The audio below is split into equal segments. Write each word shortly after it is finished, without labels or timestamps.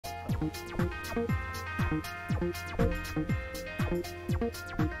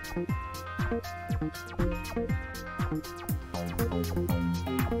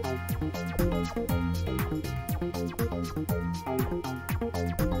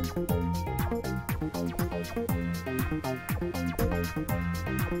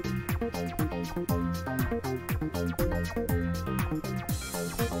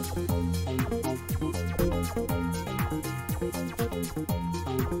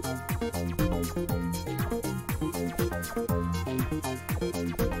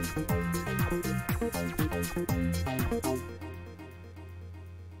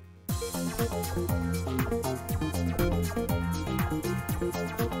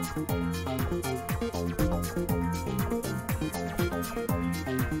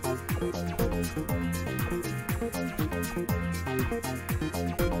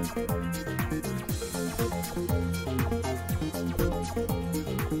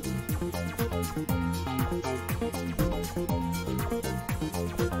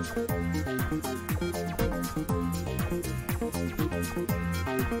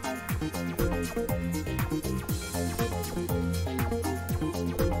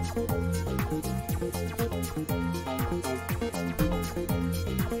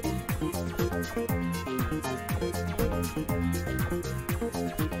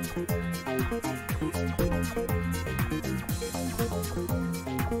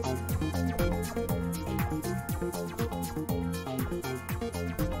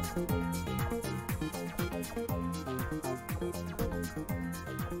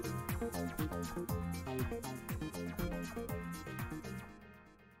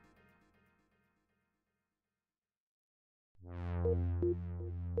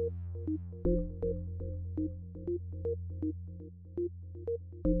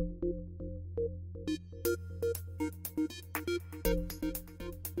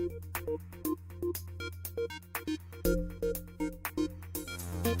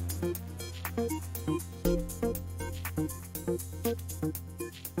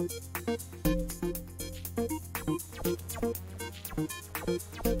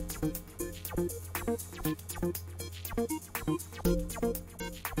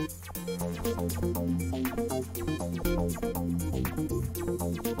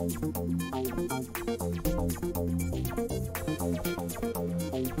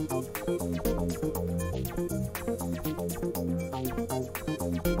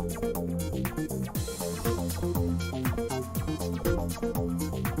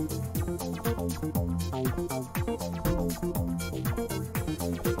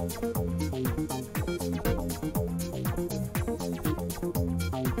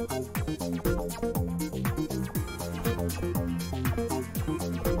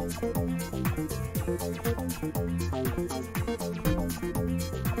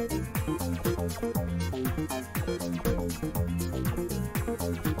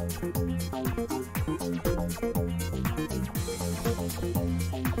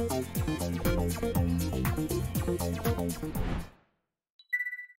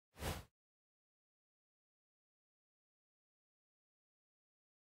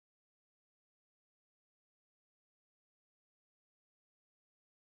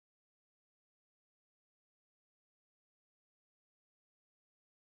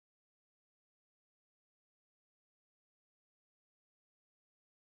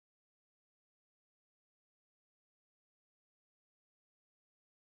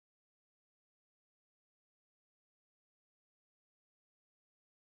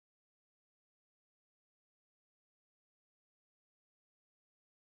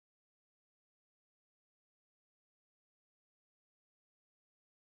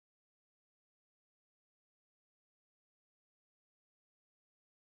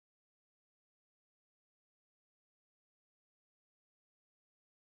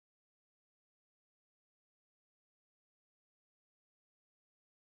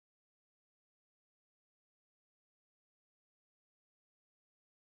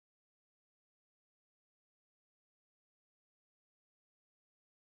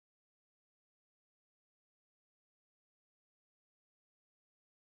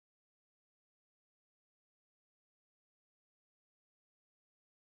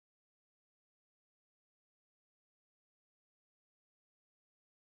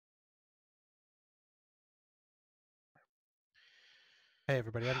Hey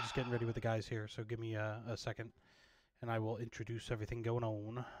everybody, I'm just getting ready with the guys here, so give me a second, and I will introduce everything going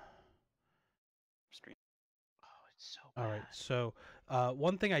on. Stream. Oh, it's so bad. All right, so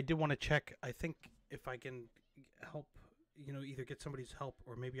one thing I did want to check, I think if I can help, either get somebody's help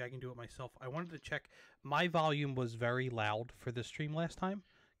or maybe I can do it myself. I wanted to check, my volume was very loud for this stream last time.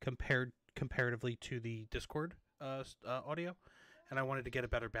 comparatively to the Discord audio, and I wanted to get a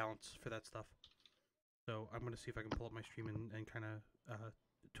better balance for that stuff. So I'm going to see if I can pull up my stream and kind of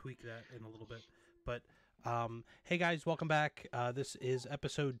tweak that in a little bit. But hey guys, welcome back. This is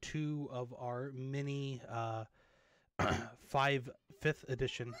episode 2 of our mini 5th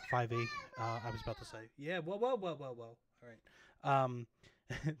edition 5e. I was about to say, yeah, whoa. All right.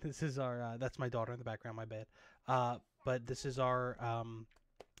 This is our that's my daughter in the background. My bad. But this is our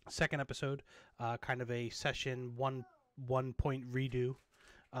second episode, kind of a session one point redo,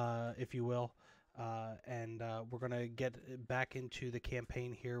 if you will. And we're going to get back into the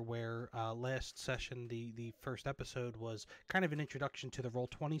campaign here where last session, the first episode, was kind of an introduction to the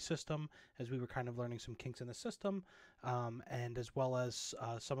Roll20 system, as we were kind of learning some kinks in the system, and as well as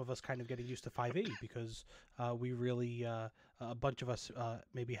some of us kind of getting used to 5e, because we really, a bunch of us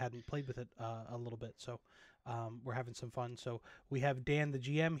maybe hadn't played with it a little bit, so we're having some fun. So we have Dan the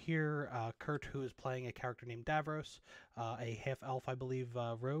GM here, Kurt, who is playing a character named Davros, a half-elf, I believe,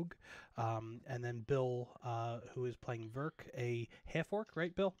 rogue, and then Bill, who is playing Verk, a half-orc,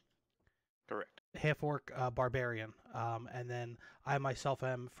 right, Bill? Correct. Half-orc barbarian. And then I myself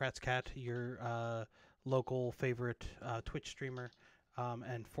am Fratscat, your local favorite Twitch streamer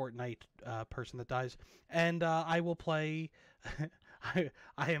and Fortnite person that dies. And I will play...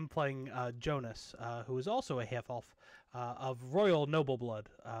 I am playing Jonas, who is also a half-elf of royal noble blood,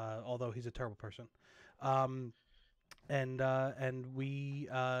 although he's a terrible person. And we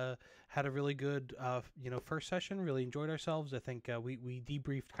had a really good first session. Really enjoyed ourselves. I think we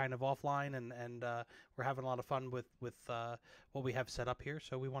debriefed kind of offline, and we're having a lot of fun with what we have set up here.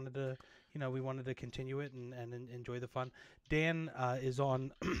 So we wanted to continue it and enjoy the fun. Dan is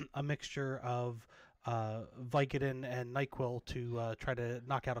on a mixture of Vicodin and NyQuil to try to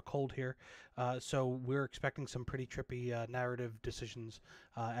knock out a cold here. So we're expecting some pretty trippy narrative decisions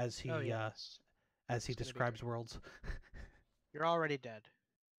as he as he describes worlds. You're already dead.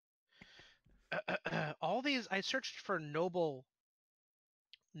 All these, I searched for noblemen.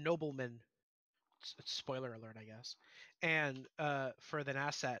 Spoiler alert, I guess. And for the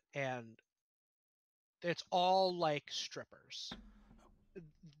asset, and it's all like strippers.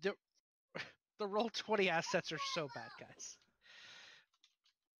 The Roll20 assets are so bad, guys.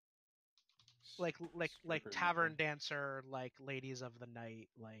 Like tavern dancer, like ladies of the night,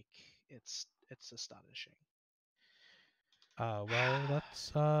 like it's astonishing. Well,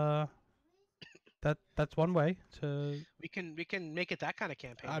 that's one way to. We can make it that kind of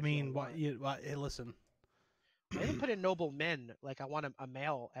campaign. I mean, hey, listen. I even put in noble men. Like I want a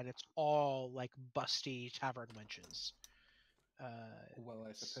male, and it's all like busty tavern wenches. Well,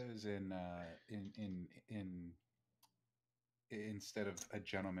 I suppose in instead of a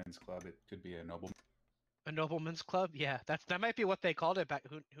gentleman's club, it could be a noble. A nobleman's club, yeah. That might be what they called it back.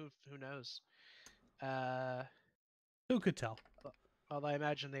 Who knows? Who could tell? Although I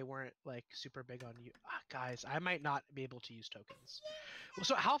imagine they weren't like super big on you guys. I might not be able to use tokens.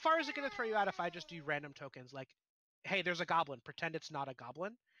 So how far is it going to throw you out if I just do random tokens? Like, hey, there's a goblin. Pretend it's not a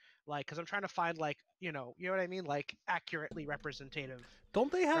goblin. Like, because I'm trying to find like you know what I mean, like accurately representative.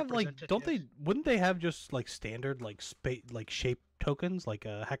 Don't they have like? Wouldn't they have just like standard like shape tokens, like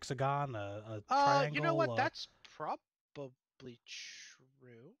a hexagon, a triangle? You know what? That's probably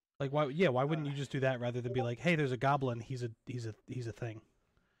true. Like why? Yeah, why wouldn't you just do that rather than be like, hey, there's a goblin. He's a thing.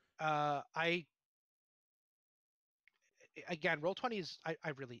 Again, Roll20 is I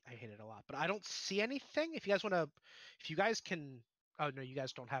hate it a lot, but I don't see anything. If you guys can. Oh no, you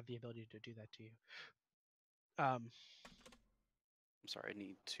guys don't have the ability to do that, do you? I'm sorry, I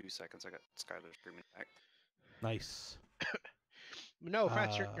need 2 seconds. I got Skylar screaming back. Nice. No,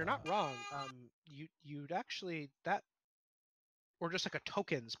 Frats, you're not wrong. You'd actually that, or just like a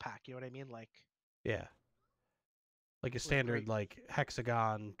tokens pack. You know what I mean? Like yeah, like a standard like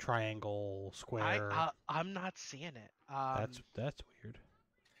hexagon, triangle, square. I'm not seeing it. That's weird.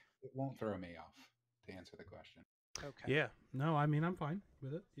 It won't throw me off, to answer the question. Okay. Yeah. No, I mean I'm fine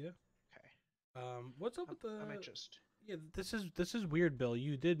with it. Yeah. Okay. What's up with the? I might just. Yeah, this is weird, Bill.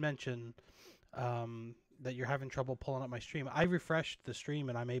 You did mention that you're having trouble pulling up my stream. I refreshed the stream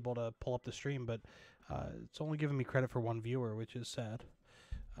and I'm able to pull up the stream, but it's only giving me credit for one viewer, which is sad.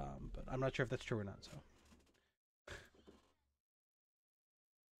 But I'm not sure if that's true or not. So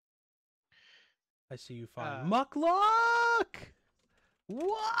I see you fine. Muckluck!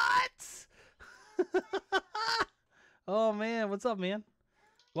 What? Oh man, what's up, man?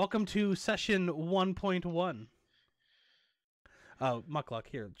 Welcome to session 1.1. Oh, Muckluck,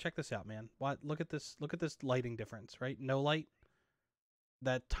 here, check this out, man. What? Look at this lighting difference, right? No light.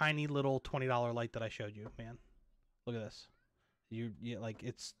 That tiny little $20 light that I showed you, man. Look at this. You like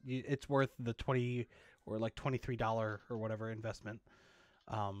it's worth the $20 or like $23 or whatever investment.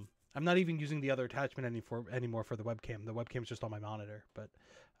 I'm not even using the other attachment anymore for the webcam. The webcam's just on my monitor, but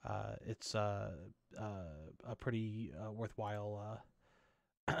it's a pretty worthwhile.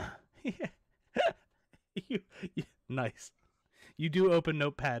 you, nice. You do open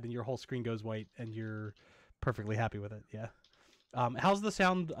Notepad and your whole screen goes white, and you're perfectly happy with it. Yeah. How's the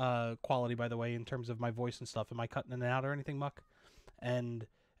sound quality, by the way, in terms of my voice and stuff? Am I cutting in and out or anything, Muck? And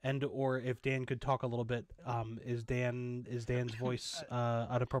or if Dan could talk a little bit, is Dan's voice at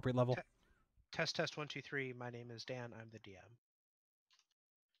an appropriate level? Test 1 2 3. My name is Dan. I'm the DM.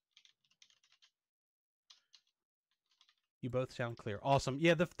 You both sound clear. Awesome.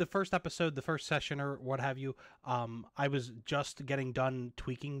 Yeah, the first episode, the first session or what have you, I was just getting done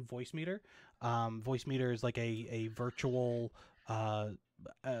tweaking Voice Meter. Voice Meter is like a virtual,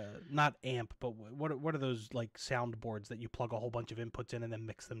 not amp, but what are those like soundboards that you plug a whole bunch of inputs in and then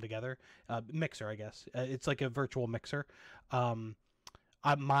mix them together? Mixer, I guess. It's like a virtual mixer.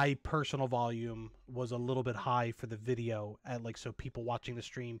 My personal volume was a little bit high for the video, so people watching the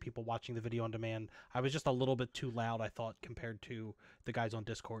stream, people watching the video on demand. I was just a little bit too loud, I thought, compared to the guys on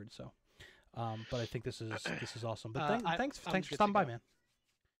Discord. So, but I think this is awesome. But thanks for stopping by, man.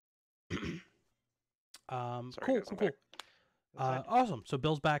 Sorry, cool. Awesome. So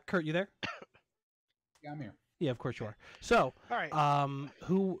Bill's back. Kurt, you there? Yeah, I'm here. Yeah, of course you are. So, All right.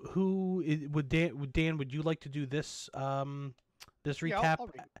 would Dan? Would you like to do this? This recap,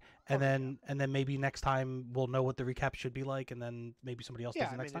 I'll and then maybe next time we'll know what the recap should be like, and then maybe somebody else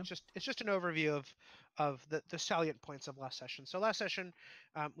does it next time. It's just an overview of the salient points of last session. So last session,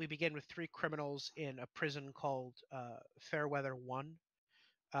 we begin with 3 criminals in a prison called Fairweather One,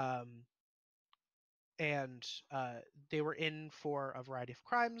 and they were in for a variety of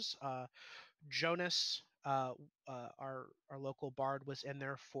crimes. Jonas, our local bard, was in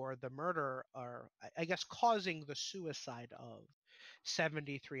there for the murder, or I guess causing the suicide of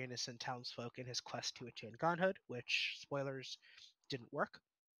 73 innocent townsfolk in his quest to attain godhood, which, spoilers, didn't work.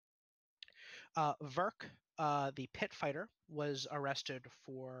 Verk, the pit fighter, was arrested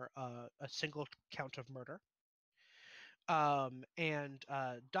for a single count of murder. And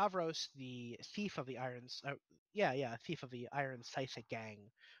Davros, the thief of the thief of the Iron Scythe gang,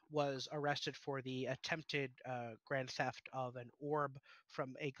 was arrested for the attempted grand theft of an orb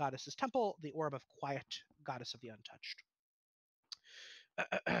from a goddess's temple, the Orb of Quiet, goddess of the Untouched.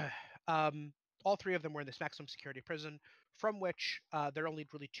 All 3 of them were in this maximum security prison, from which there are only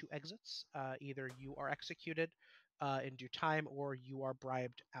really 2 exits. Either you are executed in due time, or you are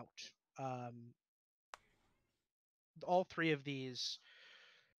bribed out. All 3 of these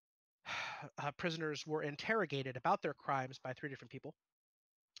prisoners were interrogated about their crimes by 3 different people.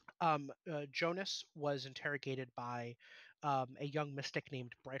 Jonas was interrogated by a young mystic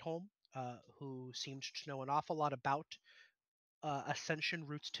named Brightholm, who seemed to know an awful lot about ascension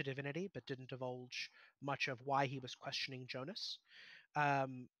routes to divinity, but didn't divulge much of why he was questioning Jonas.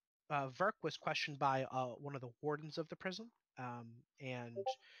 Verk was questioned by one of the wardens of the prison, and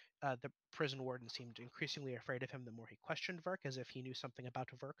the prison warden seemed increasingly afraid of him the more he questioned Verk, as if he knew something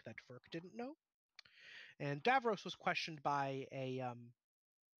about Verk that Verk didn't know. And Davros was questioned by a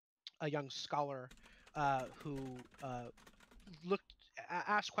young scholar who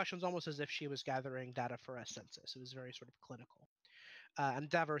asked questions almost as if she was gathering data for a census. It was very sort of clinical. And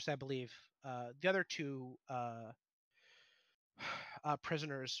Davros, I believe, the other 2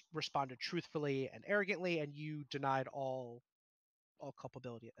 prisoners responded truthfully and arrogantly, and you denied all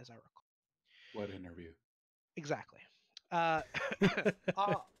culpability, as I recall. What interview? Exactly.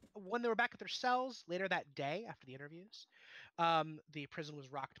 When they were back at their cells later that day after the interviews, the prison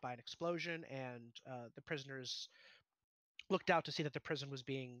was rocked by an explosion, and the prisoners looked out to see that the prison was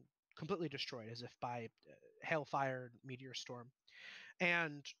being completely destroyed, as if by hailfire, meteor storm.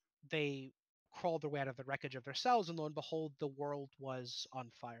 And they crawled their way out of the wreckage of their cells, and lo and behold, the world was on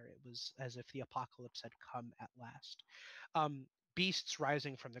fire. It was as if the apocalypse had come at last. Beasts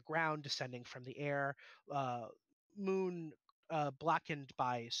rising from the ground, descending from the air, moon blackened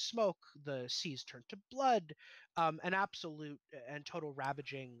by smoke, the seas turned to blood, an absolute and total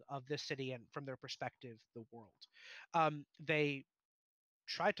ravaging of this city and, from their perspective, the world. They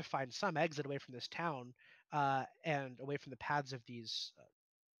tried to find some exit away from this town and away from the paths of these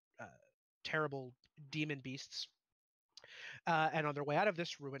terrible demon beasts. And on their way out of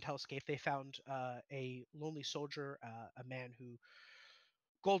this ruined hellscape, they found a lonely soldier, a man who,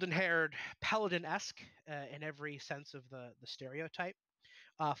 golden-haired, paladin-esque in every sense of the stereotype,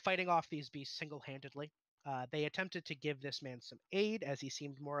 fighting off these beasts single-handedly. They attempted to give this man some aid, as he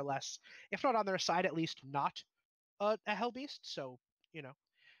seemed more or less, if not on their side, at least not a hell beast, so you know,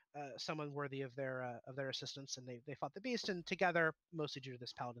 someone worthy of their assistance, and they fought the beast, and together, mostly due to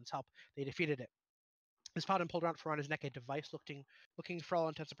this paladin's help, they defeated it. This paladin pulled out from around his neck a device looking for all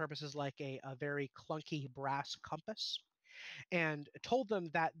intents and purposes like a very clunky brass compass, and told them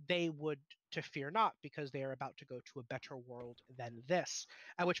that they would to fear not because they are about to go to a better world than this.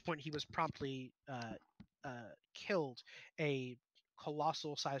 At which point he was promptly killed. A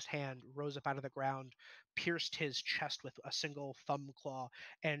colossal sized hand rose up out of the ground, pierced his chest with a single thumb claw,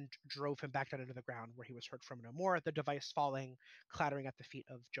 and drove him back down into the ground where he was hurt from no more. The device falling, clattering at the feet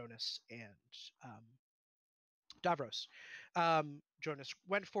of Jonas and Davros. Jonas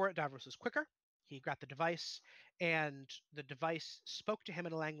went for it. Davros was quicker. He got the device, and the device spoke to him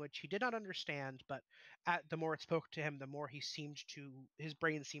in a language he did not understand. But the more it spoke to him, the more his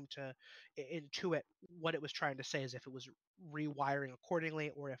brain seemed to intuit what it was trying to say, as if it was rewiring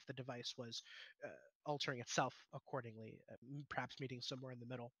accordingly, or if the device was altering itself accordingly, perhaps meeting somewhere in the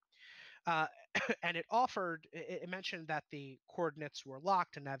middle. Uh, and it mentioned that the coordinates were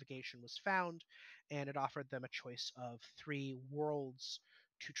locked and navigation was found, and it offered them a choice of 3 worlds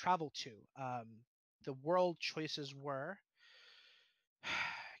to travel to. The world choices were,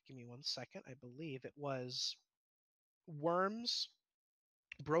 give me one second, I believe it was Worms,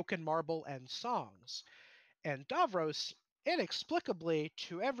 Broken Marble, and Songs. And Davros, inexplicably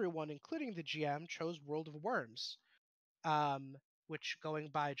to everyone, including the GM, chose World of Worms, which, going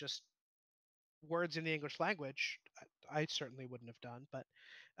by just words in the English language, I certainly wouldn't have done. But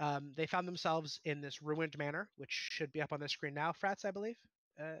they found themselves in this ruined manor, which should be up on the screen now. Frats, I believe.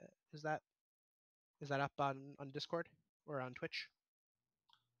 Is that up on Discord or on Twitch?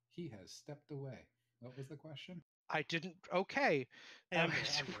 He has stepped away. What was the question? I didn't. Okay. Hey, I'm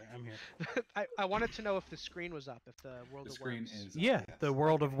here. I wanted to know if the screen was up, if the World The of screen Worms. is Yeah, up, yes. the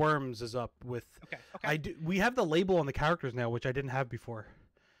World of Worms is up with. Okay. We have the label on the characters now, which I didn't have before.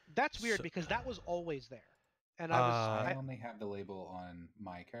 That's weird So- because that was always there, and I only have the label on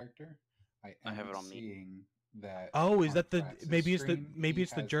my character. I have am it on me. seeing that. Oh, is on that the Fratz's maybe it's the screen, maybe he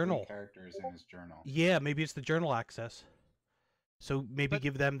it's the has journal? 3 characters in his journal. Yeah, maybe it's the journal access. So maybe But-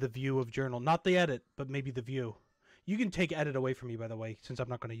 give them the view of journal, not the edit, but maybe the view. You can take edit away from me, by the way, since I'm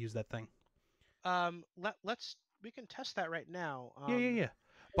not going to use that thing. We can test that right now. Yeah.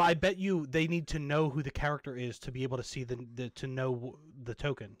 But I bet you they need to know who the character is to be able to see to know the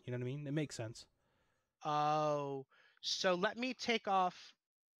token. You know what I mean? It makes sense. Oh, so let me take off.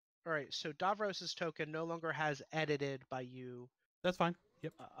 All right, so Davros's token no longer has edited by you. That's fine.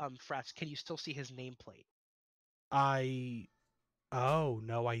 Yep. Frats, can you still see his nameplate? Oh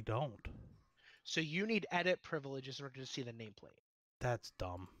no, I don't. So you need edit privileges in order to see the nameplate. That's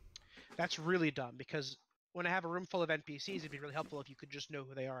dumb. That's really dumb because when I have a room full of NPCs, it'd be really helpful if you could just know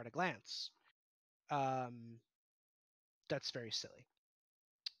who they are at a glance. That's very silly.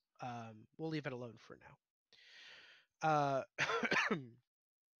 We'll leave it alone for now.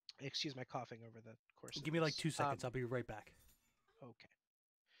 Excuse my coughing over the course of Give me like this. 2 seconds. I'll be right back. Okay.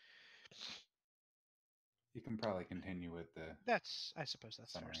 You can probably continue with the. I suppose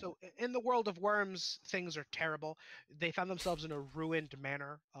that's fair. Summary. So in the World of Worms, things are terrible. They found themselves in a ruined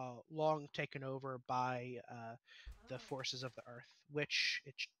manor, long taken over by the forces of the earth, which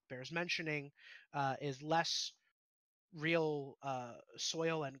it bears mentioning is less real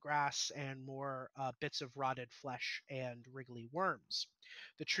soil and grass and more bits of rotted flesh and wriggly worms.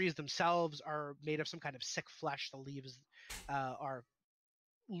 The trees themselves are made of some kind of sick flesh. The leaves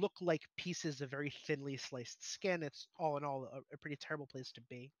look like pieces of very thinly sliced skin. It's all in all a pretty terrible place to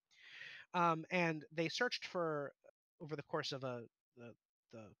be. And they searched for, over the course of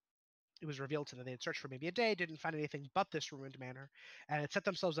it was revealed to them they had searched for maybe a day, didn't find anything but this ruined manor, and had set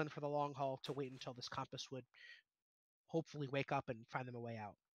themselves in for the long haul to wait until this compass would hopefully wake up and find them a way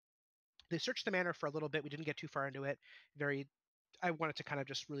out. They searched the manor for a little bit. We didn't get too far into it. I wanted to kind of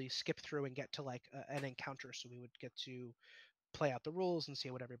just really skip through and get to like an encounter, so we would get to play out the rules and see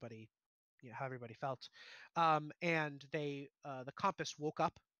what everybody, how everybody felt. And the compass woke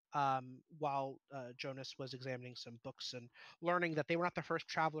up while Jonas was examining some books and learning that they were not the first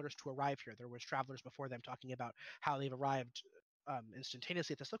travelers to arrive here. There was travelers before them talking about how they've arrived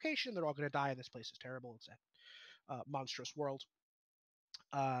instantaneously at this location. They're all going to die, and this place is terrible. It's a monstrous world.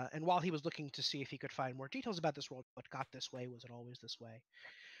 And while he was looking to see if he could find more details about this world, what got this way, was it always this way?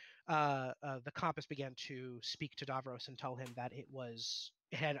 The compass began to speak to Davros and tell him that it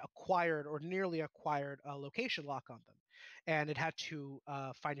had acquired or nearly acquired a location lock on them, and it had to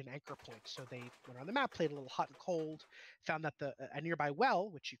find an anchor point. So they went on the map, played a little hot and cold, found that a nearby well,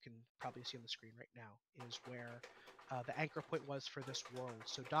 which you can probably see on the screen right now, is where the anchor point was for this world.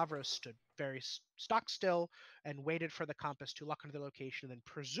 So Davros stood very stock still and waited for the compass to lock into the location, and then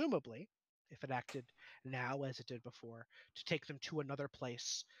presumably, if it acted now as it did before, to take them to another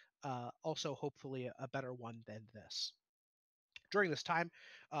place, also hopefully a better one than this. During this time,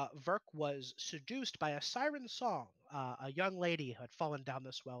 Verk was seduced by a siren song. A young lady had fallen down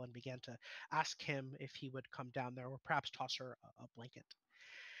this well and began to ask him if he would come down there or perhaps toss her a blanket.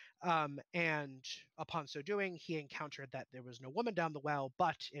 And upon so doing, he encountered that there was no woman down the well,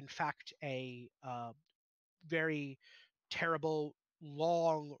 but in fact a very terrible,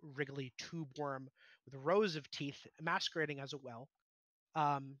 long, wriggly tube worm with rows of teeth masquerading as a well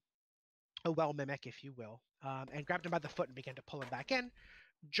mimic, if you will, and grabbed him by the foot and began to pull him back in.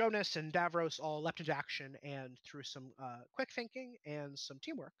 Jonas and Davros all leapt into action, and through some quick thinking and some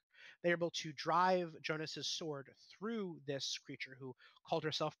teamwork, they were able to drive Jonas's sword through this creature who called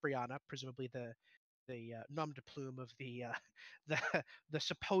herself Brianna, presumably the nom de plume of the the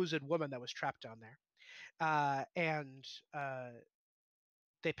supposed woman that was trapped down there. And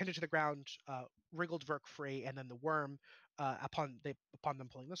they pinned it to the ground, wriggled Verk free, and then the worm, upon them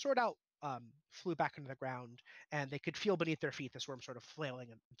pulling the sword out, flew back into the ground, and they could feel beneath their feet this worm sort of flailing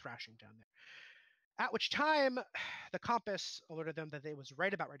and thrashing down there. At which time, the compass alerted them that they was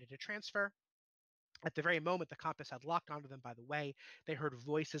right about ready to transfer. At the very moment the compass had locked onto them, by the way, they heard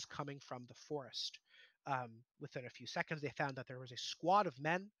voices coming from the forest. Within a few seconds, they found that there was a squad of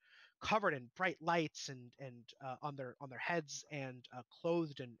men covered in bright lights and on their heads and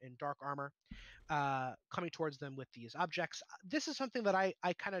clothed in dark armor, coming towards them with these objects. This is something that I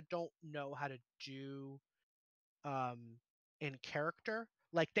kind of don't know how to do in character.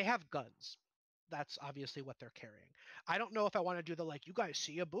 Like, they have guns. That's obviously what they're carrying. I don't know if I want to do the, like, you guys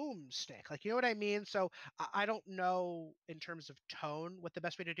see a boomstick, like, you know what I mean? So I don't know in terms of tone what the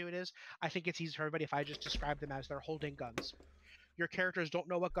best way to do it is. I think it's easy for everybody if I just describe them as they're holding guns. Your characters don't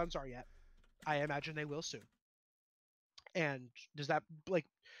know what guns are yet. I imagine they will soon. And does that, like,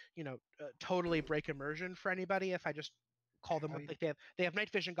 totally break immersion for anybody if I just call them with, like, they have night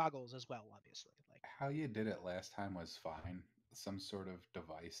vision goggles as well, obviously. Like, How you did it last time was fine. Some sort of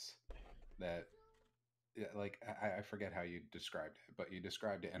device that, yeah, like I forget how you described it, but you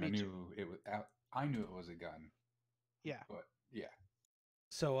described it, and I Me too. knew it was. I knew it was a gun. Yeah. But yeah,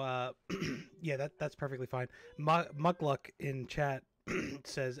 So, yeah, that's perfectly fine. Muckluck in chat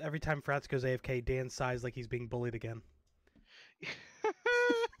says every time Frats goes AFK, Dan sighs like he's being bullied again.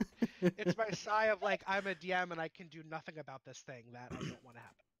 It's my sigh of, like, I'm a DM and I can do nothing about this thing that I don't want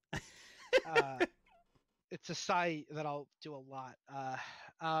to happen. It's a sigh that I'll do a lot.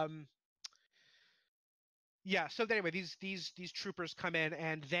 Yeah. So anyway, these troopers come in,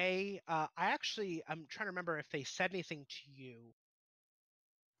 and they, I'm trying to remember if they said anything to you.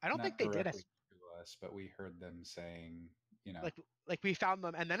 I don't think not they did. directly to us, but we heard them saying, Like we found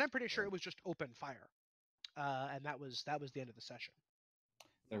them, and then I'm pretty sure Yeah. it was just open fire, and that was the end of the session.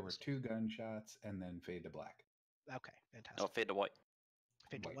 there were 2 gunshots and then fade to black. Okay, fantastic. No, fade to white.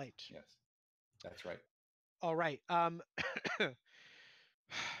 Fade to white. Yes, that's right. All right.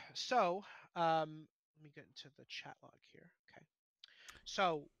 So, let me get into the chat log here. Okay.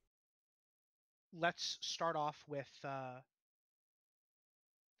 So, let's start off with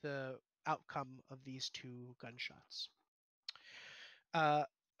the outcome of these 2 gunshots. I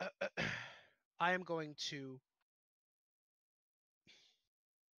am going to.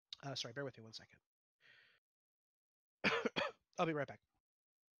 Sorry, bear with me one second. I'll be right back.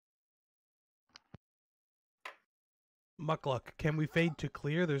 Muckluck, can we fade to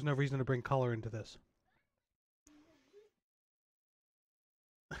clear? There's no reason to bring color into this.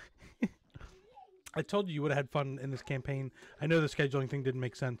 I told you would have had fun in this campaign. I know the scheduling thing didn't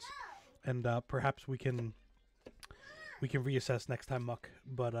make sense, and perhaps we can reassess next time, Muck.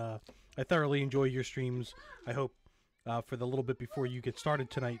 But I thoroughly enjoy your streams. I hope for the little bit before you get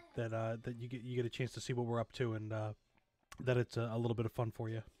started tonight that that you get a chance to see what we're up to, and that it's a little bit of fun for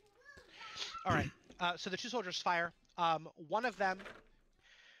you. All right. So the 2 soldiers fire. One of them,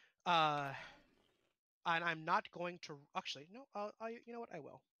 and I'm not going to actually. No. You know what? I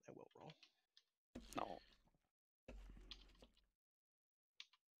will roll. No.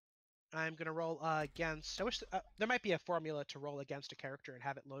 I'm going to roll against. I wish there might be a formula to roll against a character and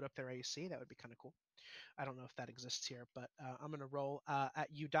have it load up their AC. That would be kind of cool. I don't know if that exists here, but I'm going to roll at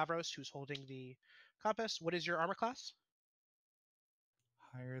you, Davros, who's holding the compass. What is your armor class?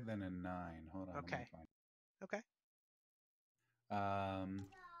 Higher than a 9. Hold on. Okay. Okay.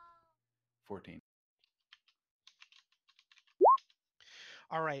 14.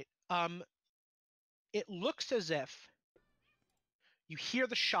 All right. It looks as if You hear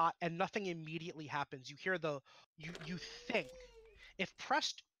the shot, and nothing immediately happens. You hear you think, if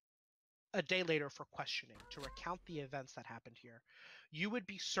pressed a day later for questioning to recount the events that happened here, you would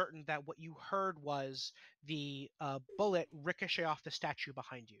be certain that what you heard was the bullet ricochet off the statue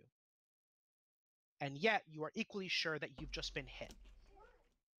behind you. And yet, you are equally sure that you've just been hit.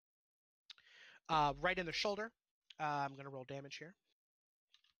 Right in the shoulder. I'm going to roll damage here.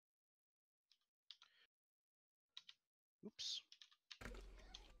 Oops.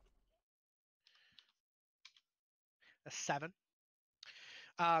 A 7.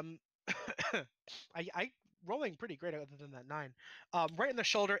 I rolling pretty great other than that 9. Right in the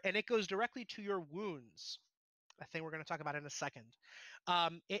shoulder, and it goes directly to your wounds. A thing we're going to talk about in a second.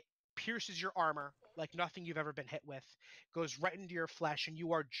 It pierces your armor like nothing you've ever been hit with, goes right into your flesh, and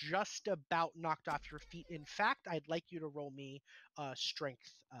you are just about knocked off your feet. In fact, I'd like you to roll me a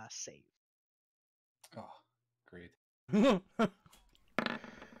strength save. Oh, great.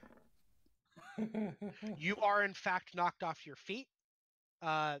 You are, in fact, knocked off your feet.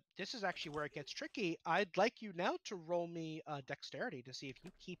 This is actually where it gets tricky. I'd like you now to roll me dexterity to see if you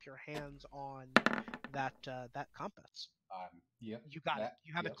keep your hands on that compass. Yep. You got it.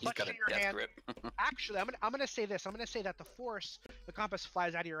 You have it He's clutched got a in your death hand. grip. Actually, I'm gonna say this. I'm gonna say that the compass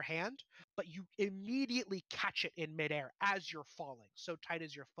flies out of your hand, but you immediately catch it in midair as you're falling. So tight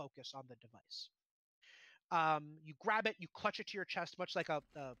is your focus on the device. You grab it, you clutch it to your chest, much like a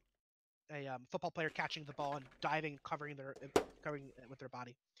football player catching the ball and diving, covering it with their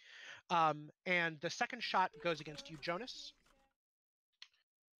body. And the second shot goes against you, Jonas.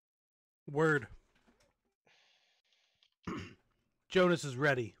 Word. Jonas is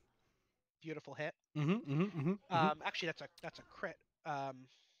ready. Beautiful hit. Actually, That's a crit.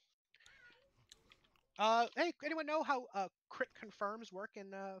 Hey, anyone know how crit confirms work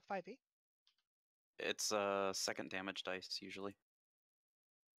in 5e? It's second damage dice usually.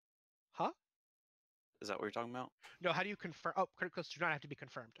 Huh? Is that what you're talking about? No, how do you confirm? Oh, criticals do not have to be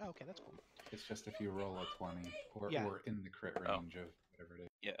confirmed. Oh, okay, that's cool. It's just if you roll a 20 or Yeah. or in the crit range of whatever it is.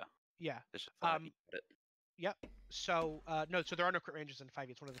 Yeah. Yeah. It's just thought you put it. Yep. So no, so there are no crit ranges in 5e.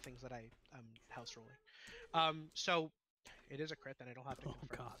 It's one of the things that I house rolling. So it is a crit, then I don't have to confirm.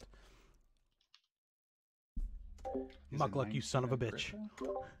 Oh God. Is Muck a luck, you son of a 19 bitch. crit,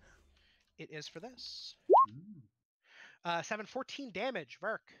 though? It is for this. Mm. 7, 14 damage,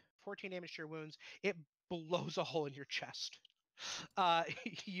 Verk. 14 damage to your wounds. It blows a hole in your chest.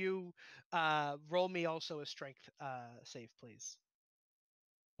 You roll me also a strength save, please.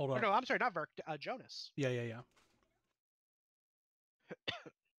 Hold Oh, on. no, I'm sorry, not Verk. Jonas. Yeah.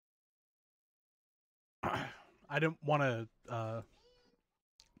 I didn't want to.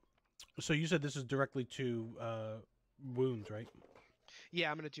 So you said this is directly to wounds, right? Yeah,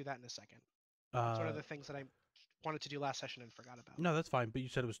 I'm going to do that in a second. It's one of the things that I wanted to do last session and forgot about. No, that's fine. But you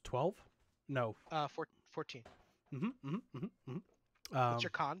said it was 12? No. 14. What's your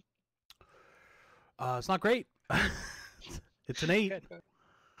con? It's not great. It's an 8. Good.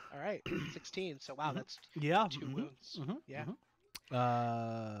 All right, 16. So wow, that's 2 wounds. Yeah.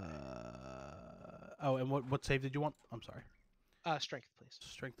 Oh, and what save did you want? I'm sorry. Strength, please.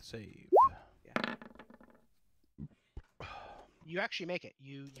 Strength save. Yeah. You actually make it.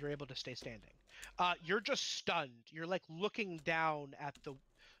 You're able to stay standing. You're just stunned. You're like looking down at the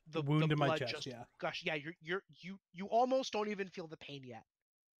wound in my blood chest. just Yeah. gush. Yeah. You almost don't even feel the pain yet.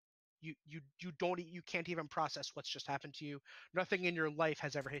 You can't even process what's just happened to you. Nothing in your life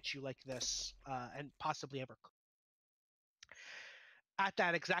has ever hit you like this, and possibly ever. At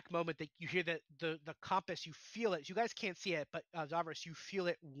that exact moment that you hear the compass, you feel it. You guys can't see it, but Zavros, you feel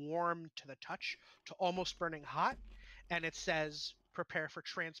it warm to the touch, to almost burning hot, and it says, "Prepare for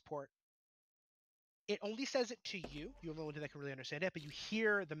transport." It only says it to you. You're the only one that can really understand it, but you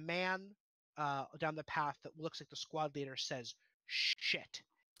hear the man down the path that looks like the squad leader says, "Shit,"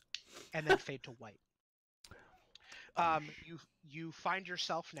 and then fade to white. You find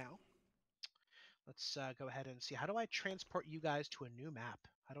yourself now. Let's go ahead and see. How do I transport you guys to a new map?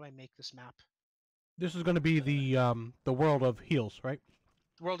 How do I make this map? This is going to be the world of heals, right?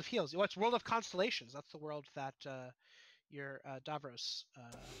 The world of heals. Well, it's World of Constellations. That's the world that your Davros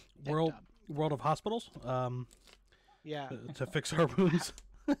world of hospitals. Yeah. To fix our wounds.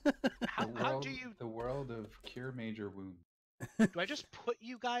 How do you? The world of cure major wounds. Do I just put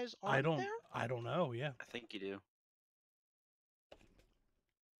you guys on there? I don't know. Yeah. I think you do.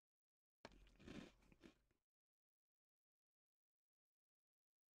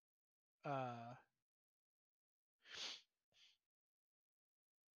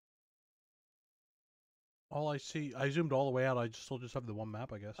 All I see, I zoomed all the way out. I still just have the one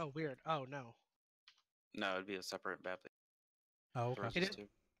map, I guess. Oh, weird. Oh no. No, it'd be a separate map. Oh, The okay. rest It is is- 2.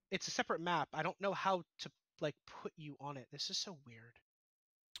 It's a separate map. I don't know how to like put you on it. This is so weird.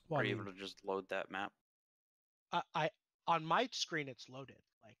 Well, Are I you mean, able to just load that map? I on my screen it's loaded.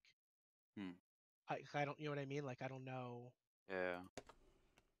 Like Hmm. I don't, you know what I mean? Like I don't know. Yeah.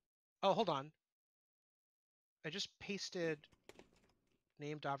 Oh, hold on. I just pasted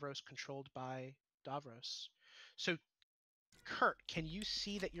name Davros controlled by Davros. So Kurt, can you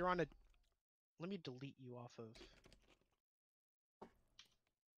see that you're on a? Let me delete you off of.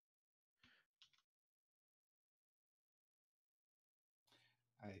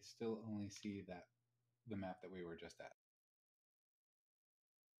 I still only see that the map that we were just at.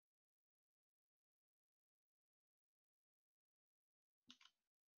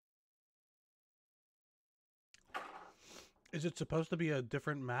 is it supposed to be a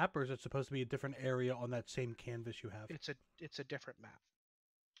different map, or is it supposed to be a different area on that same canvas you have? It's a different map.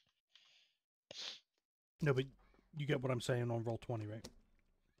 No, but you get what I'm saying on Roll20, right?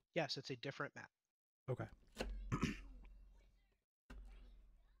 Yes, it's a different map. Okay.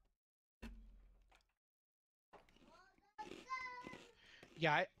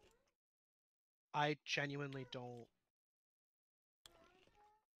 Yeah, I genuinely don't.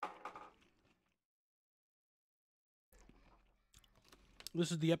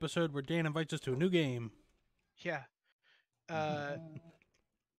 This is the episode where Dan invites us to a new game. Yeah. I'm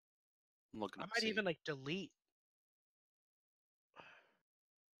looking I up. might even like delete.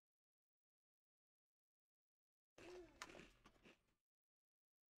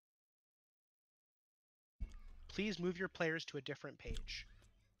 Please move your players to a different page.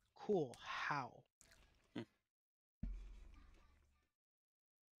 Cool. How? Hmm.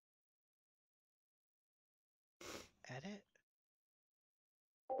 Edit?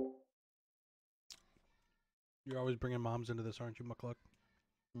 You're always bringing moms into this, aren't you, McCluck?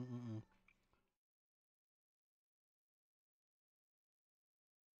 Mm-mm-mm.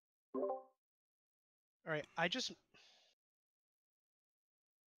 All right. I just.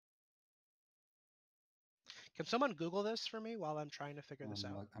 Can someone Google this for me while I'm trying to figure this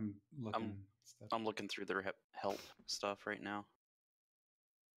out? I'm looking stuff. I'm looking through their help stuff right now.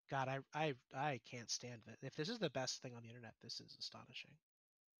 God, I can't stand it. If this is the best thing on the internet, this is astonishing.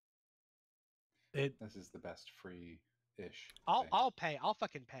 This is the best free-ish. thing. I'll pay. I'll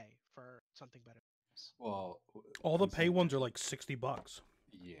fucking pay for something better. than this. Well, All the I'm pay saying ones that- are like $60.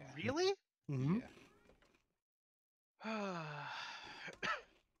 Yeah. Really? Mm-hmm. Yeah.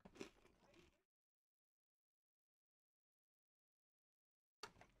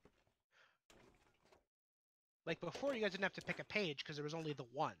 Like before, you guys didn't have to pick a page because there was only the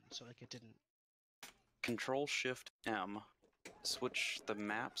one, so like it didn't. Control Shift M, switch the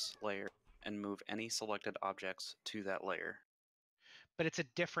maps layer, and move any selected objects to that layer. But it's a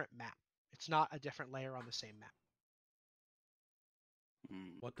different map. It's not a different layer on the same map. Hmm.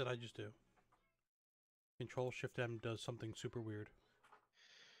 What did I just do? Control Shift M does something super weird.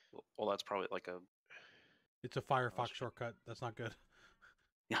 Well, that's probably like a. It's a Firefox shit. shortcut. That's not good.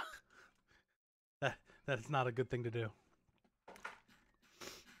 Yeah. That is not a good thing to do.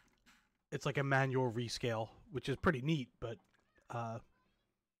 It's like a manual rescale, which is pretty neat, but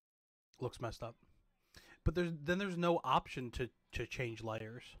looks messed up. But there's no option to change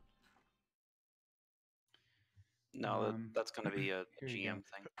layers. No, that's going to be a here you GM go.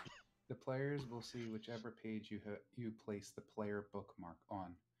 thing. The players will see whichever page you place the player bookmark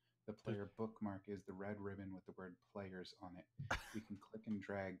on. The player bookmark is the red ribbon with the word players on it. You can click and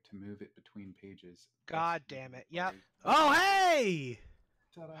drag to move it between pages. God thus damn moving it. Yep. players. Oh, hey!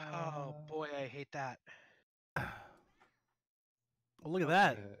 Ta-da! Oh boy, I hate that. Well, look at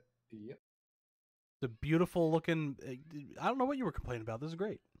that. Yep. The beautiful looking. I don't know what you were complaining about. This is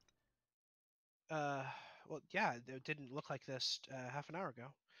great. Well, yeah, it didn't look like this half an hour ago,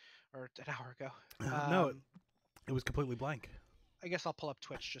 or an hour ago. No, it was completely blank. I guess I'll pull up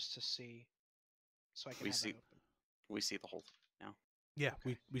Twitch just to see, so I can We have see- that open. We see the whole thing now. Yeah,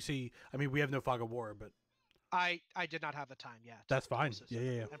 Okay. we see. I mean, we have no fog of war, but I did not have the time yet. that's to fine. listen to Yeah, it.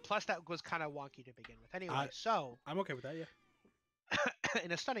 yeah, yeah. And plus, that was kind of wonky to begin with. Anyway, I- so I'm okay with that. Yeah.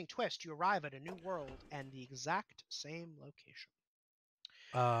 in a stunning twist, you arrive at a new world and the exact same location.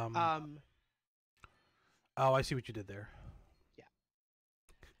 Oh, I see what you did there.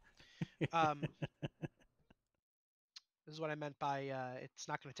 This is what I meant by it's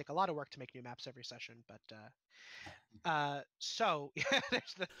not going to take a lot of work to make new maps every session, but so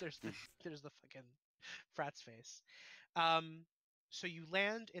there's the fucking frat's face. So you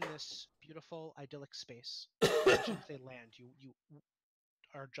land in this beautiful idyllic space. I shouldn't say land. You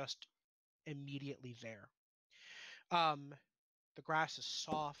are just immediately there. The grass is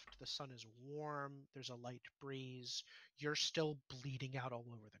soft, the sun is warm, there's a light breeze, you're still bleeding out all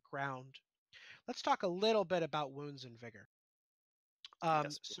over the ground. Let's talk a little bit about wounds and vigor.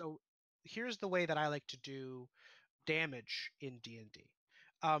 Yes. So here's the way that I like to do damage in D&D.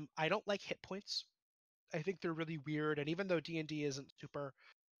 I don't like hit points. I think they're really weird, and even though D&D isn't super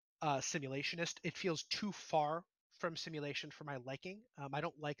simulationist, it feels too far from simulation for my liking. I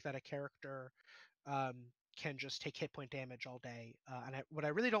don't like that a character can just take hit point damage all day. What I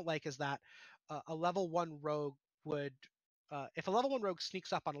really don't like is that a level 1 rogue would, if a level 1 rogue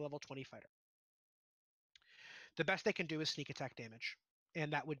sneaks up on a level 20 fighter, the best they can do is sneak attack damage.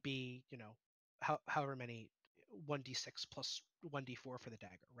 And that would be, however many 1d6 plus 1d4 for the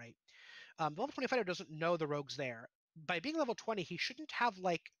dagger, right? The level 20 fighter doesn't know the rogue's there. By being level 20, he shouldn't have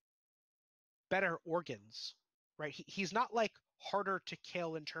better organs, right? He's not harder to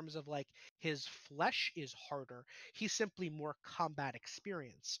kill in terms of his flesh is harder. He's simply more combat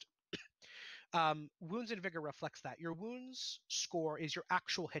experienced. Wounds and vigor reflects that. Your wounds score is your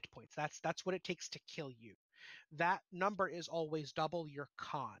actual hit points. That's what it takes to kill you. That number is always double your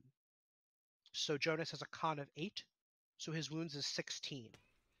con. So Jonas has a con of 8, so his wounds is 16.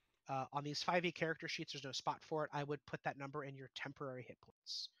 On these 5e character sheets, there's no spot for it. I would put that number in your temporary hit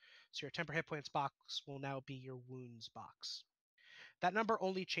points. So your temporary hit points box will now be your wounds box. That number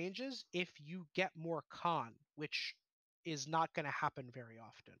only changes if you get more con, which is not going to happen very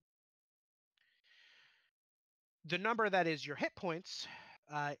often. The number that is your hit points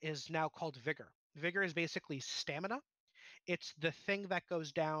is now called vigor. Vigor is basically stamina. It's the thing that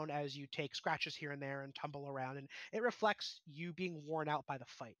goes down as you take scratches here and there and tumble around, and it reflects you being worn out by the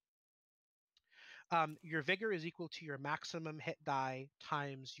fight. Your vigor is equal to your maximum hit die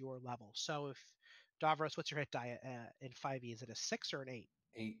times your level. So if Davros, what's your hit die in 5e? Is it a 6 or an 8?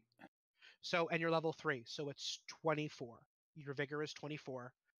 8. So, and you're level 3, so it's 24. Your vigor is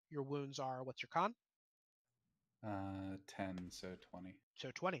 24. Your wounds are, what's your con? 10, so 20.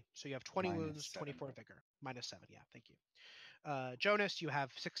 So 20. So you have 20 Minus wounds, 7. 24 vigor. Minus 7, yeah, thank you. Jonas, you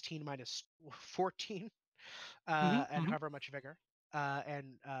have 16 minus 14, and however much vigor.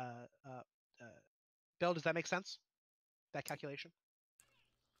 Bill, does that make sense? That calculation?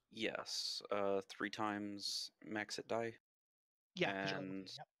 Yes. 3 times max hit die Yeah, because you're level and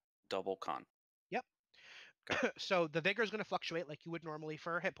 3. Yep. double con. Yep. So the vigor is going to fluctuate like you would normally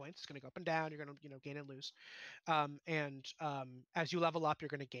for hit points. It's going to go up and down. You're going to gain and lose. As you level up, you're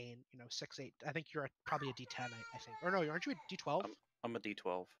going to gain 6, 8. I think you're probably a D10. I think. Or no, aren't you a D12? I'm a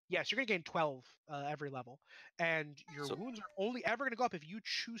D12. Yes, you're going to gain 12 every level, and your wounds are only ever going to go up if you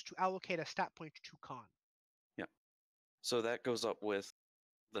choose to allocate a stat point to con. Yeah. So that goes up with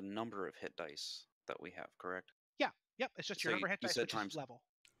the number of hit dice that we have, correct? Yeah. Yep. It's just your number of hit dice, which times, is level.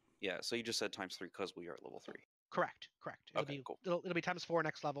 Yeah. So you just said times 3 because we are at level 3. Correct. It'll Okay, be cool. It'll be times 4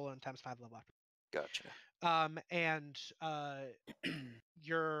 next level and times 5 level after. Gotcha.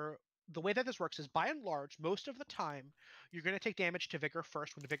 The way that this works is, by and large, most of the time, you're going to take damage to vigor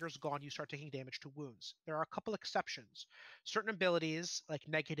first. When the vigor's gone, you start taking damage to wounds. There are a couple exceptions. Certain abilities, like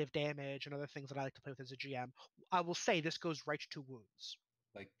negative damage and other things that I like to play with as a GM, I will say this goes right to wounds.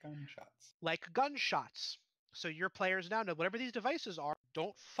 Like gunshots. So your players now know whatever these devices are,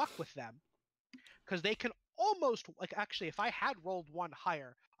 don't fuck with them. Because they can almost, actually, if I had rolled 1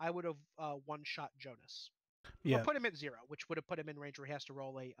 higher, I would have one-shot Jonas. Yeah. Or put him at 0, which would have put him in range where he has to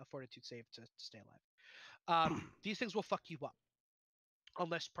roll a fortitude save to stay alive. These things will fuck you up.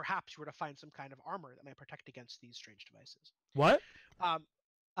 Unless perhaps you were to find some kind of armor that might protect against these strange devices. What?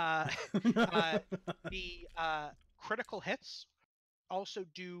 The critical hits also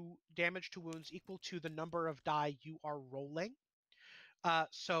do damage to wounds equal to the number of die you are rolling.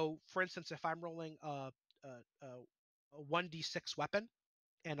 So, for instance, if I'm rolling a 1d6 weapon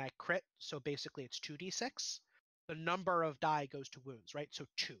and I crit, so basically it's 2d6, the number of die goes to wounds, right? So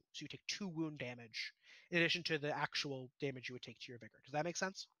 2. So you take 2 wound damage in addition to the actual damage you would take to your vigor. Does that make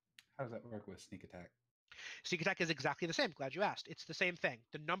sense? How does that work with sneak attack? Sneak attack is exactly the same. Glad you asked. It's the same thing.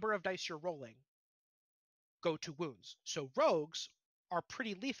 The number of dice you're rolling go to wounds. So rogues are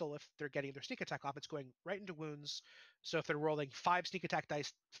pretty lethal if they're getting their sneak attack off. It's going right into wounds. So if they're rolling 5 sneak attack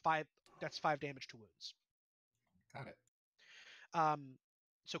dice, that's 5 damage to wounds. Got it.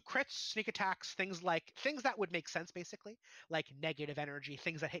 So crits, sneak attacks, things that would make sense basically, like negative energy,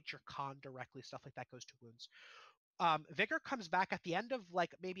 things that hit your con directly, stuff like that goes to wounds. Vigor comes back at the end of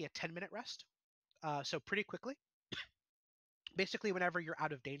maybe a 10-minute rest, so pretty quickly. Basically, whenever you're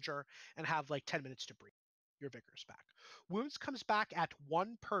out of danger and have 10 minutes to breathe, your vigor's back. Wounds comes back at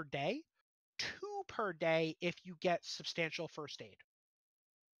 1 per day, 2 per day if you get substantial first aid.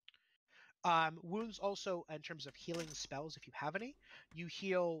 Wounds also, in terms of healing spells, if you have any, you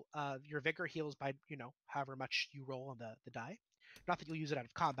heal. Your vigor heals by however much you roll on the die. Not that you'll use it out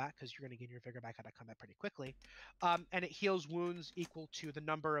of combat because you're going to gain your vigor back out of combat pretty quickly. And it heals wounds equal to the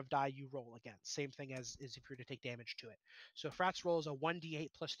number of die you roll against. Same thing as if you were to take damage to it. So if Rats rolls a 1d8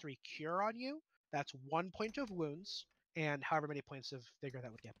 plus 3 cure on you, that's 1 point of wounds and however many points of vigor that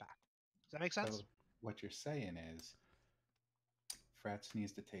would get back. Does that make sense? So what you're saying is, Frats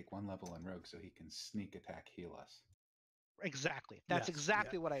needs to take 1 level in Rogue so he can sneak attack heal us. Exactly. That's Yes,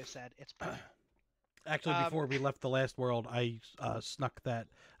 exactly what I said. It's perfect. Actually, before we left the last world, I snuck that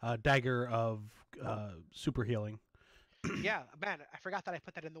dagger of super healing. Yeah, man, I forgot that I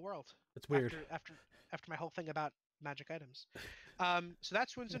put that in the world. It's weird. After my whole thing about magic items. So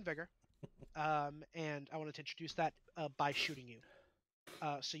that's wounds and vigor. And I wanted to introduce that by shooting you.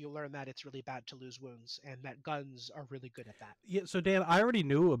 So you'll learn that it's really bad to lose wounds, and that guns are really good at that. Yeah. So Dan, I already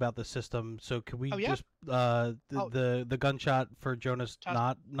knew about the system. So could we just the gunshot for Jonas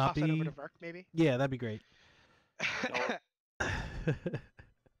not toss be? That over to Verk, maybe. Yeah, that'd be great.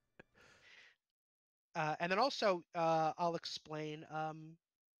 And then also, I'll explain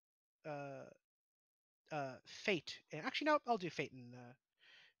fate. Actually, no, I'll do fate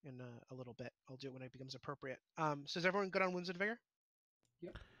in a little bit. I'll do it when it becomes appropriate. So is everyone good on wounds and vigor?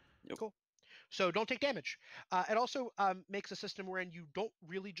 Yep. Cool. So don't take damage. It also makes a system wherein you don't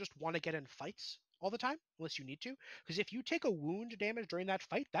really just want to get in fights all the time, unless you need to. Because if you take a wound damage during that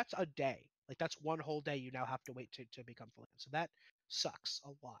fight, that's a day. Like that's one whole day you now have to wait to become full. So that sucks a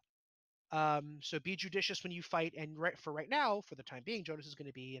lot. So be judicious when you fight. And for right now, for the time being, Jonas is going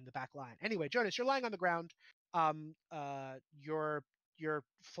to be in the back line. Anyway, Jonas, you're lying on the ground. You're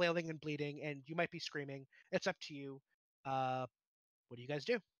flailing and bleeding, and you might be screaming. It's up to you. What do you guys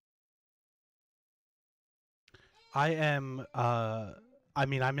do? I am. I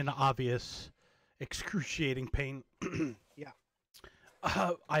mean, I'm in obvious, excruciating pain. Yeah.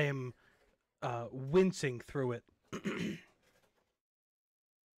 I am wincing through it.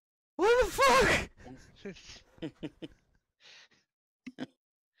 What the fuck?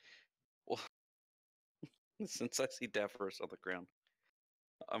 Well, since I see Davros on the ground,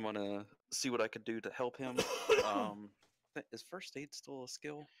 I'm gonna see what I could do to help him. Is first aid still a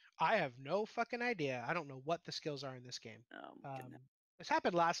skill? I have no fucking idea. I don't know what the skills are in this game. This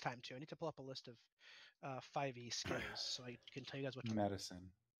happened last time too. I need to pull up a list of 5e skills so I can tell you guys what to Medicine.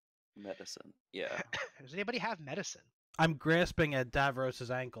 Medicine. Yeah. Does anybody have medicine? I'm grasping at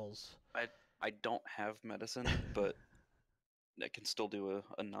Davros's ankles. I don't have medicine, but I can still do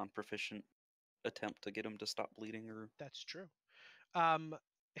a non-proficient attempt to get him to stop bleeding. Or That's true.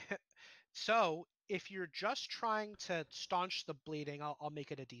 So if you're just trying to staunch the bleeding, I'll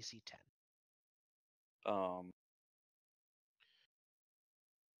make it a DC 10.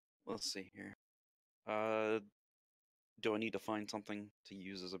 Let's see here. Do I need to find something to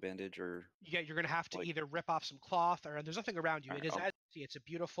use as a bandage, or? Yeah, you're gonna have to either rip off some cloth, or there's nothing around you. Right, It's a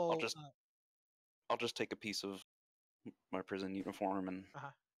beautiful. I'll just take a piece of my prison uniform and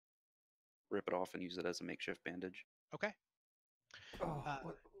rip it off and use it as a makeshift bandage. Okay.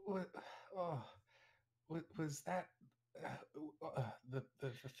 What was that? The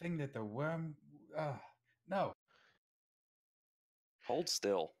thing that the worm? No. Hold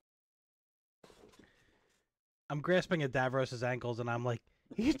still. I'm grasping at Davros's ankles, and I'm like,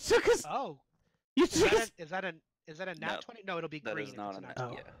 "You took us." Oh. You took us. Is that a nat 20? No, it'll be green. That is not a nat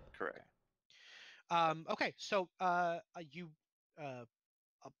 20. Yeah, correct. Okay, so you've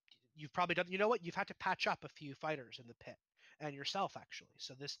probably done. You know what? You've had to patch up a few fighters in the pit, and yourself actually.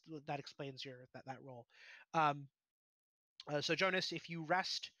 So that explains that role. So Jonas, if you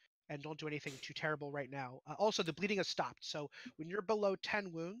rest and don't do anything too terrible right now. Also, the bleeding has stopped. So when you're below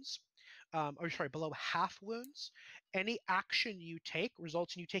 10 wounds, below half wounds, any action you take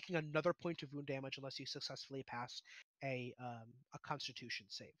results in you taking another point of wound damage unless you successfully pass a Constitution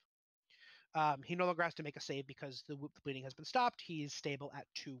save. He no longer has to make a save because the bleeding has been stopped. He's stable at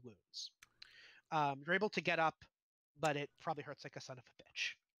 2 wounds. You're able to get up, but it probably hurts like a son of a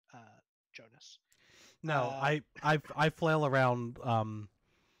bitch, Jonas. No, I flail around.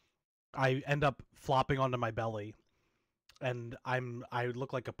 I end up flopping onto my belly, and I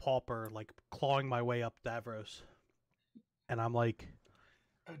look like a pauper, like clawing my way up Davros, and I'm like,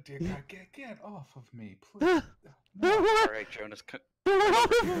 "Oh dear God, get off of me, please!" No. All right, Jonas.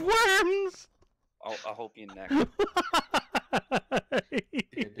 Worms. I'll help you next.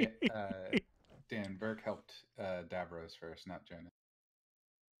 Dan Burke helped Davros first, not Jonas.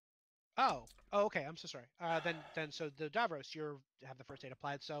 Oh, okay. I'm so sorry. Then so the Davros, you have the first aid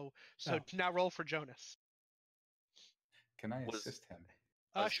applied. So now roll for Jonas. Can I assist him?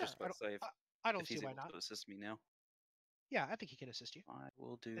 I was Sure. just about to say I don't if see he's why able not. to assist me now. Yeah, I think he can assist you. I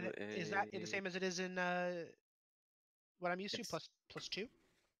will do And a. is that the same as it is in what I'm used to? Yes. Plus 2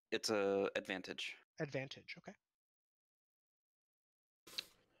 It's a advantage. advantage. Okay.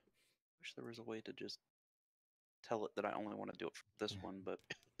 Wish there was a way to just tell it that I only want to do it for this one, but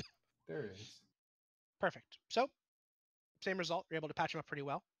There is. Perfect. So same result. You're able to patch him up pretty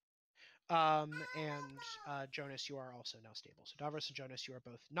well. And Jonas, you are also now stable. So Davros and Jonas, you are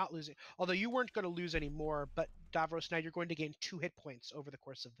both not losing. Although you weren't going to lose any more, but Davros, now you're going to gain 2 hit points over the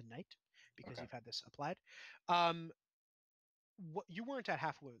course of the night because Okay. you've had this applied. You weren't at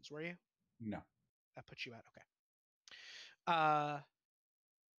half wounds, were you? No. That puts you at okay.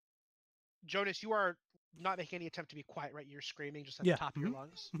 Jonas, you are not making any attempt to be quiet, right? You're screaming just at Yeah, the top of your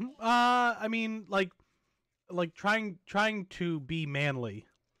lungs. I mean, like trying to be manly,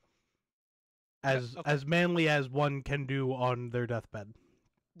 as manly as one can do on their deathbed.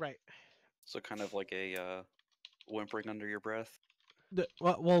 Right. so kind of like a whimpering under your breath.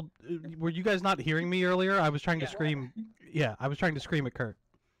 Well, were you guys not hearing me earlier? I was trying to Yeah. scream. Yeah, I was trying to scream at Kurt.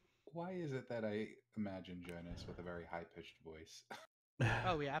 Why is it that I imagine Jonas with a very high pitched voice?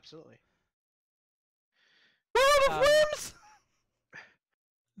 Oh yeah, absolutely. World of Worms!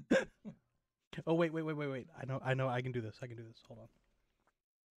 Oh wait. I know. I can do this. Hold on.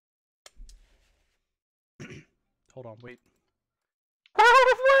 Hold on. Wait. World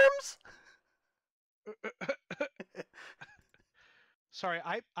of Worms! Sorry,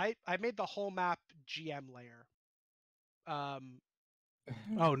 I made the whole map GM layer.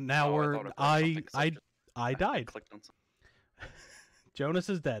 Oh, now Oh, we're I thought it broke something, 'cause I I died. clicked on something. Jonas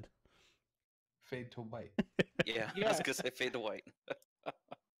is dead. Fade to white. Yeah, I Yeah. was gonna say fade to white.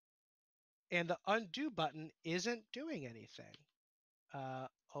 And the undo button isn't doing anything.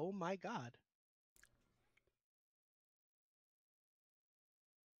 Oh my god.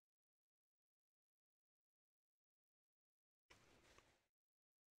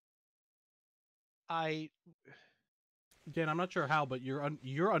 Again, I'm not sure how, but your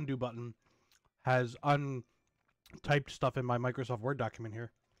undo button has untyped stuff in my Microsoft Word document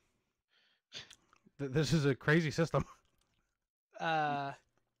here. This is a crazy system. Uh,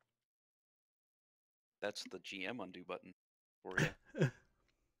 That's the GM undo button for you.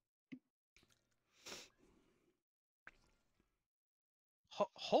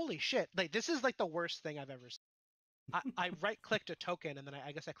 holy shit! Like this is like the worst thing I've ever seen. I right clicked a token and then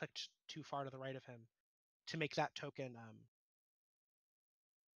I guess I clicked too far to the right of him to make that token.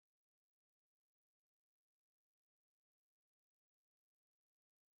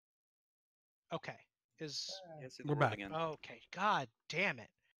 Okay. Yeah, see the We're world back. again. Okay. God damn it.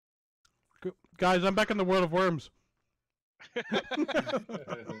 Guys, I'm back in the World of Worms.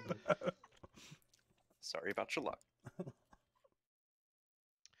 Sorry about your luck.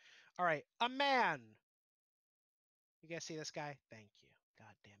 All right, a man. You guys see this guy? Thank you.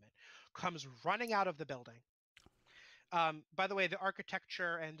 God damn it. Comes running out of the building. By the way, the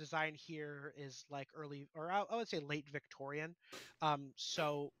architecture and design here is like early, or I would say late Victorian.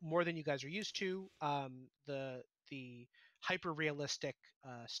 So more than you guys are used to. The hyper realistic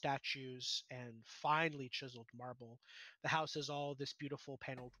statues and finely chiseled marble. The house is all this beautiful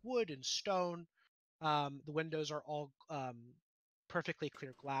paneled wood and stone. The windows are all perfectly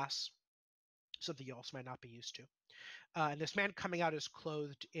clear glass, something you also might not be used to. And this man coming out is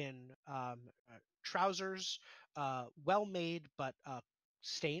clothed in trousers, well made but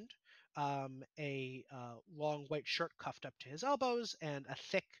stained, a long white shirt cuffed up to his elbows, and a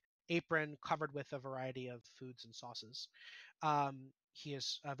thick apron covered with a variety of foods and sauces. He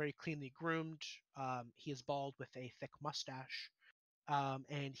is very cleanly groomed. He is bald with a thick mustache.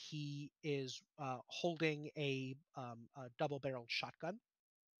 And he is holding a double-barreled shotgun.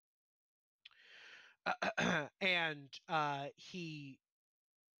 And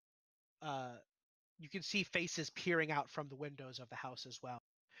you can see faces peering out from the windows of the house as well.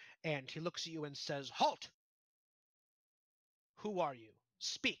 And he looks at you and says, "Halt! Who are you?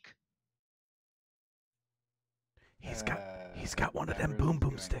 Speak." He's got one of them Davros boom is boom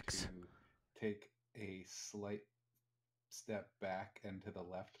going sticks. to take a slight step back and to the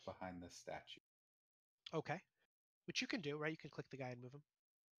left behind the statue. Okay. Which you can do, right? You can click the guy and move him.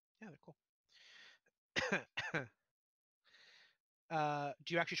 Yeah, they're cool.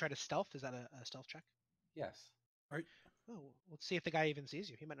 Do you actually try to stealth? Is that a stealth check? Yes. Oh, let's see if the guy even sees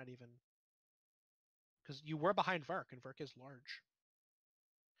you. He might not even, because you were behind Vark, and Vark is large.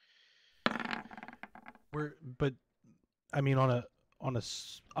 But I mean, on a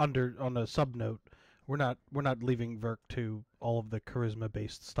sub note, we're not leaving Verk to all of the charisma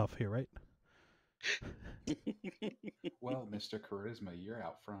based stuff here, right? Well, Mr. Charisma, you're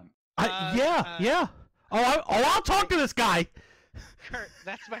out front. Yeah. I'll talk to this guy. Kurt,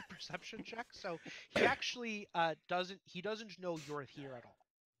 that's my perception check. So he actually doesn't know you're here at all.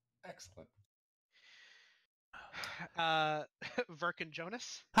 Excellent. Verk and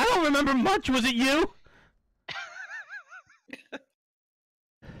Jonas. I don't remember much. Was it you?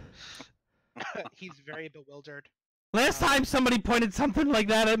 He's very bewildered. Last time somebody pointed something like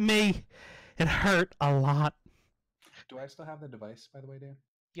that at me, it hurt a lot. Do I still have the device, by the way, Dan?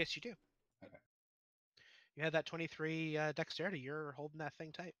 Yes, you do. Okay. You had that 23 dexterity. You're holding that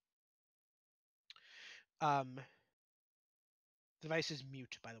thing tight. The device is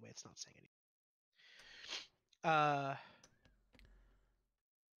mute, by the way. It's not saying anything.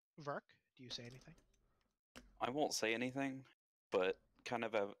 Verk, do you say anything? I won't say anything, but kind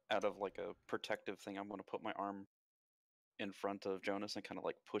of out of like a protective thing, I'm going to put my arm in front of Jonas and kind of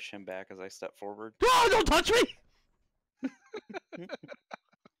like push him back as I step forward. Oh, don't touch me!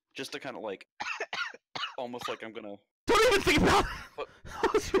 Just to kind of like, almost like I'm going to Don't even think about put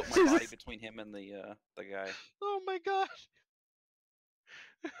it! my body between him and the guy. Oh my gosh!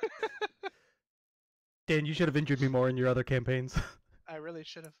 Dan, you should have injured me more in your other campaigns. I really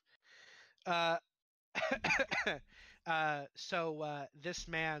should have. So this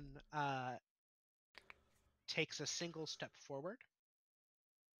man takes a single step forward.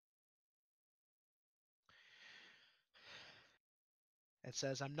 It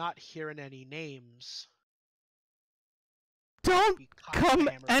says, "I'm not hearing any names." Don't Be come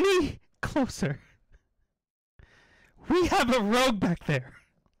hammered. any closer. We have a rogue back there.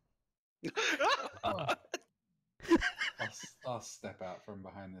 Oh. I'll step out from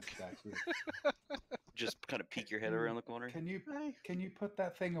behind this statue. Just kind of peek your head around the corner. Can you put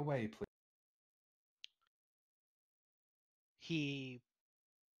that thing away, please? He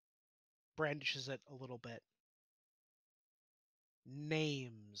brandishes it a little bit.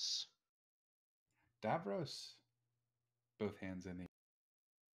 Names. Davros. Both hands in the.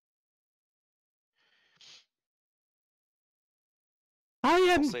 I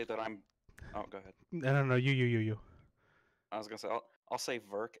am. I'll say that I'm. Oh, go ahead. No, you. I was gonna say I'll say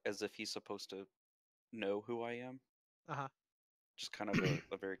Verk as if he's supposed to know who I am. Uh-huh. Just kind of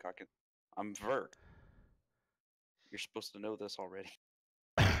a very cocky. I'm Verk. You're supposed to know this already.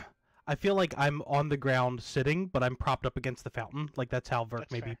 I feel like I'm on the ground sitting, but I'm propped up against the fountain. Like that's how Verk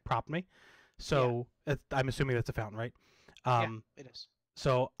That's maybe fair. propped me. So I'm assuming that's a fountain, right? Yeah, it is.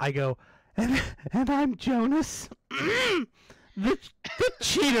 So I go, and I'm Jonas, the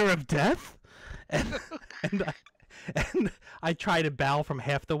cheater of death, and I try to bow from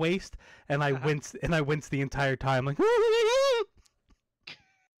half the waist, and I wince the entire time, like.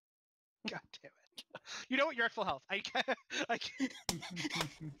 God damn it! You know what? You're at full health. I can't.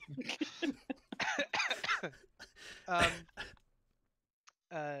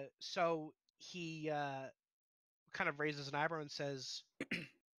 So he kind of raises an eyebrow and says,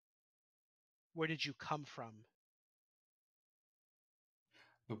 "Where did you come from?"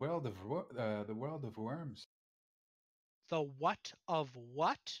 The world of worms. The what of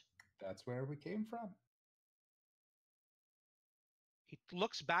what? That's where we came from. He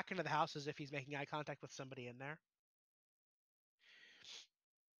looks back into the house as if he's making eye contact with somebody in there.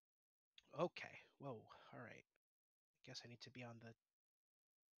 Okay. Whoa. All right. I guess I need to be on the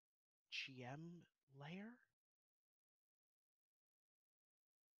GM layer.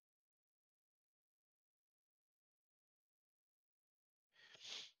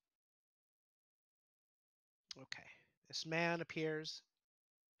 Okay. This man appears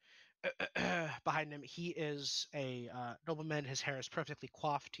behind him. He is a nobleman. His hair is perfectly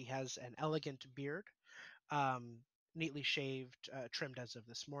coiffed. He has an elegant beard, neatly shaved, trimmed as of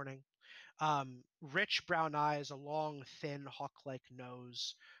this morning. Rich brown eyes, a long, thin, hawk-like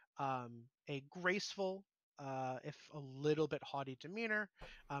nose, a graceful, if a little bit haughty demeanor,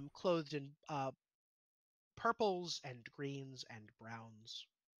 clothed in purples and greens and browns.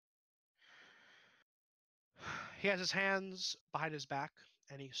 He has his hands behind his back,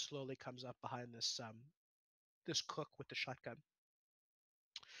 and he slowly comes up behind this cook with the shotgun.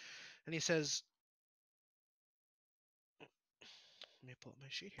 And he says, let me pull up my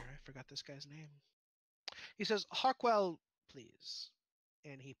sheet here. I forgot this guy's name. He says, "Harkwell, please."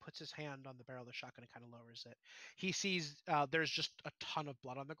 And he puts his hand on the barrel of the shotgun and kind of lowers it. He sees there's just a ton of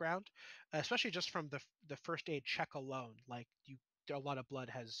blood on the ground, especially just from the first aid check alone. Like a lot of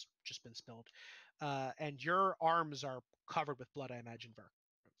blood has just been spilled. And your arms are covered with blood, I imagine,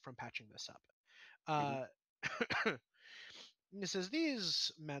 from patching this up. He says,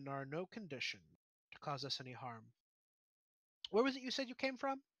 "These men are no condition to cause us any harm." Where was it you said you came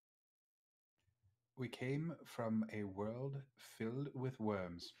from? We came from a world filled with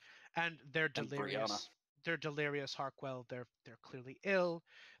worms. And they're And Brianna. delirious. They're delirious, Harkwell. They're clearly ill.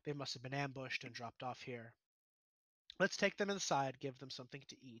 They must have been ambushed and dropped off here. Let's take them inside, give them something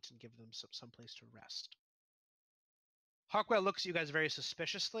to eat, and give them some place to rest. Harkwell looks at you guys very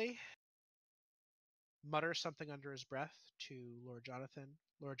suspiciously, mutters something under his breath to Lord Jonathan.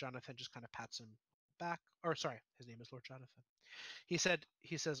 Lord Jonathan just kind of pats him back. Or sorry, his name is Lord Jonathan. He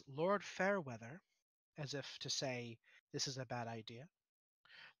says, Lord Fairweather, as if to say, this is a bad idea.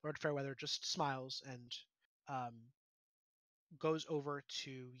 Lord Fairweather just smiles and goes over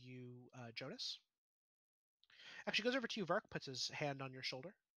to you, Jonas. Actually, goes over to you, Vark, puts his hand on your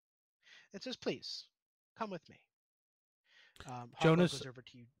shoulder, and says, please, come with me. Jonas goes over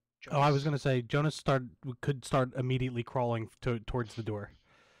to you, Jonas. Oh, I was going to say, Jonas could start immediately crawling towards the door.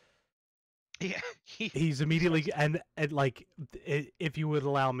 Yeah, he's immediately and like, if you would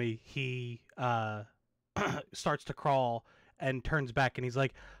allow me, he starts to crawl and turns back, and he's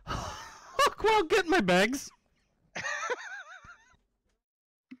like, "Well, get my bags."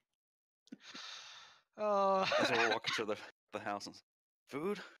 As we're walking through the house,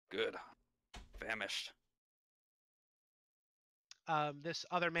 food, good, famished. This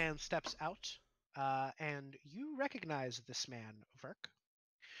other man steps out, and you recognize this man, Verk.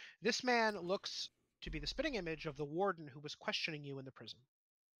 This man looks to be the spitting image of the warden who was questioning you in the prison.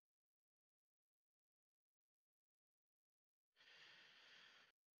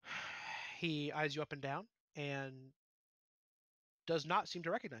 He eyes you up and down and does not seem to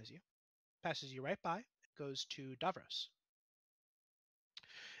recognize you. Passes you right by, goes to Davros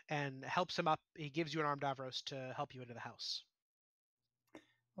and helps him up. He gives you an arm, Davros, to help you into the house.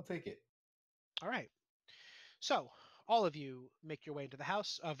 I'll take it. All right. So, all of you make your way into the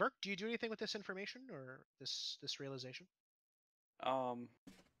house. Verk, do you do anything with this information or this realization? I'm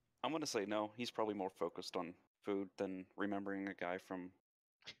gonna say no. He's probably more focused on food than remembering a guy from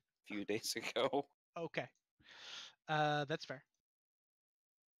a few days ago. Okay. That's fair.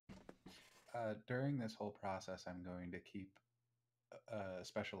 During this whole process, I'm going to keep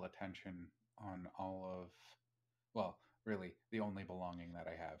special attention on all of, well, really, the only belonging that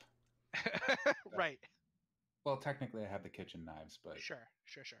I have. Right. Well, technically, I have the kitchen knives, but Sure.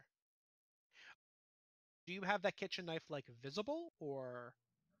 Do you have that kitchen knife like visible or?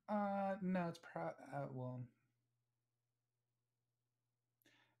 no, it's well.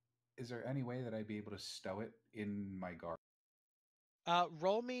 Is there any way that I'd be able to stow it in my garden?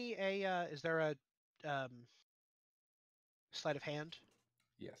 Roll me a. Is there a sleight of hand?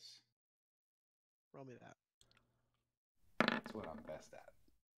 Yes. Roll me that. That's what I'm best at.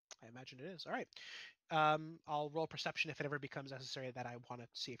 I imagine it is. All right. I'll roll perception if it ever becomes necessary that I want to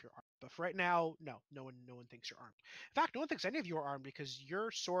see if you're armed. But for right now, no one thinks you're armed. In fact, no one thinks any of you are armed because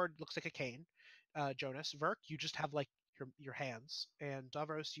your sword looks like a cane. Jonas, Verk, you just have like your hands, and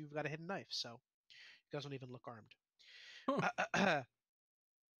Davros, you've got a hidden knife, so you guys don't even look armed.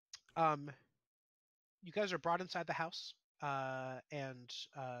 You guys are brought inside the house, and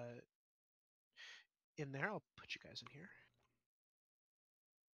in there, I'll put you guys in here.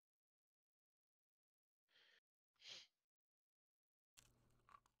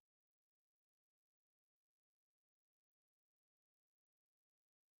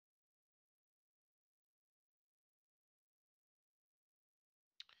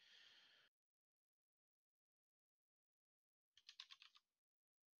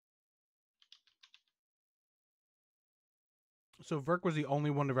 So Verk was the only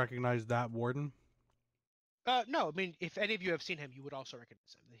one to recognize that warden? No, I mean, if any of you have seen him, you would also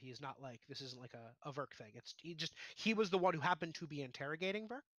recognize him. He is not like, this isn't like a Verk thing. He was the one who happened to be interrogating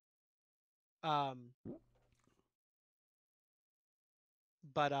Verk.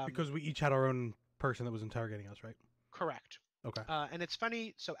 Because we each had our own person that was interrogating us, right? Correct. Okay. And it's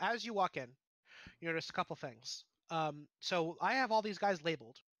funny. So as you walk in, you notice a couple things. So I have all these guys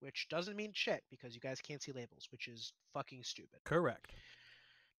labeled, which doesn't mean shit because you guys can't see labels, which is fucking stupid. Correct.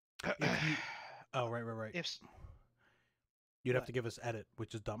 Oh, right. You'd have to give us edit,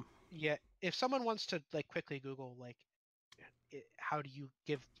 which is dumb. Yeah, if someone wants to like quickly Google like how do you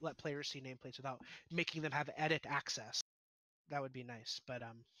let players see nameplates without making them have edit access, that would be nice. But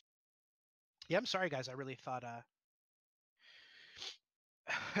yeah, I'm sorry guys. I really thought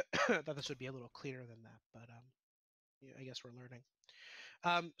that this would be a little clearer than that. But yeah, I guess we're learning.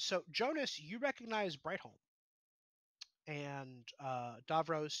 So Jonas, you recognize Brightholm, and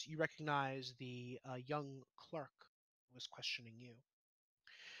Davros, you recognize the young clerk who was questioning you.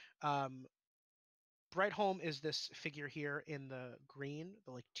 Brightholm is this figure here in the green,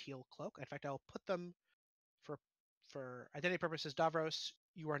 the like teal cloak. In fact, I'll put them for identity purposes. Davros,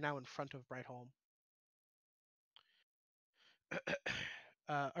 you are now in front of Brightholm.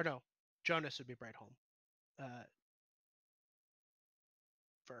 or no, Jonas would be Brightholm.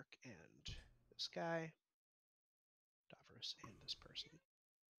 Verk and this guy, Davros and this person.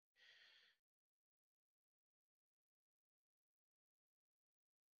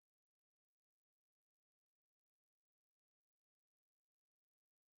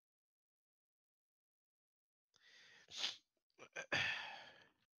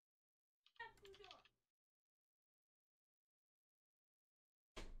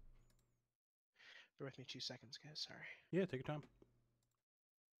 Bear with me 2 seconds, guys. Sorry. Yeah, take your time.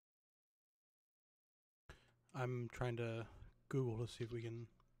 I'm trying to Google to see if we can.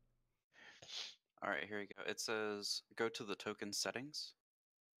 All right, here you go. It says go to the token settings.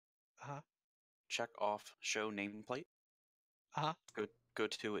 Uh-huh. Check off show nameplate. Uh-huh. Go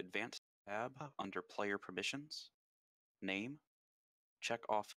to advanced tab Uh-huh. under player permissions. Name. Check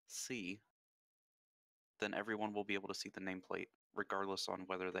off see. Then everyone will be able to see the nameplate, regardless on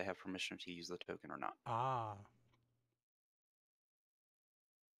whether they have permission to use the token or not. Ah.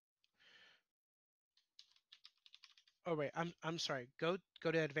 Oh wait, I'm sorry. Go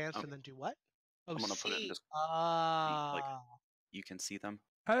to advanced Okay. and then do what? Oh, I'm gonna put it in see. just like you can see them.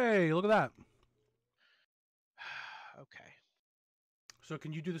 Hey, look at that. Okay. So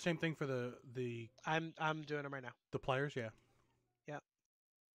can you do the same thing for the I'm doing them right now. the players? Yeah. Yep.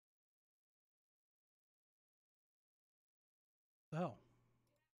 Oh.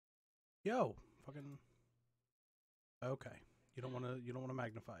 Yo, fucking. Okay. You don't want to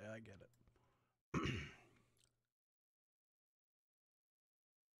magnify. I get it.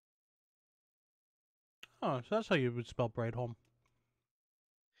 Oh, so that's how you would spell Brightholm.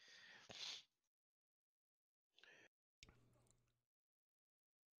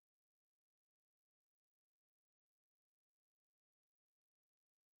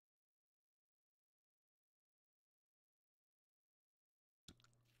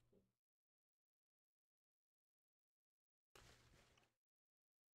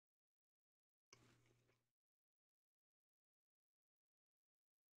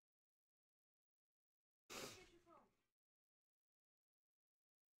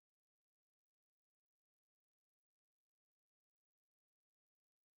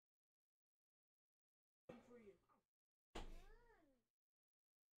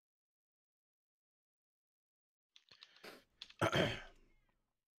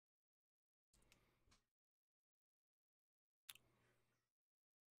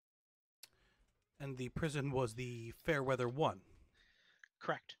 And the prison was the Fairweather One.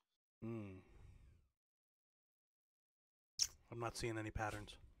 Correct. I'm not seeing any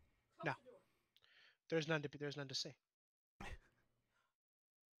patterns. No. There's none to see.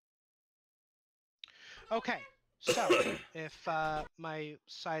 Okay. So if my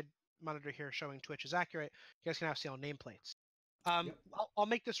side monitor here showing Twitch is accurate, you guys can now see all nameplates. Yep. I'll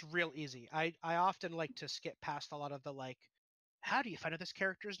make this real easy. I often like to skip past a lot of the how do you find out this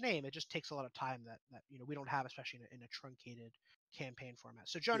character's name? It just takes a lot of time that we don't have, especially in a truncated campaign format.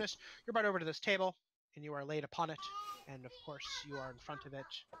 So Jonas, you're brought over to this table and you are laid upon it, and of course you are in front of it.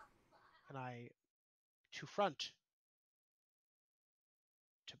 And to front,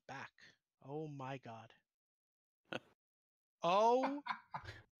 to back. Oh my god. Oh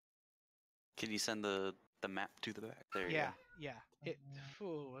Can you send the map to the back? There you yeah, go. yeah.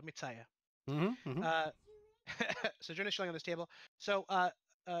 Let me tell you. Mm-hmm. So Jonas showing on this table. So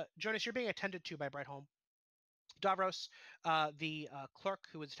Jonas, you're being attended to by Brightholm. Davros, the clerk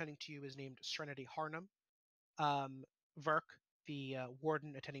who is attending to you is named Serenity Harnum. Verk, the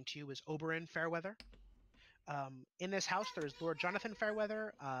warden attending to you is Oberyn Fairweather. In this house, there is Lord Jonathan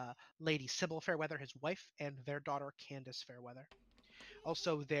Fairweather, Lady Sybil Fairweather, his wife, and their daughter Candace Fairweather.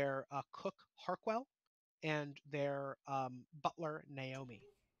 Also, their cook Harkwell and their butler Naomi.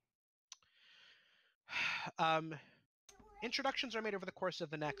 Introductions are made over the course of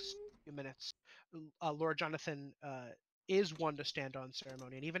the next few minutes. Lord Jonathan is one to stand on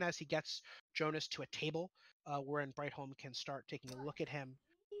ceremony, and even as he gets Jonas to a table wherein Brightholm can start taking a look at him,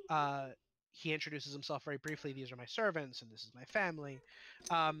 he introduces himself very briefly. These are my servants, and this is my family.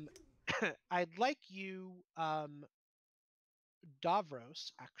 I'd like you,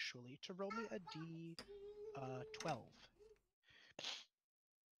 Davros, actually, to roll me a D12.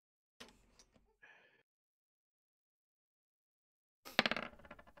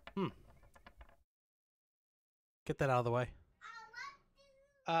 Get that out of the way.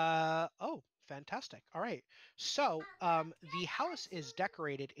 Oh, fantastic. All right. So, the house is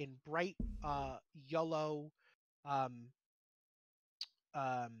decorated in bright yellow um,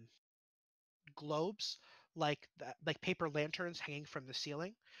 globes like paper lanterns hanging from the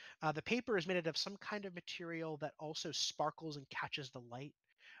ceiling. The paper is made out of some kind of material that also sparkles and catches the light.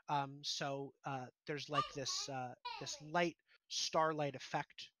 So there's like this light starlight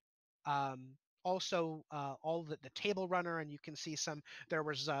effect. Also, all the table runner, and you can see there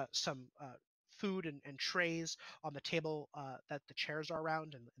was some food and trays on the table that the chairs are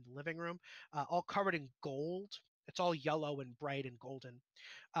around in the living room, all covered in gold. It's all yellow and bright and golden.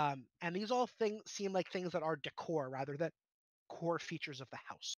 And these all things seem like things that are decor rather than core features of the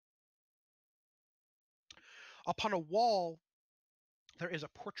house. Upon a wall, there is a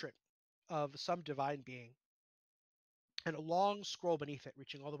portrait of some divine being and a long scroll beneath it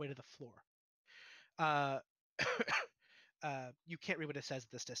reaching all the way to the floor. Uh, you can't read what it says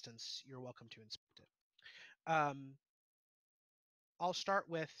at this distance. You're welcome to inspect it. I'll start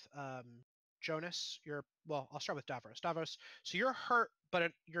with Jonas. I'll start with Davros. Davros, so you're hurt,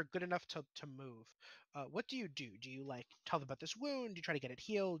 but you're good enough to move. What do? Do you like tell them about this wound? Do you try to get it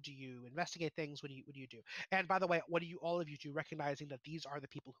healed? Do you investigate things? What do you do? And by the way, what do all of you do, recognizing that these are the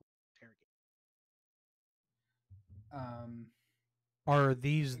people who interrogate? Are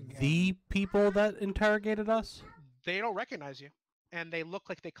these Again. the people that interrogated us? They don't recognize you, and they look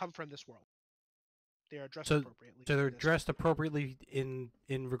like they come from this world. They are dressed So- appropriately. So they're for this. dressed appropriately in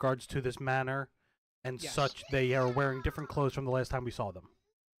regards to this manor, and Yes. such. They are wearing different clothes from the last time we saw them.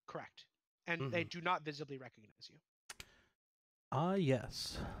 Correct. And they do not visibly recognize you.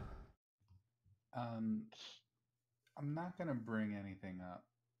 Yes. I'm not gonna bring anything up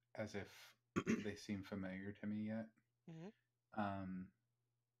as if they seem familiar to me yet. Mhm.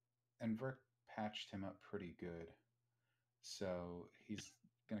 And Verk patched him up pretty good, so he's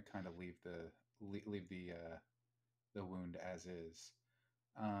gonna kind of leave the wound as is.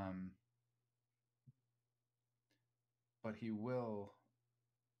 But he will,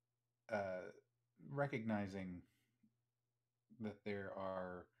 recognizing that there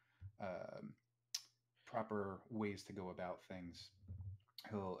are proper ways to go about things,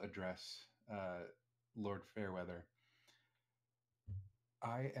 he'll address Lord Fairweather.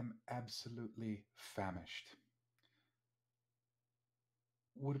 I am absolutely famished.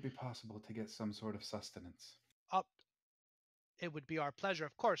 Would it be possible to get some sort of sustenance? It would be our pleasure,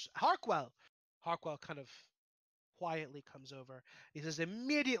 of course. Harkwell! Harkwell kind of quietly comes over. He says,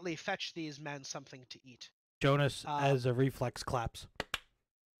 immediately fetch these men something to eat. Jonas, as a reflex, claps.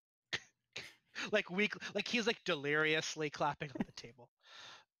 Like he's like deliriously clapping on the table.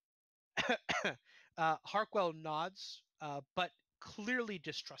 Harkwell nods, but clearly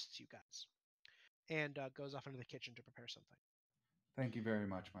distrusts you guys, and goes off into the kitchen to prepare something. Thank you very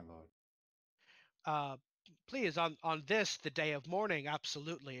much, my lord. Please, on this, the day of mourning,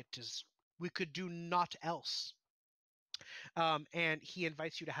 absolutely, it is. We could do naught else. And he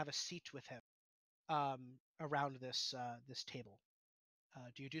invites you to have a seat with him around this table.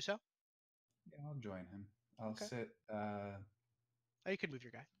 Do you do so? Yeah, I'll join him. I'll Okay. sit. Oh, you can move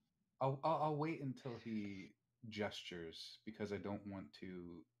your guy. I'll wait until he gestures because I don't want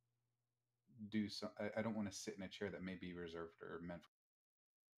to do so. I don't want to sit in a chair that may be reserved or meant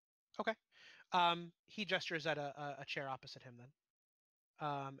for. Okay. He gestures at a chair opposite him then.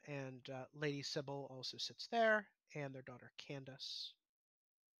 And Lady Sybil also sits there, and their daughter Candace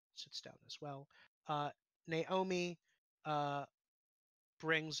sits down as well. Naomi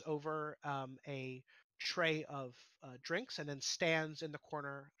brings over a tray of drinks and then stands in the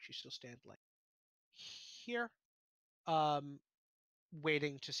corner. She still stands like here,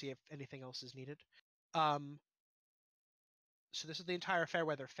 waiting to see if anything else is needed. So this is the entire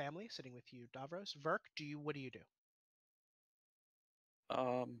Fairweather family sitting with you, Davros. Verk, what do you do?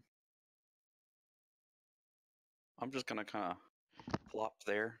 I'm just gonna kind of plop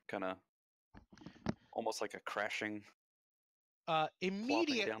there, kind of almost like a crashing.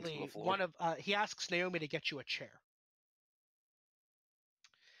 Immediately, floor. he asks Naomi to get you a chair.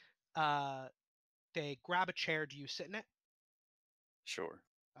 They grab a chair. Do you sit in it? Sure.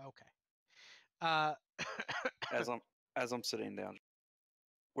 Okay. As I'm sitting down,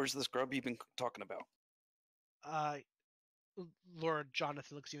 where's this grub you've been talking about? Lord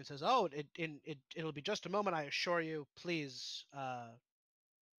Jonathan looks at you and says, "Oh, it'll be just a moment, I assure you. Please, allow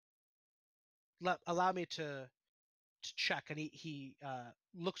me to check." And he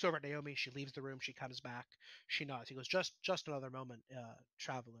looks over at Naomi. She leaves the room. She comes back. She nods. He goes, "Just another moment,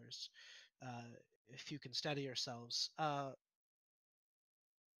 travelers. If you can steady yourselves."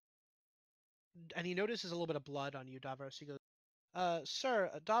 And he notices a little bit of blood on you, Davros. He goes, "Sir,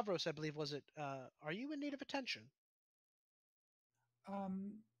 Davros, I believe, was it? Are you in need of attention?"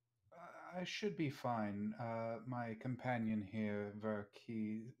 I should be fine. My companion here, Verk,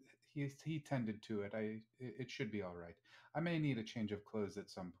 he tended to it. It should be all right. I may need a change of clothes at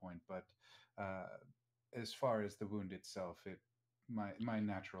some point, but as far as the wound itself, my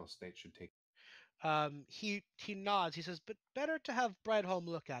natural state should take. He nods. He says, "But better to have Brightholm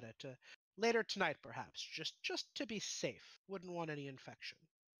look at it later tonight, perhaps, just to be safe. Wouldn't want any infection."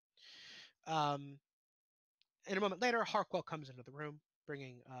 In a moment later, Harkwell comes into the room,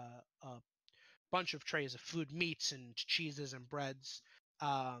 bringing a bunch of trays of food, meats and cheeses and breads,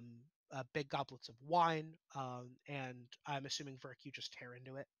 big goblets of wine, and I'm assuming Verk, you just tear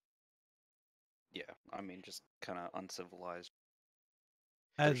into it. Yeah, I mean, just kind of uncivilized.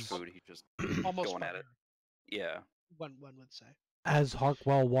 As There's food, he just Almost going at it. barbaric, Yeah. one would say. as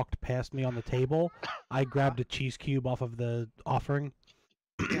Harkwell walked past me on the table, I grabbed a cheese cube off of the offering,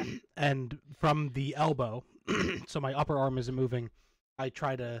 Yeah. and from the elbow, so my upper arm isn't moving, I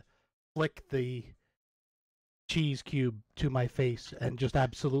try to flick the cheese cube to my face, and just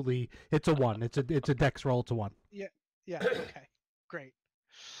absolutely, it's a 1. It's a dex roll. It's a 1. Yeah. Okay. Great.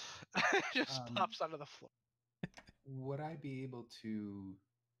 Just pops onto the floor. Would I be able to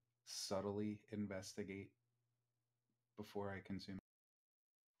subtly investigate before I consume?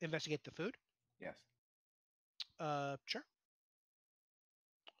 Investigate the food. Yes. Sure.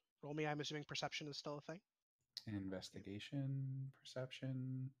 Roll me. I'm assuming perception is still a thing. Investigation,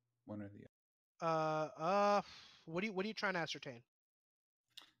 perception, one or the other. What are you trying to ascertain?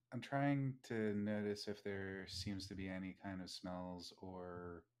 I'm trying to notice if there seems to be any kind of smells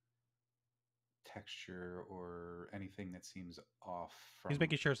or texture or anything that seems off from He's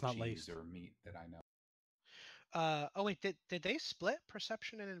making sure it's not cheese laced. or meat that I know. Oh wait, did they split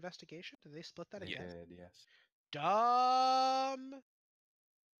perception and investigation? Did they split that They again? did, yes. Dumb.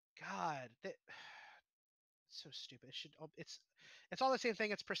 God, it's so stupid. It's all the same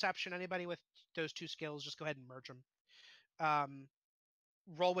thing. It's perception. Anybody with those two skills, just go ahead and merge them.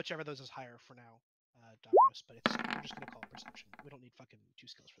 Roll whichever of those is higher for now, Davros. But we're just gonna call it perception. We don't need fucking 2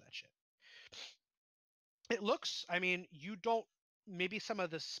 skills for that shit. It looks. I mean, you don't. Maybe some of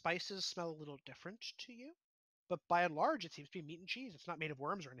the spices smell a little different to you, but by and large, it seems to be meat and cheese. It's not made of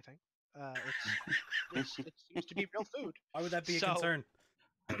worms or anything. It seems to be real food. Why would that be a So- concern?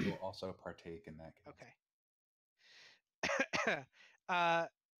 I will also partake in that case. Okay.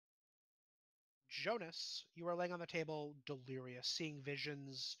 Jonas, you are laying on the table, delirious, seeing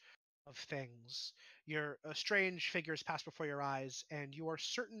visions of things. Your strange figures pass before your eyes, and you are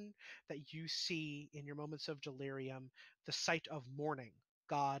certain that you see, in your moments of delirium, the sight of morning,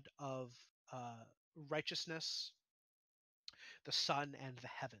 god of righteousness, the sun, and the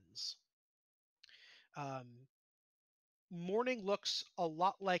heavens. Morning looks a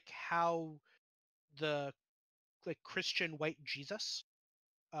lot like how the Christian white Jesus,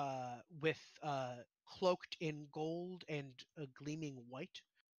 with cloaked in gold and gleaming white,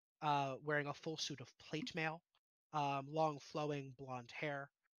 wearing a full suit of plate mail, long flowing blonde hair,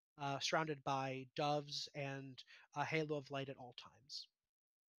 surrounded by doves and a halo of light at all times.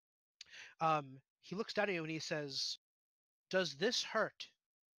 He looks down at you and he says, "Does this hurt?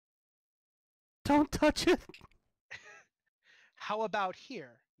 Don't touch it. How about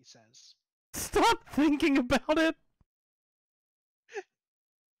here?" he says. Stop thinking about it.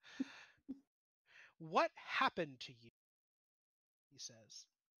 "What happened to you?" he says.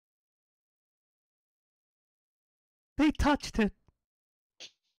 They touched it.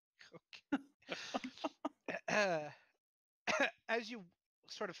 Okay. As you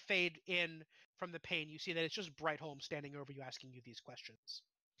sort of fade in from the pain, you see that it's just Brightholm standing over you asking you these questions.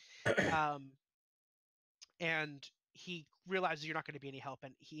 And he realizes you're not going to be any help,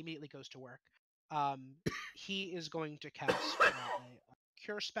 and he immediately goes to work. He is going to cast a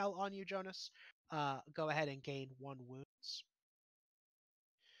cure spell on you, Jonas. Go ahead and gain 1 wounds.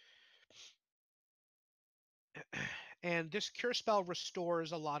 And this cure spell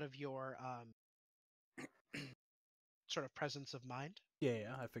restores a lot of your sort of presence of mind.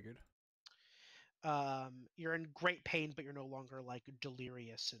 Yeah, I figured. You're in great pain, but you're no longer like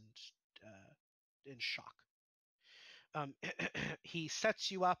delirious and in shock. He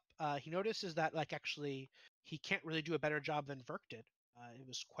sets you up. He notices that actually he can't really do a better job than Verk did. It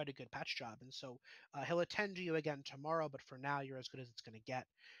was quite a good patch job, and so he'll attend to you again tomorrow. But for now, you're as good as it's going to get.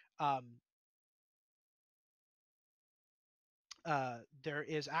 There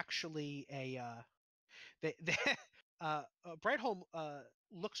is actually Brightholm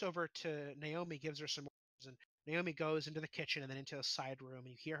looks over to Naomi, gives her some orders, and Naomi goes into the kitchen and then into a side room,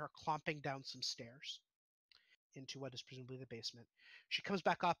 and you hear her clomping down some stairs into what is presumably the basement. She comes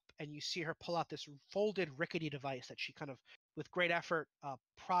back up, and you see her pull out this folded, rickety device that she kind of, with great effort,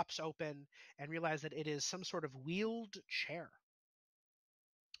 props open, and realize that it is some sort of wheeled chair.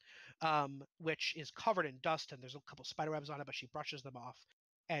 which is covered in dust, and there's a couple spider webs on it, but she brushes them off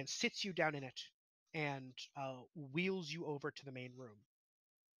and sits you down in it and wheels you over to the main room.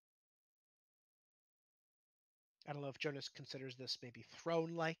 I don't know if Jonas considers this maybe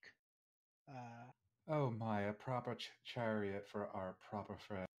throne-like. Oh my, a proper chariot for our proper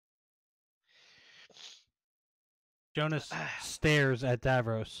friend. Jonas stares at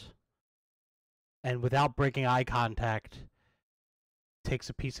Davros, and without breaking eye contact, takes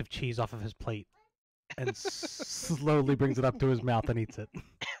a piece of cheese off of his plate and slowly brings it up to his mouth and eats it.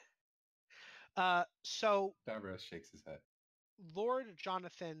 So Davros shakes his head. Lord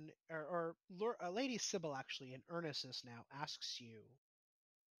Jonathan, or Lady Sybil, actually, in earnestness now, asks you.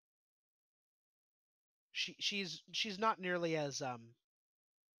 She's not nearly as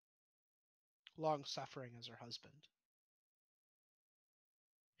long-suffering as her husband.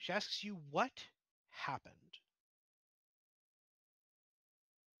 She asks you what happened.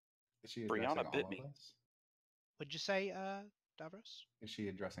 Is she addressing Brianna all bit of me. us? Would you say, Davros? Is she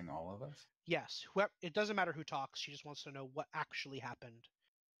addressing all of us? Yes. It doesn't matter who talks. She just wants to know what actually happened.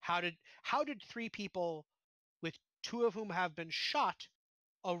 How did 3 people, with 2 of whom have been shot,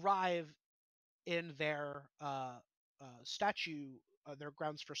 arrive in their statue, their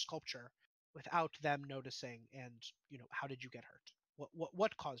grounds for sculpture, without them noticing? And how did you get hurt?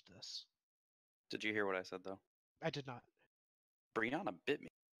 What caused this? Did you hear what I said though? I did not. Brianna bit me.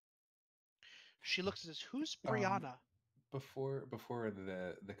 She looks and says, "Who's Brianna?" Before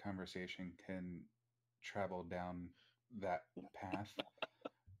the conversation can travel down that path,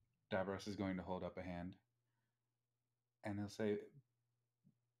 Davros is going to hold up a hand, and he'll say,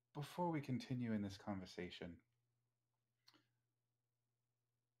 "Before we continue in this conversation,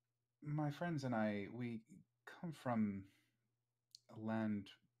 my friends and I, we come from a land,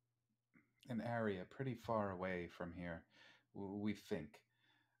 an area pretty far away from here, we think.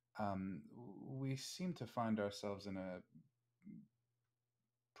 We seem to find ourselves in a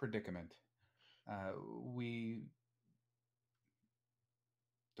predicament. We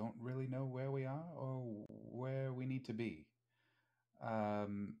don't really know where we are or where we need to be.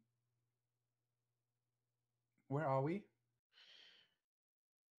 Where are we?"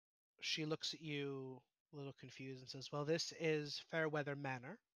 She looks at you a little confused and says, "Well, this is Fairweather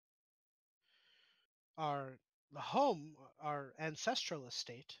Manor. Our home, our ancestral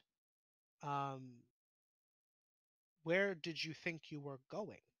estate. Where did you think you were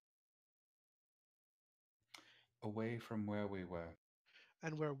going? Away from where we were.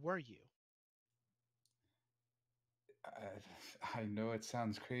 And where were you?" I know it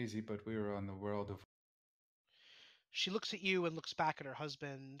sounds crazy, but we were on the World of... She looks at you and looks back at her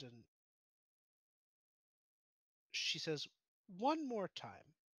husband, and she says, "One more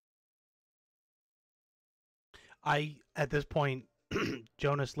time." At this point,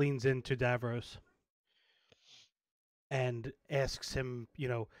 Jonas leans into Davros and asks him,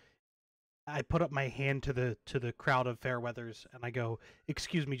 I put up my hand to the crowd of Fairweathers and I go,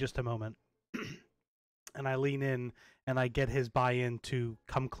 "Excuse me just a moment." And I lean in and I get his buy-in to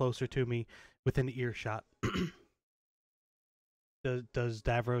come closer to me within earshot. Does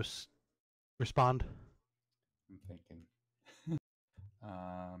Davros respond? I'm thinking.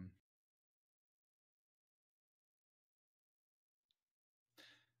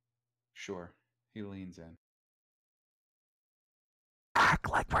 Sure. He leans in. Act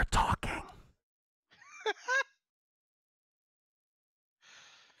like we're talking.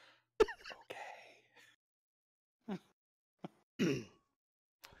 Okay.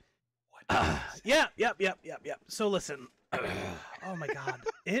 Yep. So listen. Oh my god.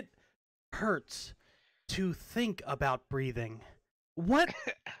 It hurts to think about breathing. What?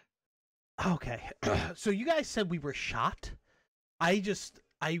 Okay. So you guys said we were shot? I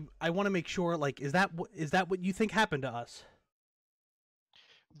want to make sure, is that what you think happened to us?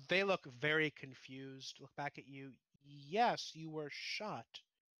 They look very confused, look back at you. Yes, you were shot.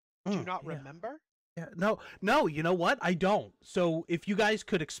 Do you not remember? Yeah. No, you know what? I don't. So if you guys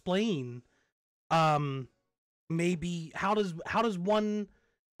could explain, maybe how does one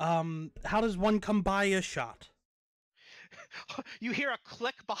come by a shot? You hear a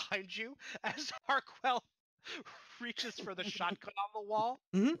click behind you as Harquell reaches for the shotgun on the wall.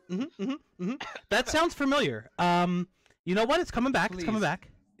 That sounds familiar. You know what? It's coming back. Please, it's coming back.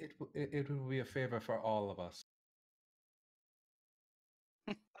 It will be a favor for all of us.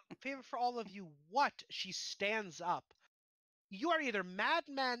 A favor for all of you what? She stands up. You are either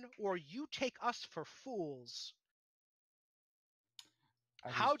madmen or you take us for fools.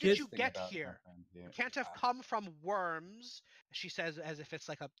 How did you get here? You can't have come from worms, she says, as if it's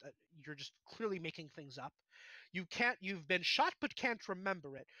like you're just clearly making things up. You've been shot but can't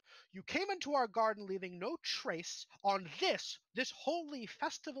remember it. You came into our garden leaving no trace on this holy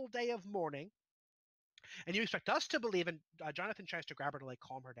festival day of mourning, and you expect us to believe, and Jonathan tries to grab her to like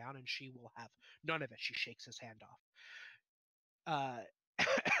calm her down, and she will have none of it. She shakes his hand off.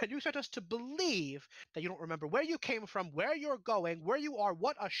 And you expect us to believe that you don't remember where you came from, where you're going, where you are,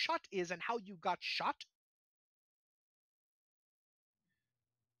 what a shot is, and how you got shot?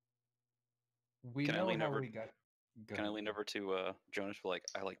 We Can I know lean how over? we got. Go Can I ahead. lean over to Jonas? For like,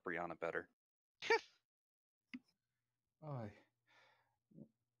 I like Brianna better. Oh,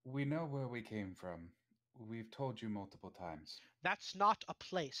 we know where we came from. We've told you multiple times. That's not a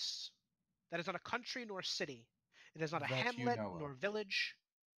place. That is not a country nor city. It is not a That you hamlet know nor of. village.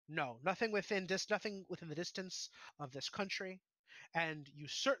 No, nothing within the distance of this country. And you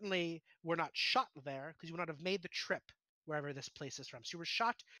certainly were not shot there because you would not have made the trip wherever this place is from. So you were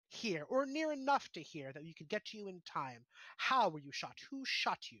shot here or near enough to here that we could get to you in time. How were you shot? Who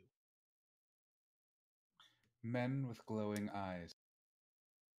shot you? Men with glowing eyes.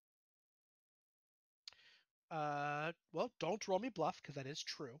 Well, don't roll me bluff because that is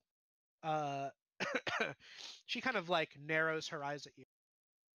true. Uh, she kind of like narrows her eyes at you.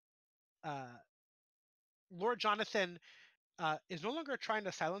 Lord Jonathan is no longer trying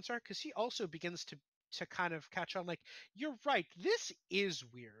to silence her because he also begins to kind of catch on. Like, you're right. This is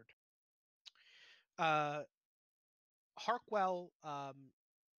weird. Harkwell,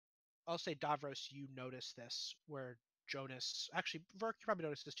 I'll say Davros, you notice this where Jonas, actually, Verk, you probably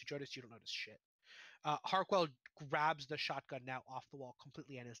noticed this too. Jonas, you don't notice shit. Harkwell grabs the shotgun now off the wall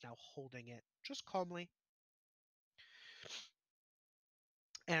completely and is now holding it just calmly.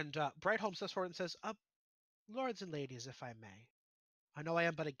 And Brightholm steps forward and says, Lords and ladies, if I may, I know I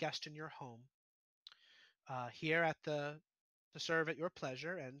am but a guest in your home, here to serve at your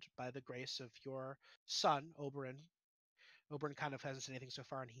pleasure and by the grace of your son, Oberyn. Oberyn kind of hasn't said anything so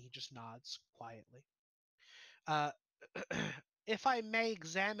far, and he just nods quietly. Uh, if I may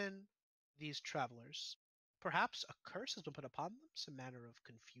examine these travelers, perhaps a curse has been put upon them, some manner of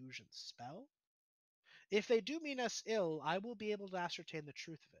confusion spell. If they do mean us ill, I will be able to ascertain the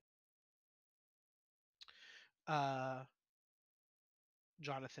truth of it.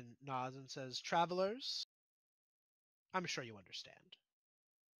 Jonathan nods and says, Travelers, I'm sure you understand.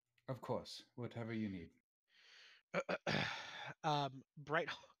 Of course, whatever you need. Bright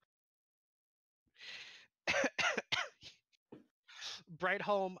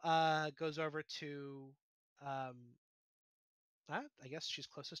Brightholm goes over to I guess she's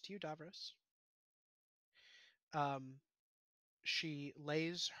closest to you, Davros. She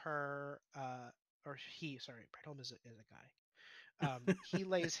lays her or he, sorry, Brightholm is a guy. He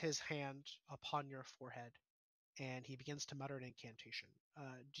lays his hand upon your forehead and he begins to mutter an incantation.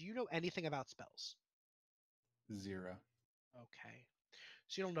 Do you know anything about spells? 0. Okay.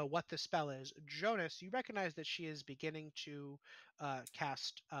 So you don't know what the spell is. Jonas, you recognize that she is beginning to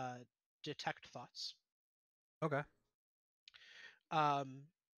cast Detect Thoughts. Okay.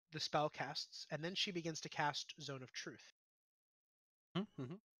 The spell casts, and then she begins to cast Zone of Truth.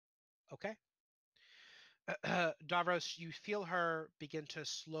 Mm-hmm. Okay. Davros, you feel her begin to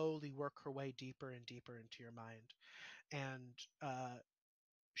slowly work her way deeper and deeper into your mind, and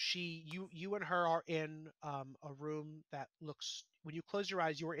you and her are in a room that looks. When you close your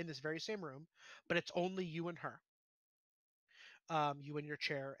eyes, you are in this very same room, but it's only you and her. You in your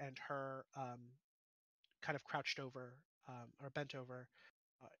chair, and her kind of crouched over or bent over.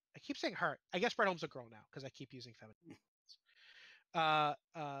 I keep saying her. I guess Brightholm's a girl now because I keep using feminine.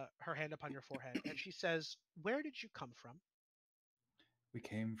 Her hand upon your forehead, and she says, "Where did you come from?" We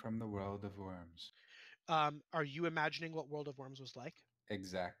came from the world of worms. Are you imagining what World of Worms was like?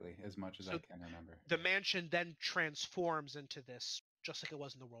 Exactly, as much as I So can remember. the mansion then transforms into this, just like it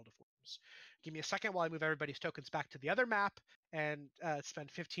was in the World of Worms. Give me a second while I move everybody's tokens back to the other map and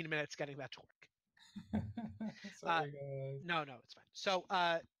spend 15 minutes getting that to work. Sorry, guys. No, it's fine. So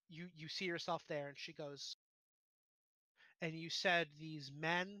you see yourself there, and she goes, and you said these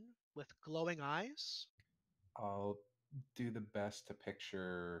men with glowing eyes? I'll do the best to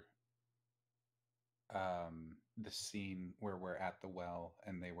picture the scene where we're at the well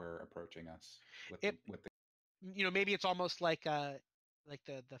and they were approaching us with It, the maybe it's almost like the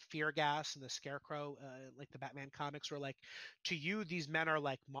fear gas and the scarecrow, like the Batman comics, where like to you these men are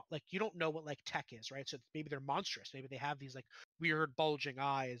like you don't know what like tech is, right? So maybe they're monstrous. Maybe they have these like weird bulging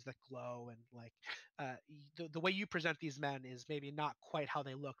eyes that glow, and like the way you present these men is maybe not quite how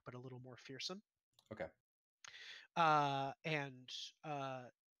they look, but a little more fearsome. Okay. And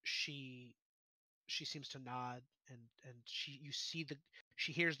she seems to nod and she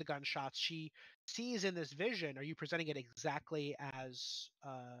hears the gunshots. She sees in this vision. Are you presenting it exactly as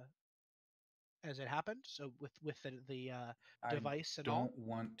it happened? So with the I device and all. don't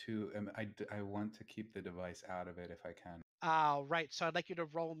want to. I want to keep the device out of it if I can. Right. So I'd like you to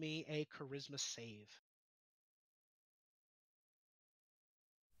roll me a charisma save.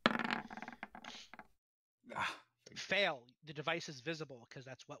 Fail. The device is visible because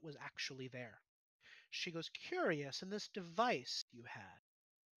that's what was actually there. She goes, curious, in this device you had.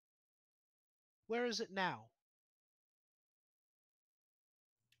 Where is it now?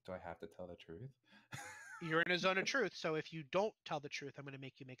 Do I have to tell the truth? You're in a zone of truth, so if you don't tell the truth, I'm going to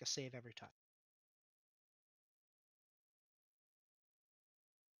make you make a save every time.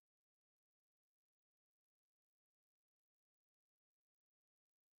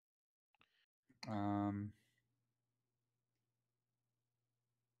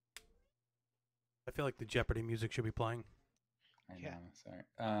 I feel like the Jeopardy music should be playing. I know. Yeah. Sorry.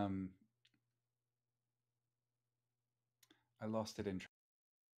 I lost it in.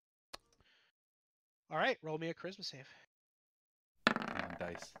 All right, roll me a charisma save.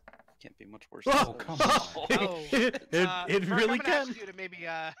 Dice. Can't be much worse. Oh, than come this. on. Oh. it Ferg, really I'm gonna can. ask you to maybe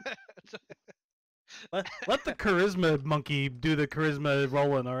Let the charisma monkey do the charisma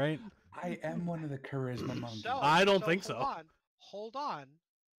rolling, all right? I am one of the charisma monkeys. So, I don't think so. Hold on.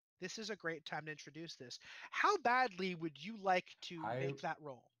 This is a great time to introduce this. How badly would you like to make that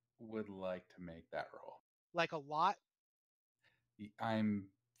roll? Would like to make that roll. Like a lot? I'm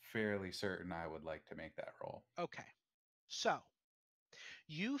fairly certain I would like to make that roll. Okay. So,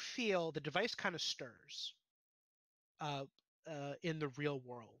 you feel the device kind of stirs in the real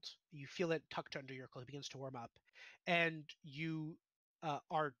world. You feel it tucked under your clothes, it begins to warm up, and you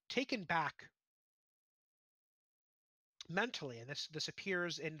are taken back mentally, and this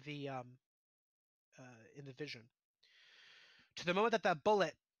appears in the vision, to the moment that that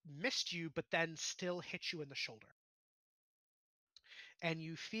bullet missed you, but then still hit you in the shoulder, and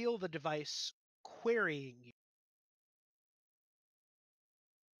you feel the device querying you.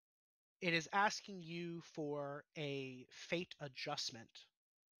 It is asking you for a fate adjustment,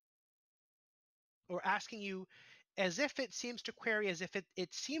 or asking you as if it seems to query, as if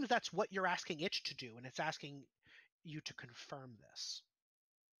it seems that's what you're asking it to do, and it's asking you to confirm this.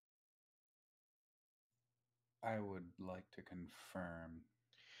 I would like to confirm.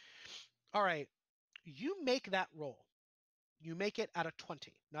 All right, you make that roll. You make it at a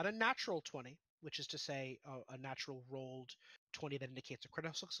 20, not a natural 20, which is to say a natural rolled 20 that indicates a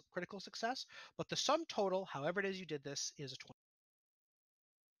critical success, but the sum total, however it is you did this, is a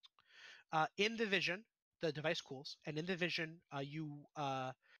 20. In the vision, the device cools, and in the vision,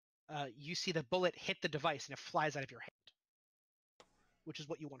 you see the bullet hit the device and it flies out of your hand, which is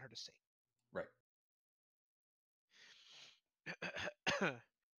what you want her to see. Right.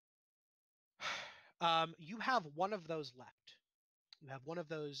 You have one of those left. You have one of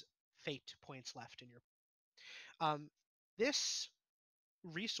those fate points left in your. This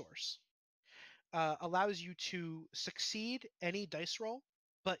resource allows you to succeed any dice roll,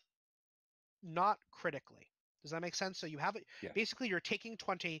 but not critically. Does that make sense? So you have it. Yeah. Basically, you're taking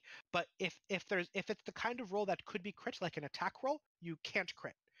 20, but if it's the kind of roll that could be crit, like an attack roll, you can't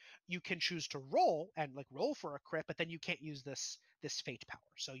crit. You can choose to roll and like roll for a crit, but then you can't use this fate power.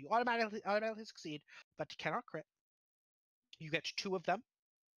 So you automatically succeed, but cannot crit. You get 2 of them.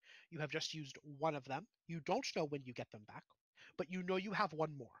 You have just used 1 of them. You don't know when you get them back, but you know you have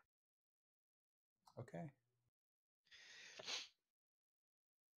 1 more. Okay.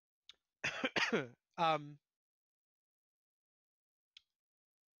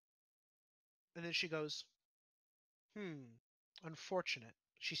 And then she goes, unfortunate.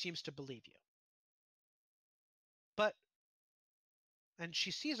 She seems to believe you. But, and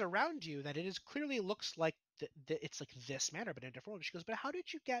she sees around you that it is clearly looks like it's like this manner, but in a different world. She goes, but how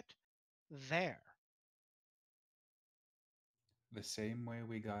did you get there? The same way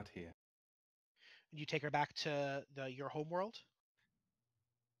we got here. And you take her back to your home world?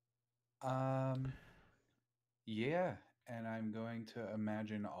 Yeah, and I'm going to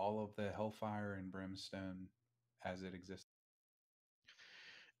imagine all of the hellfire and brimstone as it exists.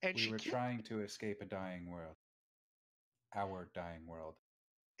 And we were trying to escape a dying world. Our dying world.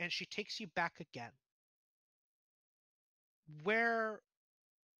 And she takes you back again. Where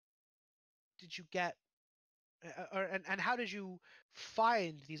did you get, and how did you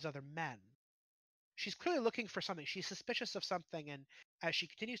find these other men? She's clearly looking for something. She's suspicious of something, and as she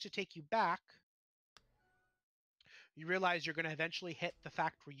continues to take you back, you realize you're going to eventually hit the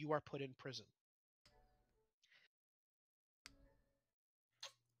fact where you are put in prison.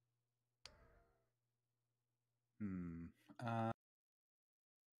 Hmm.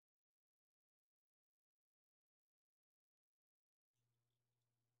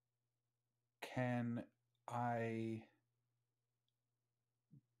 Can I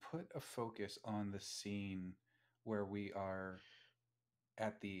put a focus on the scene where we are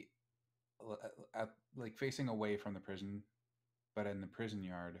at the like facing away from the prison, but in the prison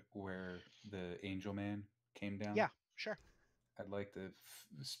yard where the angel man came down? Yeah, sure. I'd like to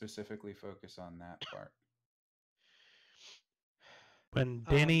specifically focus on that part. When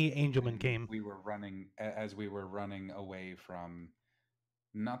Danny Angelman And came. we were running as we were running away from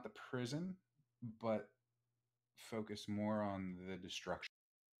not the prison, but focus more on the destruction.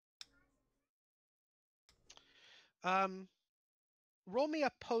 Roll me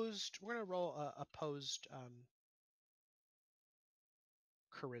opposed. We're gonna roll opposed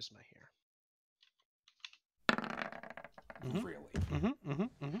charisma here. Mhm.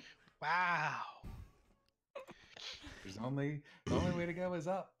 Really? Wow. There's only the only way to go is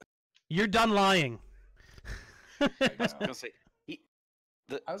up. You're done lying. I I was know. gonna say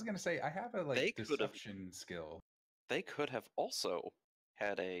I was gonna say I have a They could've- deception skill. they could have also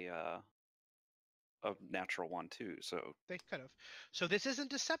had a natural one too. So They could have. So this isn't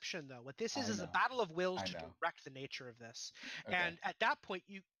deception, though. What this I is a know. battle of wills I to know. direct the nature of this. Okay. And at that point,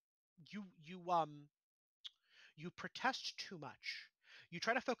 you protest too much. You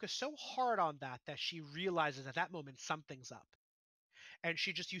try to focus so hard on that she realizes at that moment something's up, and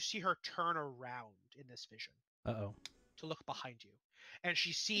you see her turn around in this vision Uh-oh. to look behind you, and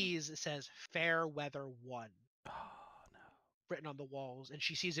she sees it says Fairweather One Oh, no. written on the walls, and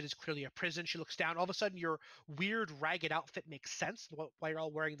she sees it as clearly a prison. She looks down. All of a sudden, your weird ragged outfit makes sense why you're all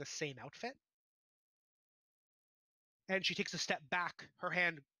wearing the same outfit. And she takes a step back. Her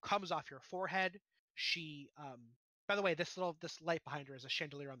hand comes off your forehead. She, by the way, this light behind her is a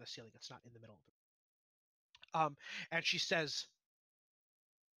chandelier on the ceiling. It's not in the middle of it. And she says,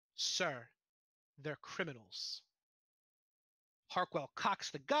 "Sir, they're criminals." Harkwell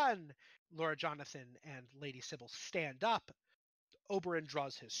cocks the gun. Laura Jonathan and Lady Sybil stand up. Oberon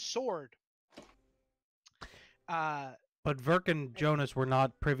draws his sword. But Verk and Jonas were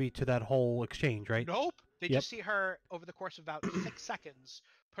not privy to that whole exchange, right? Nope. They Yep. just see her over the course of about 6 seconds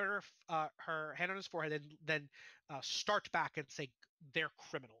put her hand on his forehead and then start back and say they're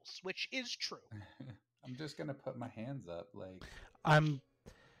criminals, which is true. I'm just gonna put my hands up, like I'm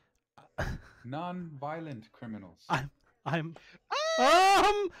non-violent criminals. I'm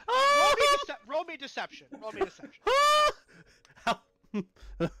Roll me deception. Roll me deception.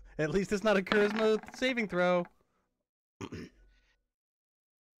 At least it's not a charisma saving throw.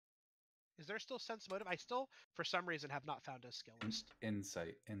 Is there still sense motive? I still, for some reason, have not found a skill list.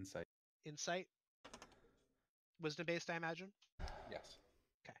 Insight. Insight? Wisdom based, I imagine? Yes.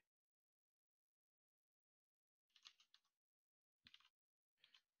 Okay.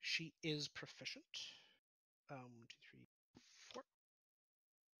 She is proficient. 1, 2, 3, 4.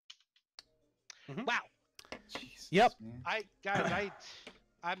 Mhm. Wow. Jesus, Yep. man.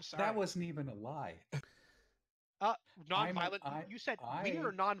 I'm sorry. That wasn't even a lie. Non-violent. You said we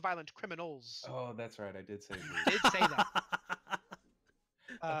are non-violent criminals. Oh, that's right. I did say Did say that.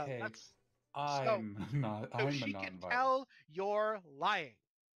 Okay. I'm not. So I'm she a can non-violent. tell you're lying,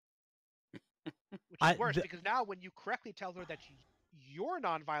 which is worse because now when you correctly tell her that you're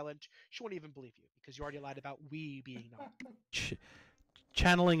non-violent, she won't even believe you because you already lied about we being non.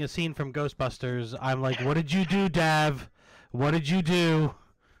 Channeling a scene from Ghostbusters, I'm like, "What did you do, Dav? What did you do?"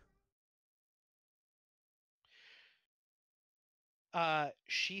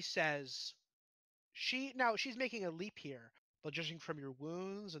 She says she's making a leap here, but judging from your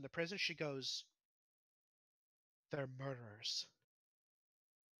wounds and the prison, she goes, "They're murderers."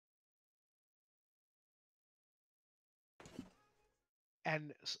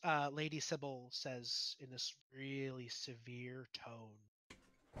 And Lady Sybil says in this really severe tone,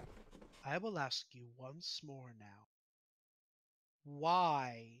 "I will ask you once more now.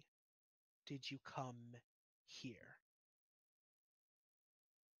 Why did you come here?"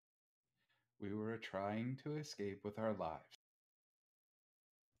 We were trying to escape with our lives.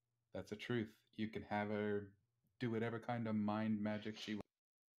 That's a truth. You can have her do whatever kind of mind magic she wants.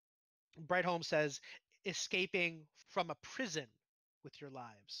 Brightholm says, "Escaping from a prison with your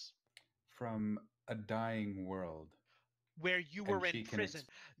lives." From a dying world. Where you And were she in can prison.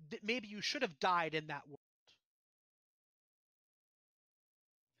 Maybe you should have died in that world.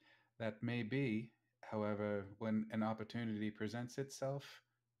 That may be. However, when an opportunity presents itself,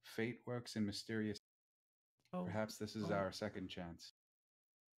 fate works in mysterious. Perhaps this is our second chance.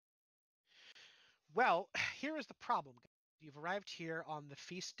 Well, here is the problem. You've arrived here on the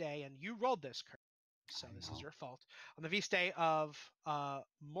feast day, and you rolled this, Kurt. so I this know. is your fault. On the feast day of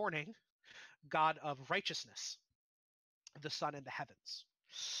morning, god of righteousness, the sun and the heavens.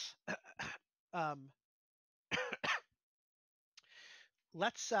 um,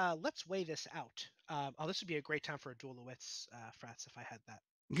 let's weigh this out. This would be a great time for a duel of wits, Frats, if I had that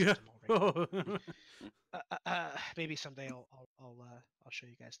Yeah. system already. Maybe someday I'll show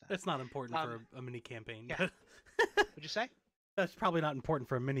you guys that. That's not important for Um, a mini campaign. yeah. but Would you say? That's probably not important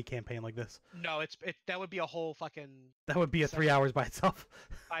for a mini campaign like this. No, that would be a whole fucking That would be a 3 session hours by itself.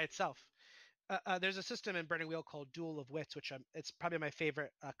 by itself. There's a system in Burning Wheel called Duel of Wits, which it's probably my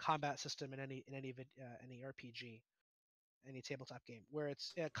favorite combat system in any RPG, any tabletop game, where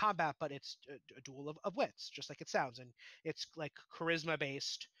it's combat, but it's a duel of wits, just like it sounds, and it's like charisma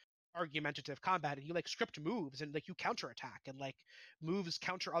based argumentative combat, and you like script moves and like you counterattack, and like moves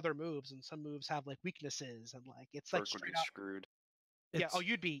counter other moves, and some moves have like weaknesses, and like it's like Burke would straight be up. screwed. Yeah. It's- Oh,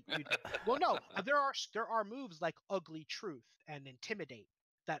 you'd be. Well, no. There are moves like ugly truth and intimidate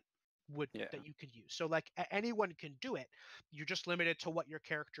that Yeah. that you can use. So like anyone can do it. You're just limited to what your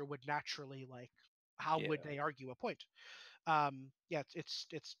character would naturally like. How would Yeah. they argue a point? Yeah.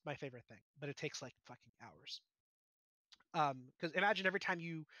 It's my favorite thing, but it takes like fucking hours. Because imagine every time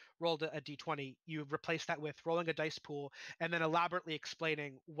you rolled a d20, you replace that with rolling a dice pool and then elaborately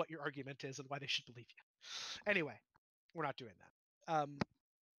explaining what your argument is and why they should believe you. Anyway, we're not doing that.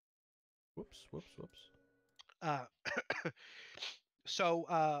 Whoops. Uh,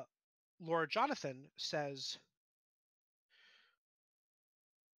 so Lord Jonathan says,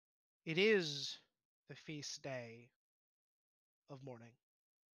 "It is the feast day of morning.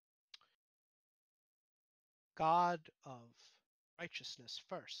 God of righteousness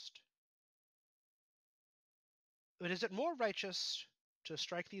first. But is it more righteous to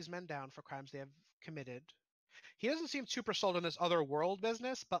strike these men down for crimes they have committed?" He doesn't seem super sold on this other world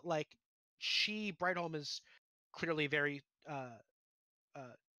business, but like Brightholm is clearly very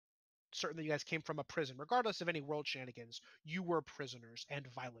certain that you guys came from a prison. Regardless of any world shenanigans, you were prisoners and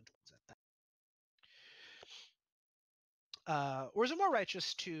violent ones at that. Or is it more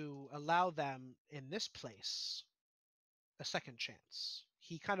righteous to allow them in this place a second chance?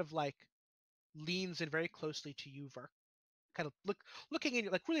 He kind of like leans in very closely to you, Verk, kind of looking in,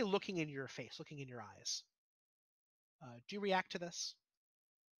 like really looking in your face, looking in your eyes. Do you react to this?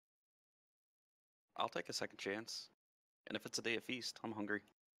 I'll take a second chance. And if it's a day of feast, I'm hungry.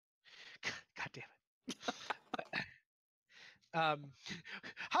 God damn it.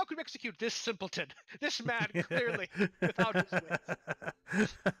 How could we execute this simpleton? This man clearly without his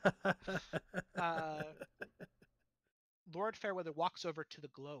wits. Lord Fairweather walks over to the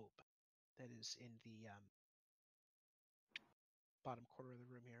globe that is in the bottom corner of the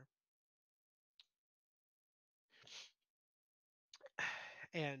room here.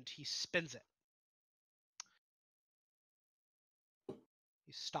 And he spins it.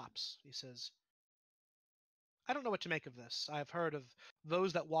 He stops. He says, "I don't know what to make of this. I've heard of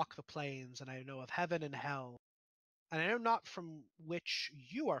those that walk the plains, and I know of heaven and hell, and I know not from which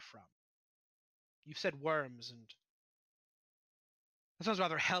you are from. You've said worms, and that sounds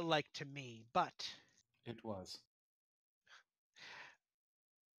rather hell-like to me, but..." It was.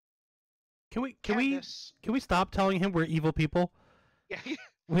 Can we Candace... stop telling him we're evil people?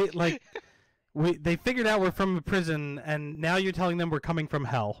 Yeah. They figured out we're from a prison, and now you're telling them we're coming from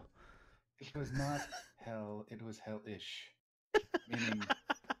hell. It was not hell, it was hellish. Meaning,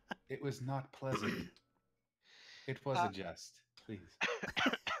 it was not pleasant. It was a jest, please.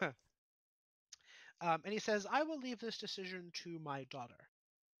 And he says, "I will leave this decision to my daughter."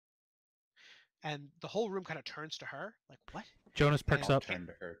 And the whole room kind of turns to her, like, what? Jonas perks And up. Turn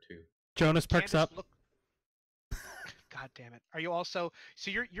to her too. Jonas perks Candace up. God damn it! Are you also?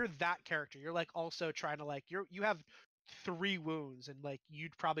 So you're that character. You're like also trying to like you have 3 wounds, and like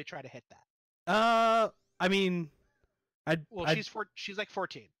you'd probably try to hit that. I mean, she's like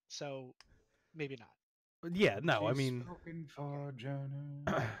 14, so maybe not. Yeah, no, I She's mean, spoken for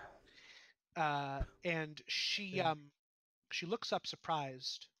Jonah. And she looks up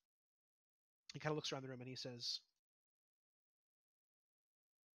surprised. He kind of looks around the room and he says,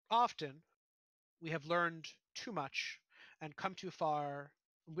 "Often we have learned too much and come too far.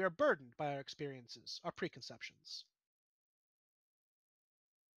 We are burdened by our experiences, our preconceptions."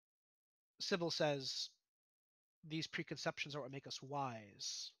 Sybil says, "These preconceptions are what make us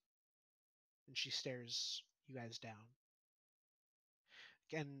wise." And she stares you guys down.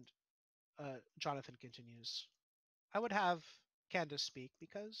 And Jonathan continues, "I would have Candace speak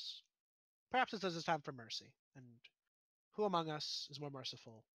because perhaps this is a time for mercy. And who among us is more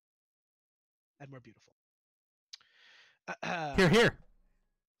merciful and more beautiful?" here.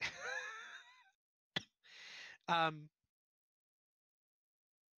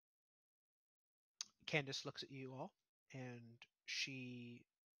 Candace looks at you all, and she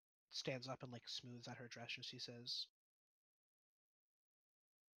stands up and like smooths out her dress, and she says,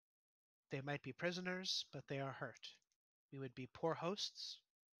 "They might be prisoners, but they are hurt. We would be poor hosts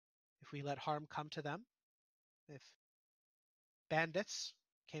if we let harm come to them. If bandits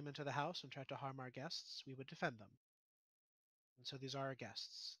came into the house and tried to harm our guests, we would defend them. And so these are our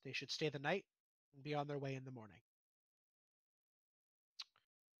guests. They should stay the night and be on their way in the morning."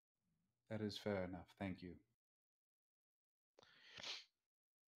 That is fair enough. Thank you.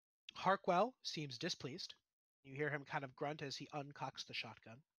 Harkwell seems displeased. You hear him kind of grunt as he uncocks the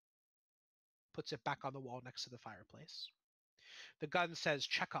shotgun, puts it back on the wall next to the fireplace. The gun says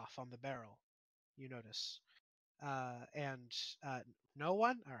Chekhov on the barrel, you notice. And no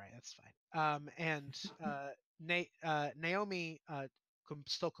one? All right, that's fine. Naomi,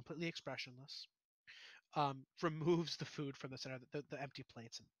 still completely expressionless, removes the food from the center, the empty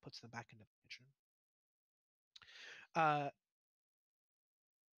plates, and puts them back into the kitchen.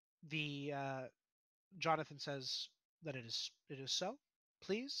 Jonathan says that it is so.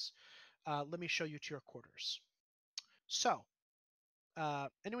 Please, let me show you to your quarters. So,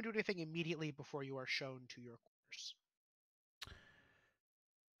 anyone do anything immediately before you are shown to your quarters?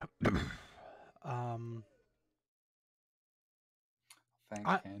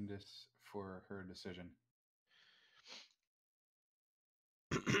 Thank Candace for her decision.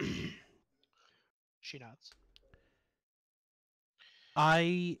 She nods.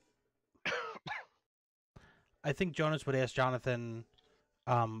 I think Jonas would ask Jonathan.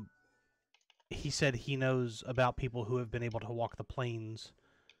 He said he knows about people who have been able to walk the plains,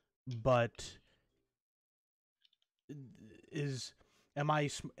 but am I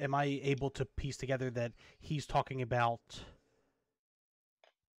able to piece together that he's talking about?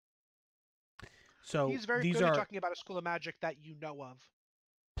 So he's very these clearly are talking about a school of magic that you know of.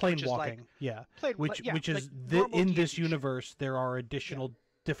 Plane walking, yeah. Which is in this universe there are additional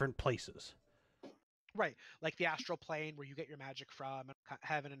different places. Right, like the astral plane where you get your magic from,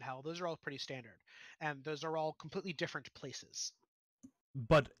 heaven and hell. Those are all pretty standard, and those are all completely different places.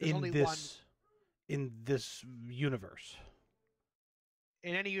 But in this universe,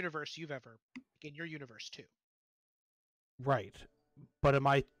 in any universe you've ever, in your universe too. Right, but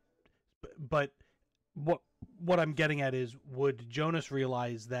what I'm getting at is, would Jonas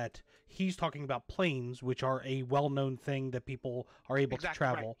realize that he's talking about planes, which are a well-known thing that people are able to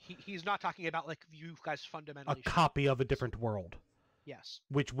travel? Right. He's not talking about like you guys fundamentally a copy of a different world. Yes.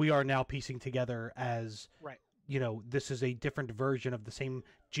 Which we are now piecing together as, right. You know, this is a different version of the same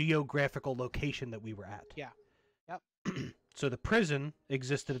geographical location that we were at. Yeah. Yep. So the prison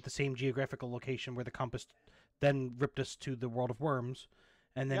existed at the same geographical location where the compass then ripped us to the world of worms,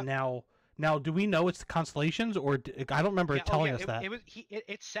 and then Now, do we know it's the constellations, or I don't remember it telling us that.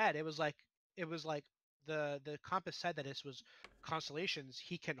 It said it was like the compass said that this was constellations.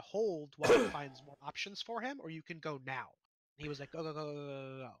 He can hold while he finds more options for him, or you can go now. And he was like,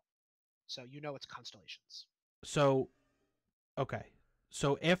 go. So you know it's constellations. So, okay.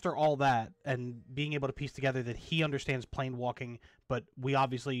 So after all that, and being able to piece together that he understands plane walking, but we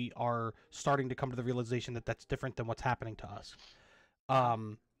obviously are starting to come to the realization that that's different than what's happening to us.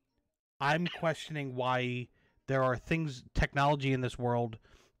 I'm questioning why there are technology in this world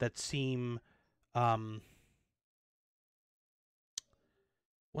that seem,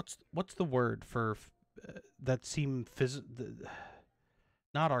 what's the word for that seem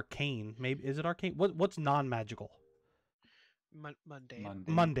not arcane? Maybe is it arcane? What's non-magical?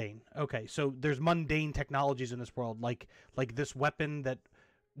 Mundane. Okay, so there's mundane technologies in this world, like this weapon that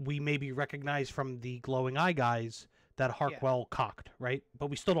we maybe recognize from the glowing eye guys that Harkwell cocked, right? But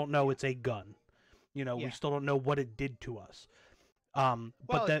we still don't know it's a gun. You know, we still don't know what it did to us.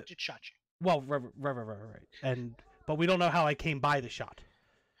 But it shot you. Well, right. But we don't know how I came by the shot.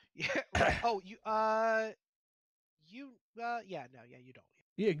 Yeah. Right. Oh, you don't.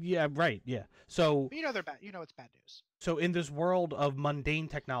 Yeah, right. Yeah. So but you know they're bad. You know it's bad news. So in this world of mundane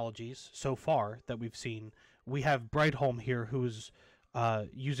technologies so far that we've seen, we have Brightholm here who's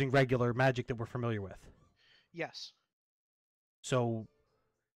using regular magic that we're familiar with. Yes. So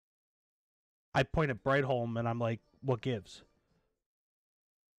I point at Brightholm and I'm like, what gives?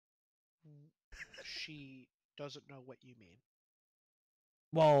 She doesn't know what you mean.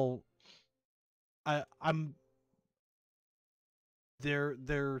 Well, I'm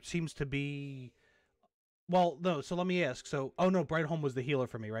there seems to be, well, no, so let me ask. So, oh no, Brightholm was the healer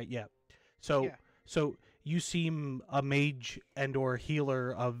for me, right? Yeah. So you seem a mage and or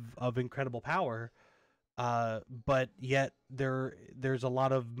healer of incredible power. But yet there's a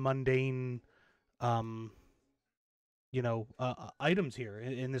lot of mundane items here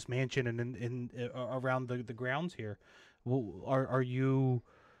in this mansion and around the grounds here. Are you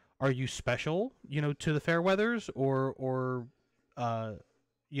special, to the Fairweathers, or are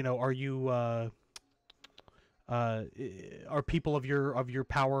you are people of your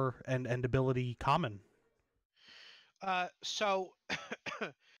power and ability common? So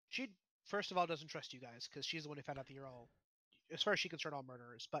she first of all doesn't trust you guys because she's the one who found out that you're all, as far as she's concerned, all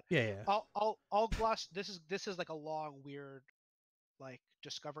murderers. But Yeah, yeah. I'll gloss. This is like a long, weird, like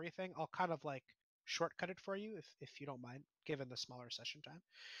discovery thing. I'll kind of like shortcut it for you if you don't mind, given the smaller session time.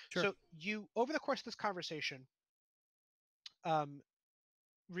 Sure. So you, over the course of this conversation, um,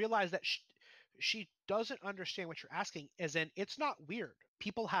 realize that she doesn't understand what you're asking. As in, it's not weird.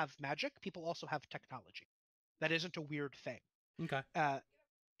 People have magic. People also have technology. That isn't a weird thing. Okay.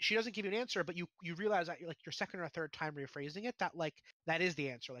 She doesn't give you an answer, but you realize that like your second or third time rephrasing it, that like that is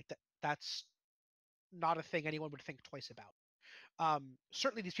the answer. Like that's not a thing anyone would think twice about.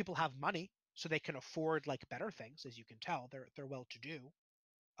 Certainly these people have money, so they can afford like better things, as you can tell. They're well to do.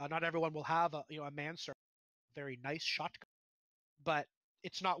 Not everyone will have a manservant, very nice shotgun, but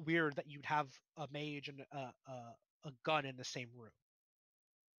it's not weird that you'd have a mage and a gun in the same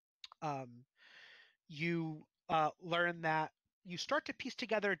room. You learn that you start to piece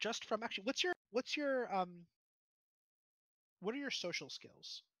together just from actually what are your social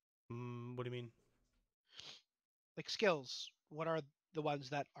skills? What do you mean? Like skills, what are the ones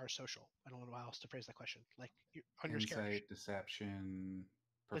that are social? I don't know how else to phrase that question. Like on your character, Insight, deception,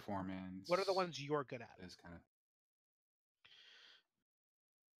 like performance. what are the ones you're good at? Is kind of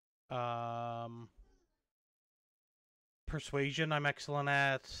Persuasion, I'm excellent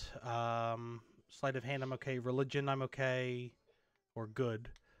at. Sleight of hand, I'm okay. Religion, I'm okay, or good.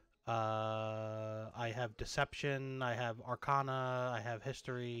 I have deception. I have arcana. I have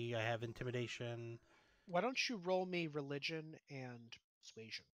history. I have intimidation. Why don't you roll me religion and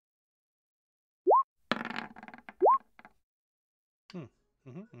persuasion? Oof.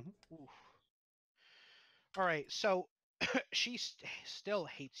 All right, so she still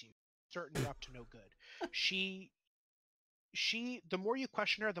hates you. Certain you're up to no good. She the more you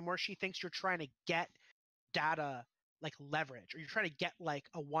question her, the more she thinks you're trying to get data like leverage, or you're trying to get like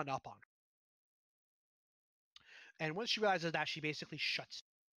a one up on her. And once she realizes that, she basically shuts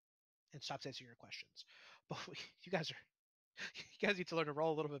and stops answering your questions. But you guys need to learn to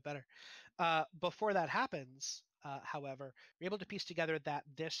roll a little bit better. Before that happens, however, you're able to piece together that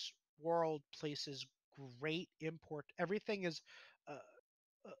this world places great import. Everything is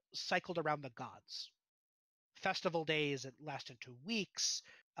cycled around the gods. Festival days that last into weeks.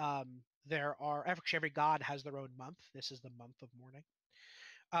 There are actually every god has their own month. This is the month of mourning.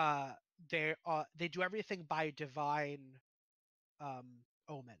 They do everything by divine um,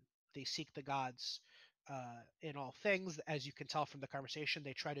 omen. They seek the gods in all things. As you can tell from the conversation,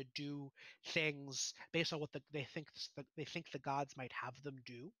 they try to do things based on what they think the gods might have them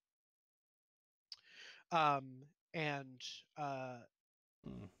do. And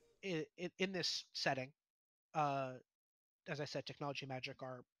in this setting, as I said, technology and magic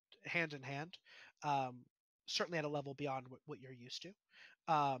are hand in hand. Certainly at a level beyond what you're used to.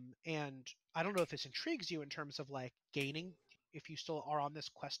 And I don't know if this intrigues you in terms of like gaining, if you still are on this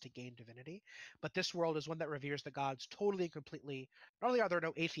quest to gain divinity, but this world is one that reveres the gods totally and completely. Not only are there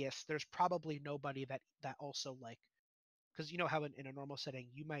no atheists, there's probably nobody that also like, because you know how in a normal setting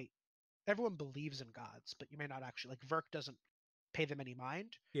everyone believes in gods, but you may not actually, like Verk doesn't pay them any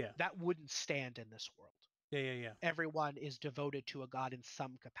mind. Yeah. That wouldn't stand in this world. Yeah. Everyone is devoted to a god in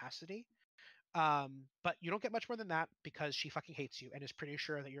some capacity. But you don't get much more than that because she fucking hates you and is pretty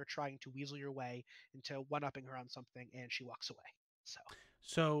sure that you're trying to weasel your way into one-upping her on something, and she walks away.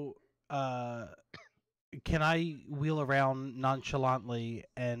 So, can I wheel around nonchalantly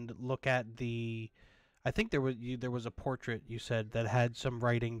and look at the? I think there was a portrait you said that had some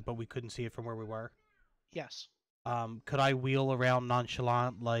writing, but we couldn't see it from where we were. Yes. Could I wheel around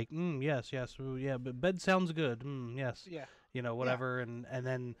nonchalant, like, yes, ooh, yeah, but bed sounds good, yes, Yeah. whatever, and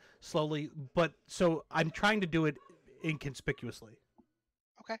then slowly, but so I'm trying to do it inconspicuously.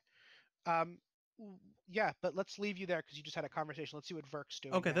 Okay. Yeah, but let's leave you there because you just had a conversation. Let's see what Verk's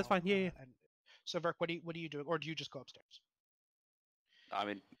doing. Okay, that's fine. Yeah. And so Verk, what are you doing, or do you just go upstairs? I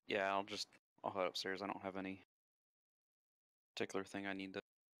mean, yeah, I'll head upstairs. I don't have any particular thing I need to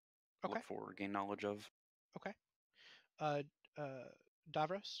look for or gain knowledge of. Okay.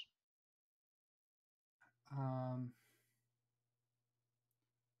 Davros?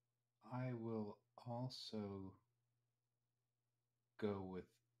 I will also go with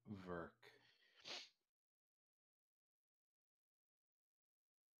Verk.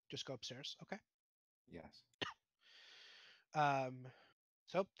 Just go upstairs. Okay. Yes.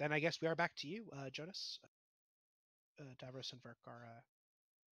 So then I guess we are back to you, Jonas. Davros and Verk are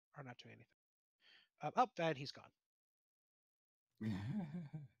not doing anything. Oh, and he's gone.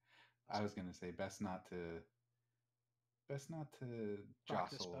 I was gonna say best not to Rock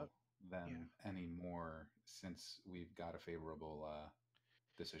this jostle boat. them Yeah. anymore since we've got a favorable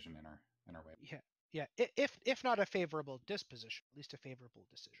decision in our way. Yeah, yeah. If not a favorable disposition, at least a favorable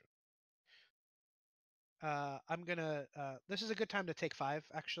decision. I'm gonna. This is a good time to take 5.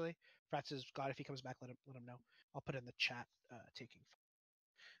 Actually, Frats is God. If he comes back, let him know. I'll put in the chat. Taking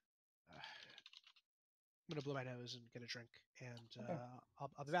 5. I'm gonna blow my nose and get a drink, and Okay.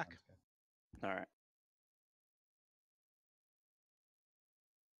 I'll be back. Sounds good. All right.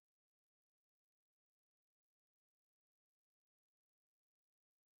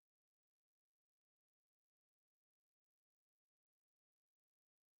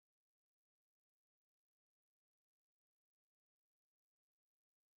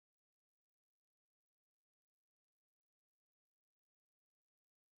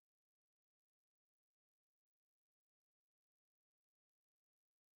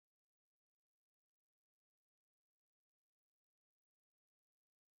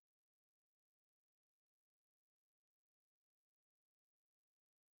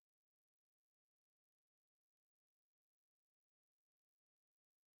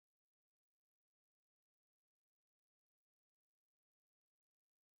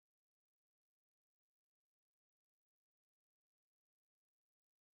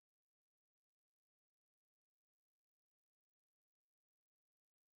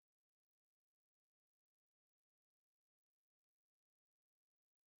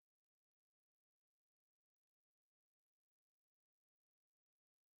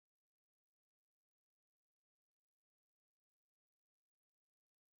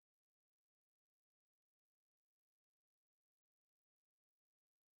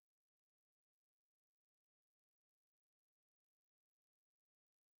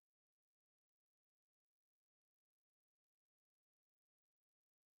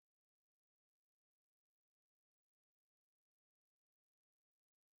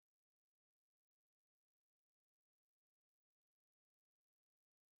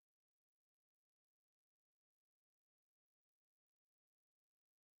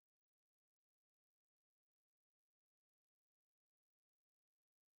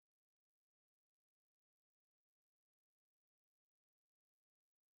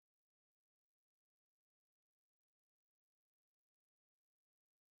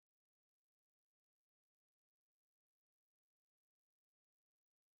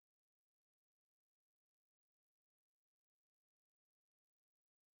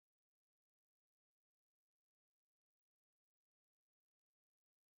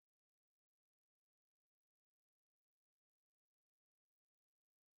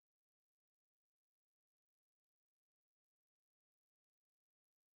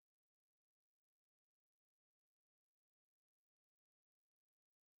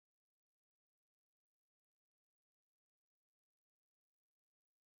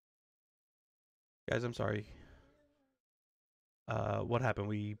 Guys, I'm sorry. What happened?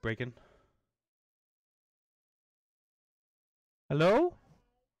 We breaking? Hello?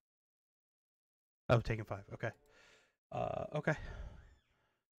 Oh, taking 5. Okay. Okay.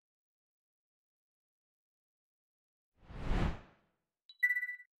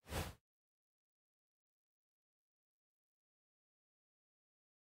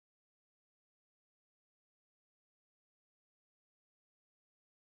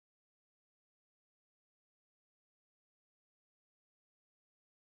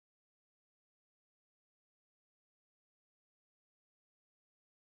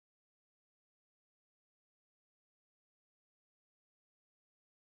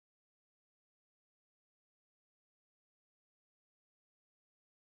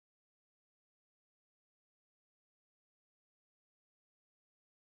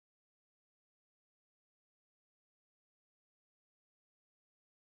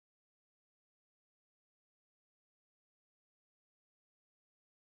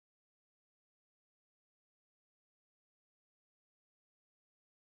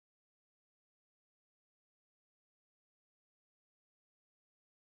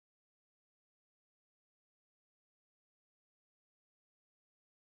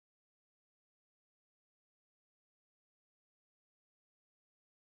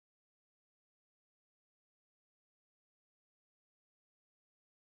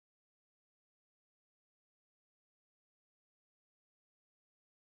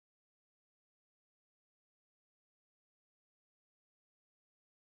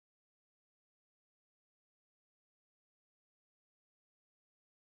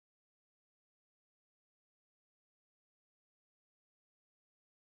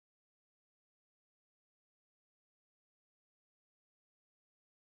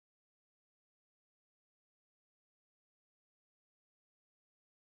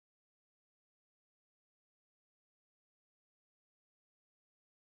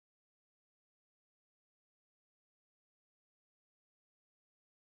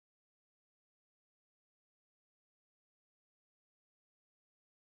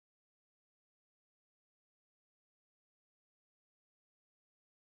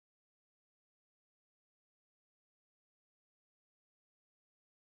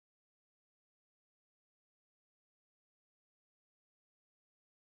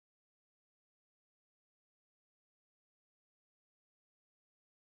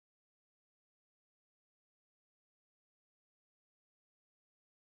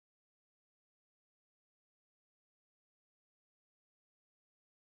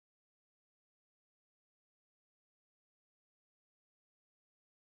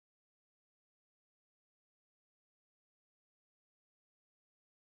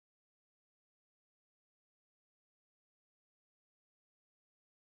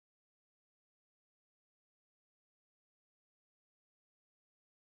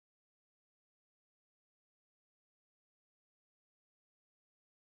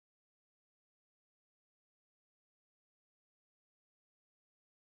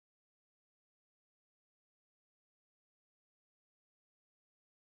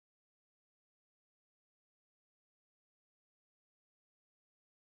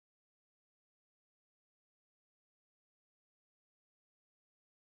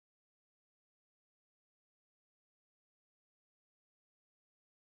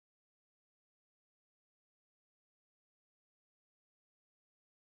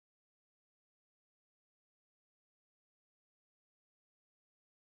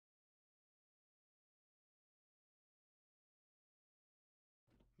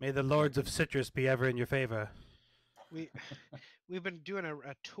 May the lords of citrus be ever in your favor. We've been doing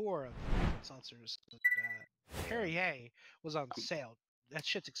a tour of seltzers. And, Perrier was on sale. That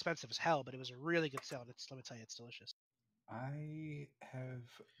shit's expensive as hell, but it was a really good sale. And let me tell you, it's delicious. I have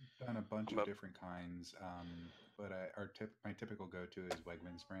done a bunch I'm of up. different kinds, but my typical go-to is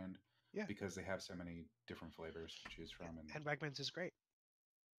Wegmans brand. Yeah. Because they have so many different flavors to choose from. And Wegmans is great.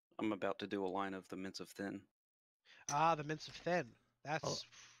 I'm about to do a line of the Mints of Thin. Ah, the Mints of Thin. That's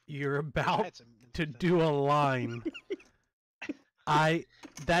You're I about had some Mints to of Thin. do a line.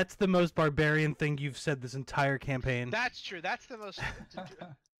 That's the most barbarian thing you've said this entire campaign. That's true. That's the most.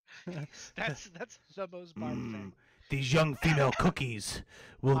 That's the most barb thing. These young female cookies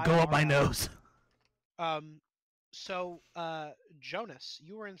will I go up my are, nose. So, Jonas,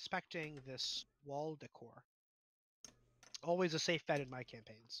 you were inspecting this wall decor. Always a safe bet in my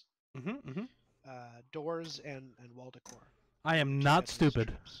campaigns. Doors and wall decor. I am Two not deadly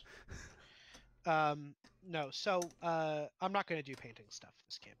stupid. tropes. No. So, I'm not going to do painting stuff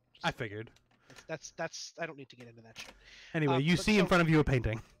this camp. I figured. That's. I don't need to get into that shit. Anyway, you but see in so- front of you a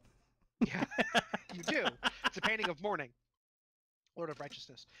painting. Yeah, you do. It's a painting of Morning, Lord of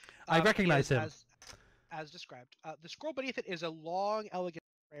Righteousness. I recognize him. As described. The scroll beneath it is a long, elegant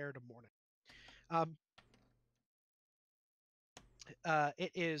prayer to Morning.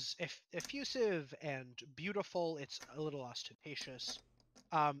 It is effusive and beautiful. It's a little ostentatious.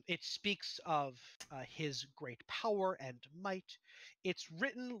 It speaks of his great power and might. It's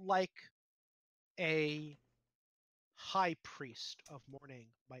written like a high priest of Morning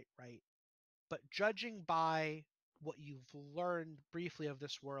might write. But judging by what you've learned briefly of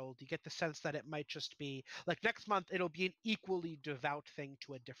this world, you get the sense that it might just be like next month it'll be an equally devout thing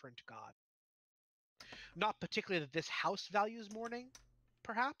to a different god. Not particularly that this house values Morning,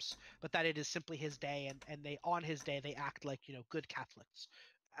 perhaps, but that it is simply his day, and they on his day they act like good Catholics,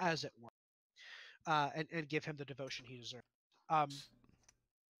 as it were, and give him the devotion he deserves.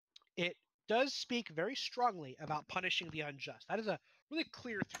 It does speak very strongly about punishing the unjust. That is a really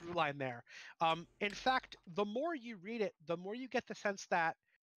clear through line there. In fact, the more you read it, the more you get the sense that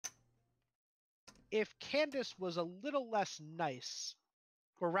if Candace was a little less nice,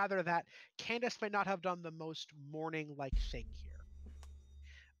 or rather that Candace might not have done the most Morning-like thing here.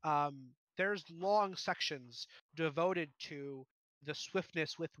 There's long sections devoted to the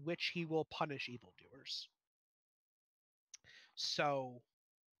swiftness with which he will punish evildoers. So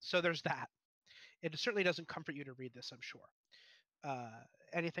there's that. It certainly doesn't comfort you to read this, I'm sure.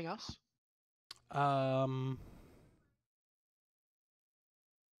 Anything else? I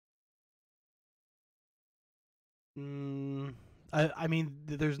mean,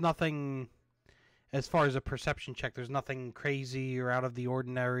 there's nothing as far as a perception check. There's nothing crazy or out of the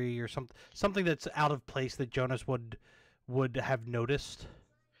ordinary or something that's out of place that Jonas would have noticed.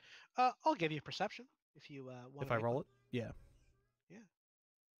 I'll give you a perception if you want. If I roll it, yeah.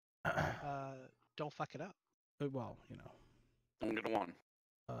 Don't fuck it up. Well, I'm gonna one.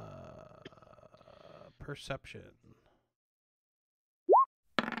 Perception.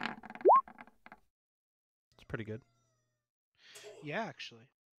 It's pretty good. Yeah, actually,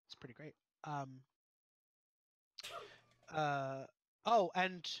 it's pretty great.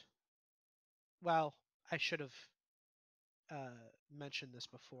 And well, I should have mentioned this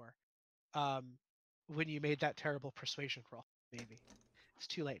before. When you made that terrible persuasion roll, maybe it's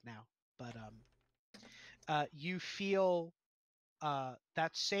too late now. But you feel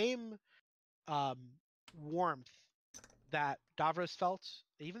that same warmth that Davros felt,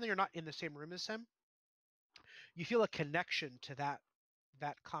 even though you're not in the same room as him. You feel a connection to that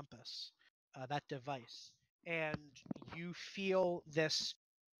compass, that device, and you feel this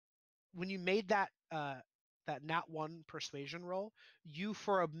when you made that nat 1 persuasion roll. You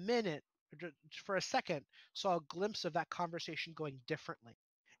for a minute, for a second, saw a glimpse of that conversation going differently,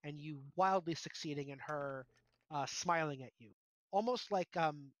 and you wildly succeeding in her smiling at you, almost like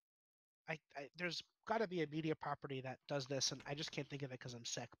there's got to be a media property that does this, and I just can't think of it because I'm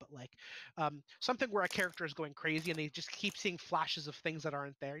sick, but like something where a character is going crazy and they just keep seeing flashes of things that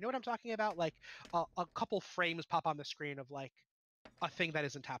aren't there. You know what I'm talking about? Like a couple frames pop on the screen of like a thing that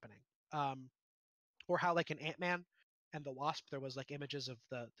isn't happening. Or how like in Ant-Man and the Wasp, there was like images of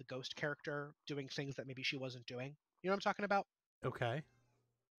the ghost character doing things that maybe she wasn't doing. You know what I'm talking about? Okay.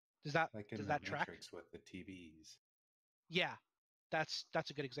 Does that Like in does the that track? Matrix with the TVs. Yeah, that's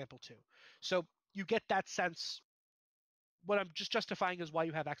a good example too. So you get that sense. What I'm just justifying is why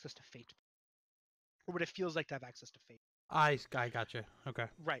you have access to fate, or what it feels like to have access to fate. I gotcha. Okay.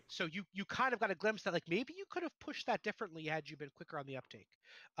 Right. So you kind of got a glimpse that like maybe you could have pushed that differently had you been quicker on the uptake.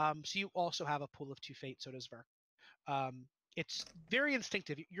 So you also have a pool of 2 fate. So does Ver. it's very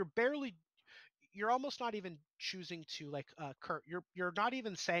instinctive. You're almost not even choosing to like Kurt. You're not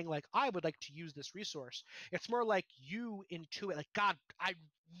even saying like I would like to use this resource. It's more like you intuit like God, I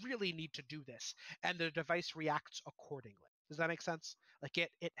really need to do this, and the device reacts accordingly. Does that make sense? Like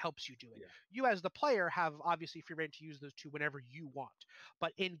it helps you do it. Yeah. You as the player have obviously free reign to use those two whenever you want,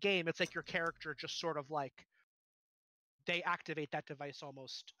 but in game it's like your character just sort of like they activate that device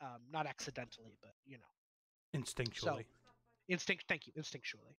almost not accidentally, but Instinctually. So instinct. Thank you,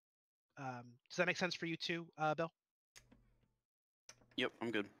 instinctually. Does that make sense for you too, Bill? Yep,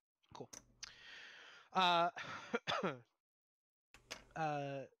 I'm good. Cool. Uh,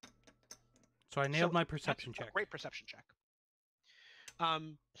 So I nailed so my perception that's a check. great perception check. I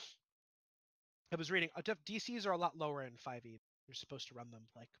was reading. DCs are a lot lower in 5e. You're supposed to run them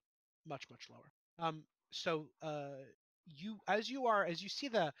like much lower. So as you see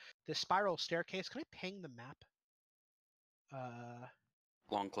the spiral staircase. Can I ping the map?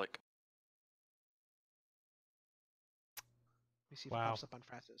 Long click. Let me see if it Wow. pops up on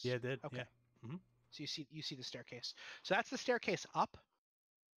Francis. Yeah, it did. Okay. Yeah. Mhm. So you see the staircase. So that's the staircase up.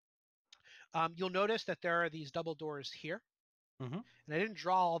 You'll notice that there are these double doors here. Mhm. And I didn't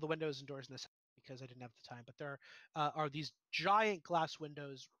draw all the windows and doors in this because I didn't have the time, but there are these giant glass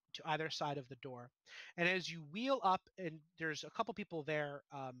windows to either side of the door. And as you wheel up, and there's a couple people there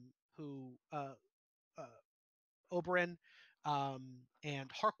who Oberyn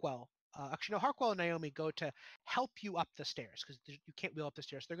and Harkwell. Actually, no, Harkwell and Naomi go to help you up the stairs because you can't wheel up the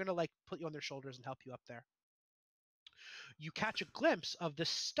stairs. They're going to like put you on their shoulders and help you up there. You catch a glimpse of the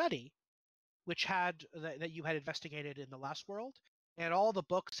study, which had that you had investigated in the last world, and all the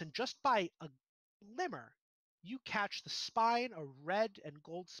books. And just by a glimmer, you catch the spine, a red and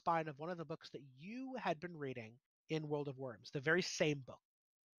gold spine of one of the books that you had been reading in World of Worms, the very same book.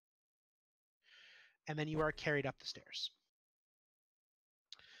 And then you are carried up the stairs.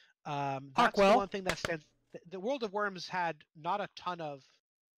 That's the one thing that stands. The World of Worms had not a ton of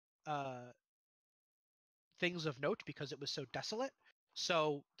things of note because it was so desolate.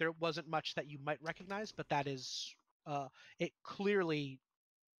 So there wasn't much that you might recognize, but that is, it clearly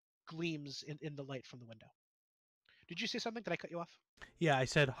gleams in the light from the window. Did you say something? Did I cut you off? Yeah, I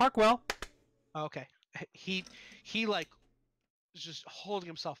said Harkwell. Oh, okay. He like is just holding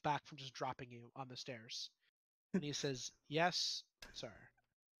himself back from just dropping you on the stairs, and he says, "Yes, sir."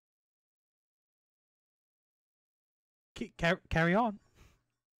 Carry on.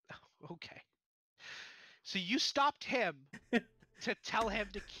 Okay. So you stopped him to tell him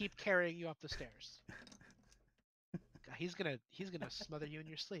to keep carrying you up the stairs. God, he's gonna smother you in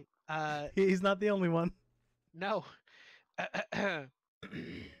your sleep. He's not the only one. No.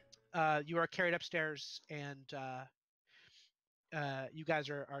 You are carried upstairs, and you guys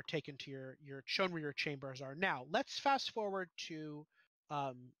are taken to your shown where your chambers are. Now, let's fast forward to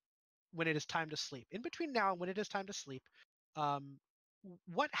when it is time to sleep. In between now and when it is time to sleep,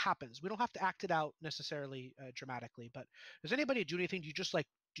 what happens? We don't have to act it out necessarily dramatically, but does anybody do anything?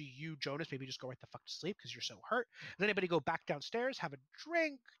 Do you, Jonas, maybe just go right the fuck to sleep because you're so hurt? Does anybody go back downstairs, have a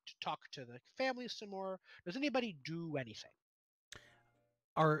drink, to talk to the family some more? Does anybody do anything?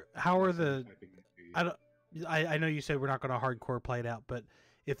 How are Yes, I'm the? typing it to you. I don't. I know you said we're not going to hardcore play it out, but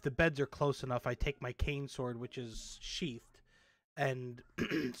if the beds are close enough, I take my cane sword, which is sheathed, and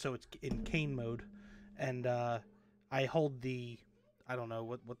so it's in cane mode, and I hold the. I don't know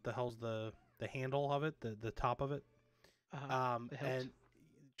what the hell's the handle of it, the top of it. The hilt. And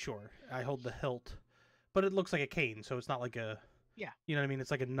sure, I hold the hilt, but it looks like a cane, so it's not like a. Yeah. You know what I mean?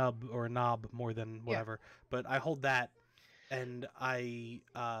 It's like a nub or a knob more than whatever. Yeah. But I hold that, and I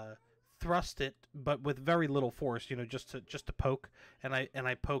thrust it, but with very little force. Just to poke, and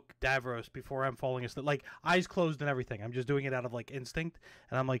I poke Davros before I'm falling asleep, like eyes closed and everything. I'm just doing it out of like instinct,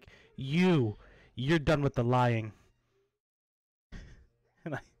 and I'm like, you're done with the lying,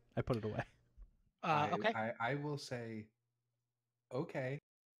 and I put it away. Okay. I will say, okay.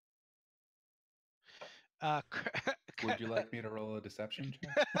 Would you like me to roll a deception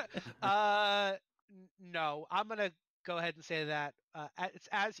check? No. I'm gonna go ahead and say that it's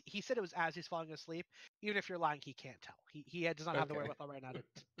as he said. It was as he's falling asleep. Even if you're lying, he can't tell. He does not have the wherewithal right now to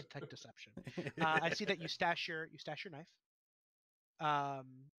detect deception. I see that you stash your knife.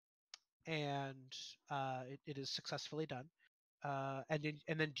 And it is successfully done. And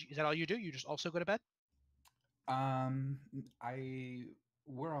then is that all you do? You just also go to bed?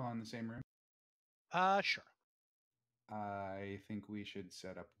 We're all in the same room. Sure. I think we should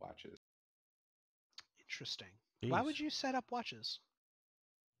set up watches. Interesting. Jeez. Why would you set up watches?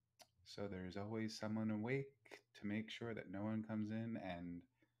 So there's always someone awake to make sure that no one comes in and,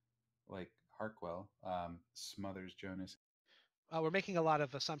 like Harkwell, smothers Jonas. We're making a lot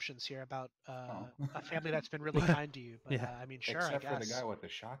of assumptions here about Oh. a family that's been really kind to you. But Yeah. I mean, sure, Except I for guess. the guy with the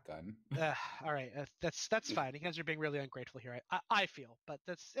shotgun. All right, that's fine. You guys are being really ungrateful here. I feel, but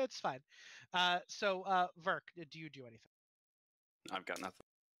it's fine. So Verk, do you do anything? I've got nothing.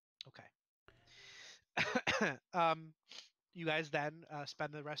 Okay. You guys then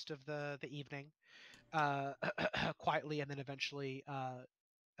spend the rest of the evening quietly, and then eventually.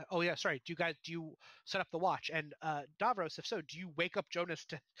 Oh yeah, sorry. Do you set up the watch? And Davros, if so, do you wake up Jonas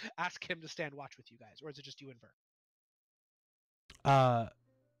to ask him to stand watch with you guys, or is it just you and Verk?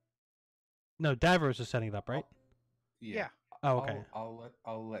 No, Davros is setting it up, right? Yeah. Oh, okay.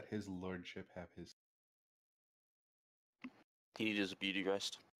 I'll let his lordship have his. He needs his beauty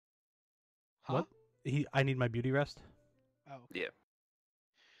rest. Huh? What? I need my beauty rest. Oh, okay. Yeah.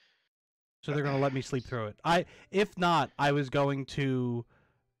 So they're gonna let me sleep through it. If not, I was going to,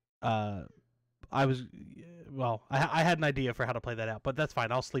 I had an idea for how to play that out, but that's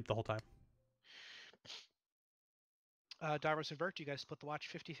fine. I'll sleep the whole time. Davros and Verk, do you guys split the watch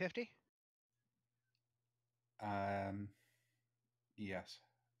 50-50? Yes.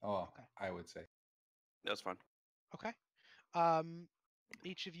 Oh, Okay. I would say. That's fine. Okay.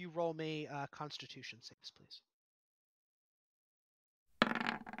 Each of you roll me Constitution saves, please.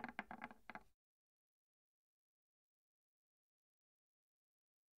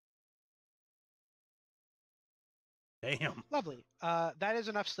 Damn. Lovely. That is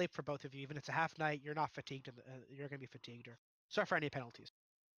enough sleep for both of you. Even if it's a half night, you're not fatigued. You're going to be fatigued or suffer any penalties.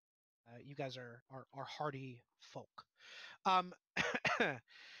 You guys are hardy folk. I'm going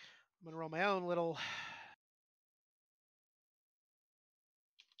to roll my own little.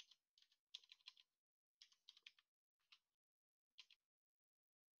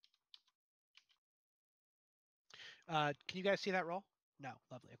 Can you guys see that roll? No.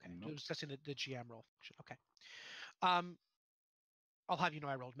 Lovely. Okay. Nope. We're discussing the GM roll function. Okay. I'll have you know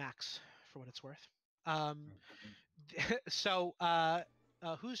I rolled max for what it's worth. So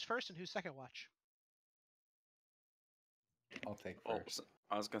who's first and who's second watch? I'll take Oh, first.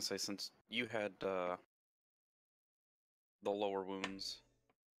 I was gonna say, since you had the lower wounds,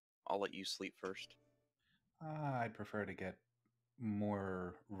 I'll let you sleep first. I'd prefer to get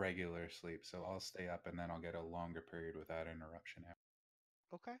more regular sleep, so I'll stay up and then I'll get a longer period without interruption.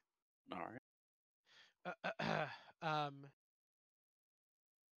 Okay. All right.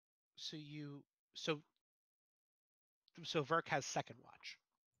 So you so Verk has second watch.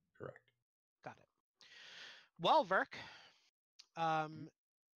 Correct. Got it. Well, Verk,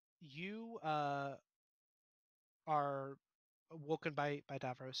 you are woken by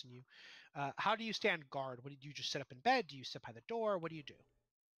Davros, and you. How do you stand guard? What do you just sit up in bed? Do you sit by the door? What do you do?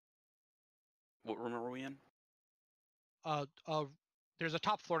 What room are we in? There's a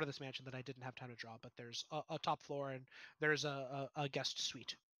top floor to this mansion that I didn't have time to draw, but there's a top floor, and there's a guest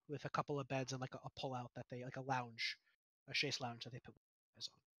suite with a couple of beds and like a pull-out that they like a lounge, a chaise lounge that they put guys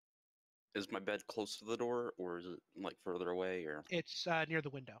on. Is my bed close to the door, or is it like further away, or? It's near the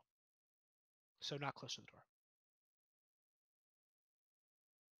window, so not close to the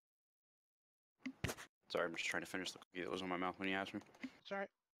door. Sorry, I'm just trying to finish the cookie that was in my mouth when you asked me. It's all right.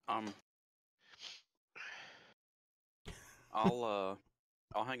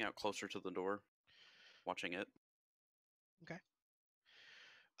 I'll hang out closer to the door, watching it. Okay.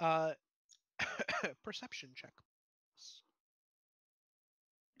 Perception check.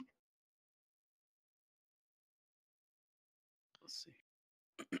 Let's see.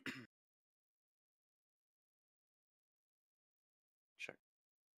 Check.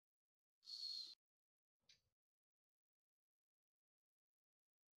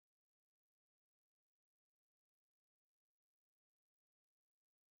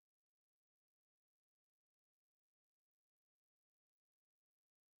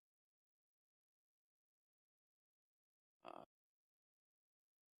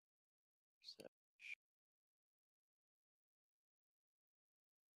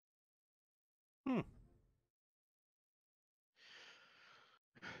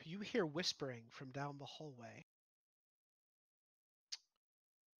 You hear whispering from down the hallway.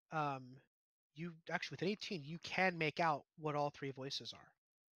 You actually with an 18, you can make out what all three voices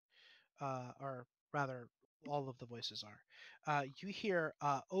are, or rather, all of the voices are. You hear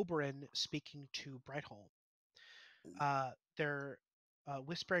Oberyn speaking to Brightholm. They're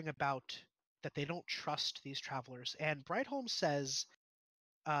whispering about that they don't trust these travelers, and Brightholm says,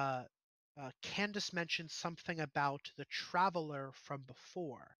 Candace mentioned something about the traveler from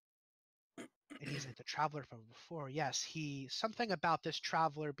before. And he's like, the traveler from before? Yes, something about this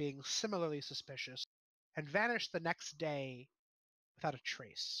traveler being similarly suspicious and vanished the next day without a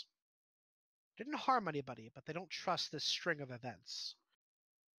trace. didn't harm anybody, but they don't trust this string of events.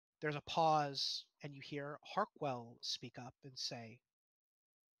 There's a pause, and you hear Harkwell speak up and say,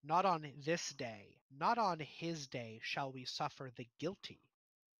 "Not on this day, not on his day shall we suffer the guilty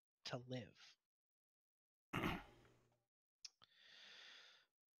to live."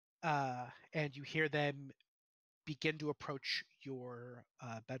 And you hear them begin to approach your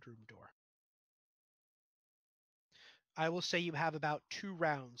bedroom door. I will say you have about 2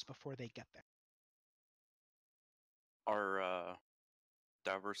 rounds before they get there. Are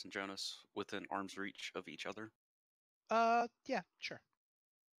Davros and Jonas within arm's reach of each other? Yeah, sure.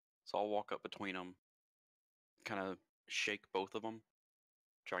 So I'll walk up between them, kind of shake both of them,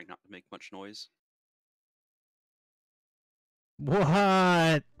 trying not to make much noise.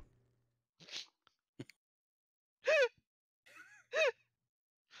 What?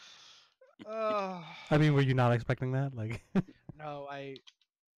 I mean, were you not expecting that? Like, No,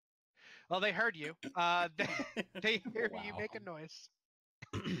 well, they heard you. They hear you make a Wow. noise.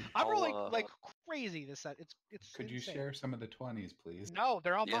 I'm I'll, rolling like crazy this set. It's Could you insane. share some of the 20s, please? No,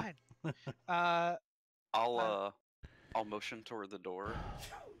 they're all Yeah. mine. I'll motion toward the door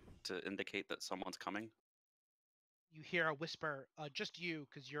to indicate that someone's coming. You hear a whisper, just you,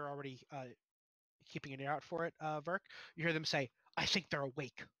 because you're already keeping an ear out for it, Verk. You hear them say, "I think they're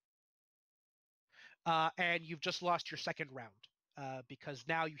awake." And you've just lost your second round because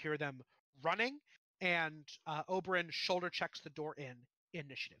now you hear them running, and Oberyn shoulder checks the door in.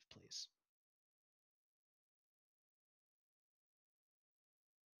 Initiative, please.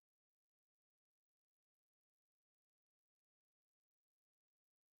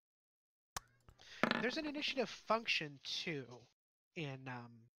 There's an initiative function too in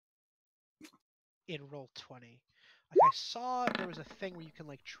Roll20. Like I saw there was a thing where you can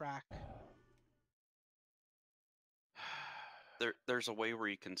like track. There's a way where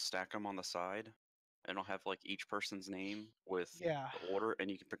you can stack them on the side, and I'll have like each person's name with Yeah. the order,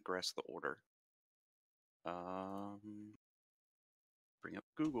 and you can progress the order. Bring up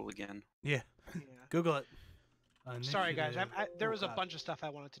Google again. yeah. Yeah. Google it. Sorry guys, there Oh, was a God. bunch of stuff I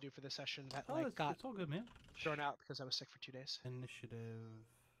wanted to do for this session that Oh, like got it's all good, man. thrown out because I was sick for 2 days. Initiative.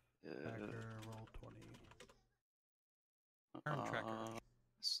 Tracker, roll 20. Turn tracker.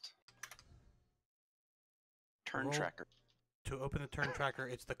 Turn Roll- tracker. To open the turn tracker,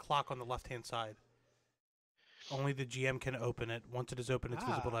 it's the clock on the left-hand side. Only the GM can open it. Once it is open, it's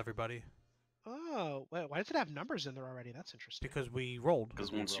visible to everybody. Oh, wait, why does it have numbers in there already? That's interesting. Because we rolled.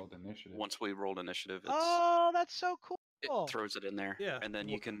 Because we once rolled initiative. we rolled initiative, Oh, that's so cool. it throws it in there. Yeah. And then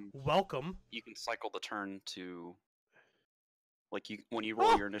you can Welcome. cycle the turn to like when you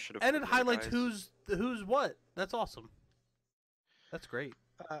roll your initiative. And for it the other highlights guys, who's what. That's awesome. That's great.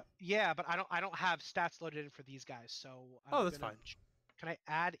 Yeah, but I don't have stats loaded in for these guys, so. Oh, that's fine. Can I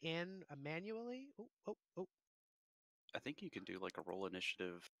add in manually? Oh. I think you can do like a roll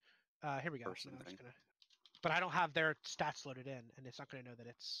initiative. Here we go. Person No, I'm thing. just gonna. But I don't have their stats loaded in, and it's not gonna know that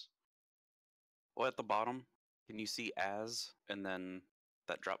it's. Well, at the bottom, can you see as and then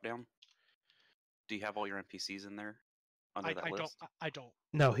that drop down? Do you have all your NPCs in there under that list? I don't.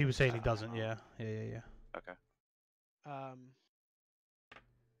 No, he was saying he doesn't. Yeah. Okay.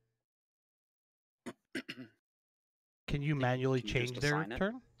 Can you manually Can you just change their assign it?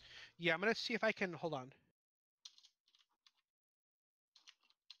 turn? Yeah, I'm gonna see if I can. Hold on.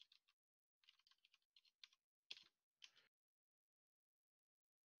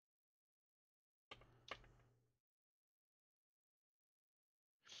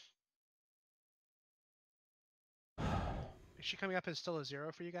 Is she coming up as still a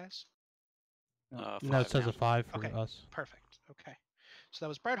 0 for you guys? No, it says now. a 5 for Okay. us. Perfect. Okay. So that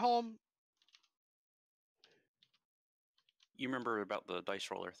was Brightholm. You remember about the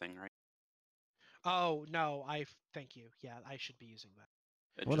dice roller thing, right? Oh no, thank you. Yeah, I should be using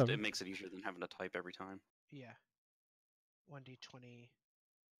that. Whatever. It makes it easier than having to type every time. Yeah. 1d20.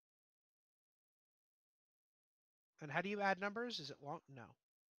 And how do you add numbers? Is it long? No.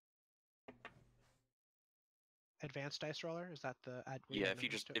 Advanced dice roller? Is that the add? Yeah, if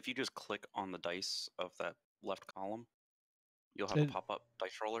you just click on the dice of that left column, you'll have a pop-up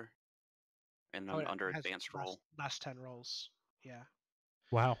dice roller, and then under it has advanced roll. last 10 rolls. Yeah.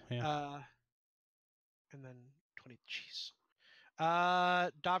 Wow. Yeah. And then 20. Jeez.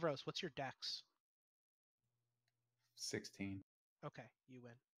 Davros, what's your dex? 16. Okay, you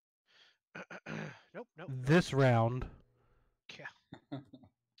win. Nope. This round. Yeah.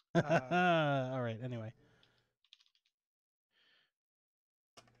 All right. Anyway.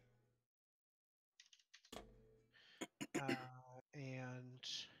 And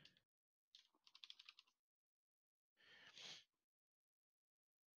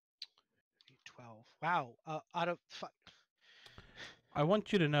 20. Wow. Out of I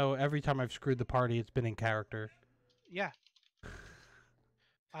want you to know every time I've screwed the party, it's been in character. yeah.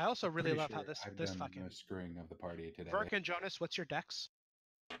 I also I'm really pretty love how sure this I've this done fucking the most screwing of the party today. Verk and Jonas. What's your dex?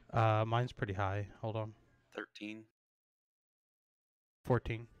 Mine's pretty high. Hold on. 13.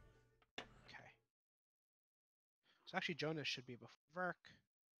 14. Okay. So actually, Jonas should be before Verk.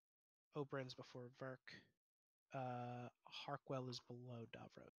 Oberyn's before Verk. Harkwell is below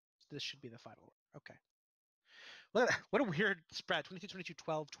Davros. This should be the final order. Okay. What a weird spread. 22, 22,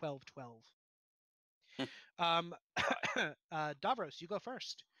 12, 12, 12. Davros, you go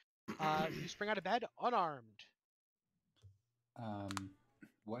first. You spring out of bed unarmed.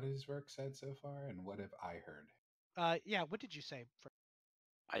 What has Verk said so far, and what have I heard? Yeah, what did you say?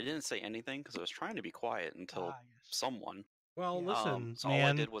 I didn't say anything because I was trying to be quiet until Yes. someone. Well, Yeah. listen, So all I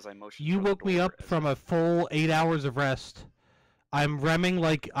man. did was I motioned. You toward the woke me door up as from a if- full 8 hours of rest. I'm remming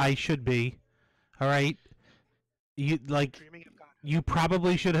like I should be. All right. You like. Dreaming of Godhood. You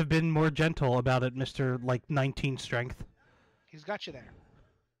probably should have been more gentle about it, Mister. Like 19 strength. He's got you there.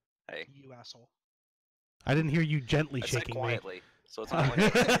 Hey, You asshole. I didn't hear you gently I said shaking me. quietly, so it's not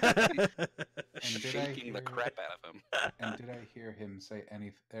like I'm And did I shaking the hear- crap out of him. And did I hear him say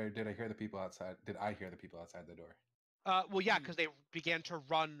anything? Or did I hear the people outside? Did I hear the people outside the door? Well, yeah, because they began to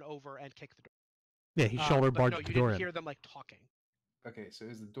run over and kick the door. Yeah, he shoulder But barged no, the you door didn't in. hear them like talking. Okay, so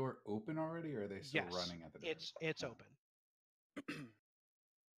is the door open already, or are they still Yes, running at the door? it's Oh. open.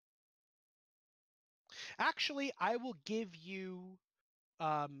 Actually, I will give you.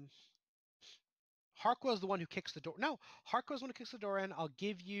 Harkwell's the one who kicks the door. No, Harkwell's the one who kicks the door in. I'll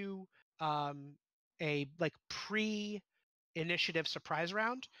give you a like pre-initiative surprise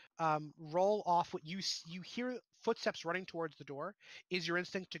round. Roll off what you hear footsteps running towards the door. Is your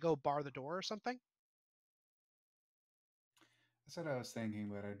instinct to go bar the door or something? That's what I was thinking,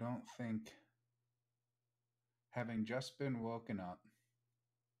 but I don't think, having just been woken up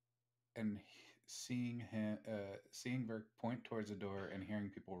and seeing Verk point towards the door and hearing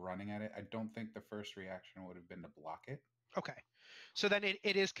people running at it, I don't think the first reaction would have been to block it. Okay, so then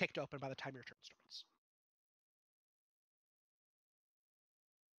it is kicked open by the time your turn starts.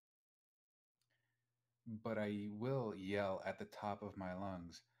 But I will yell at the top of my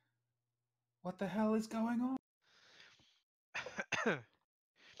lungs, "What the hell is going on?"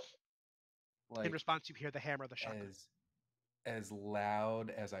 Like, In response, you hear the hammer of the shotgun. as loud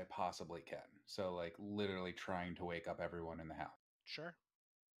as I possibly can. So like literally trying to wake up everyone in the house. Sure.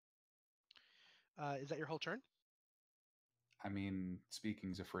 Is that your whole turn? I mean,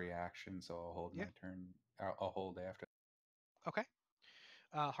 speaking's a free action, so I'll hold Yeah. my turn. I'll hold after. Okay.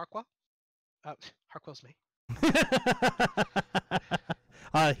 Harkwell? Harkwell's me.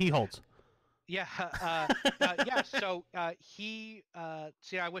 He holds. Yeah. Yeah. So he.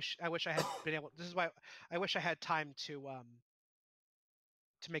 See, I wish I had been able. This is why I wish I had time to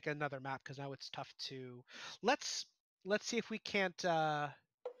make another map, because now it's tough to. Let's see if we can't. Can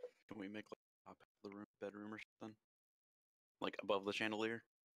we make like top of the room, bedroom or something? Like above the chandelier?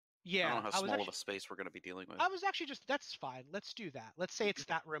 Yeah. I don't know how was small actually, of a space we're going to be dealing with. I was actually just. That's fine. Let's do that. Let's say it's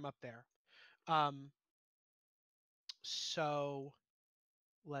that room up there. So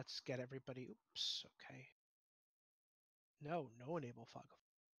let's get everybody. Oops. Okay. No enable fog.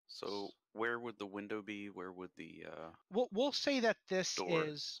 So where would the window be? Where would the We'll say that this door.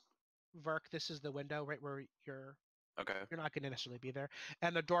 is Verk. This is the window right where you're Okay. not going to necessarily be there,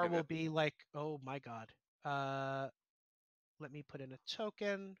 and the door Okay. will be like, oh my god. Let me put in a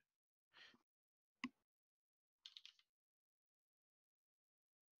token.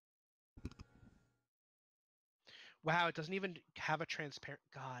 Wow, it doesn't even have a transparent.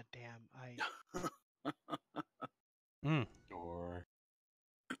 God damn, Door.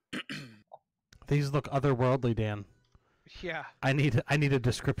 These look otherworldly, Dan. yeah. I need a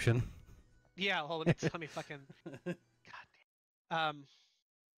description. Yeah, hold on, let me fucking. God damn.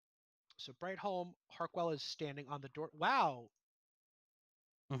 So Brightholm, Harkwell is standing on the door. Wow.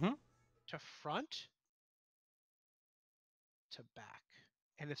 Mm-hmm. To front. To back,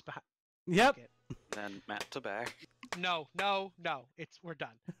 and it's behind. Yep. It. Then Matt to back. No. We're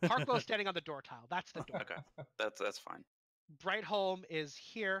done. Harkwell is standing on the door tile. That's the door. Okay. That's fine. Brightholm is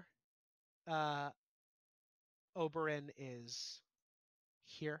here. Oberyn is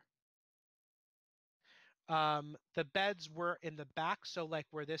here. The beds were in the back, so like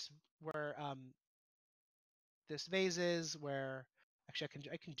where this vase is, where actually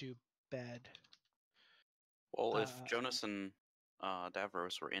I can do bed. Well, if Jonas and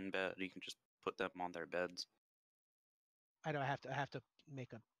Davros were in bed, you can just put them on their beds. I know I have to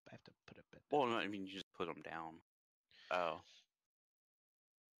put a bed. Well, no, I mean you just put them down. Oh.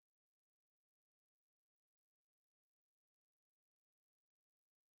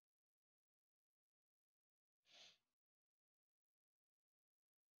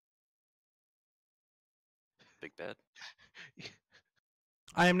 big bed.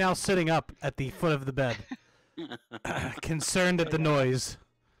 I am now sitting up at the foot of the bed, concerned at the noise.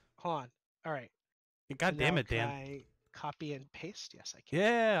 Hold on. All right. God So damn now it, can Dan. I copy and paste? Yes, I can.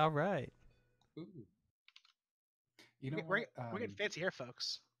 Yeah, all right. Ooh. You know We're what? getting fancy here,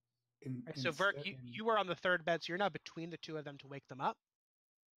 folks. In, Right, so Verk, instead- you were on the third bed, so you're now between the two of them to wake them up.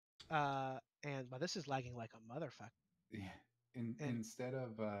 And well, this is lagging like a motherfucker. Yeah. And- Instead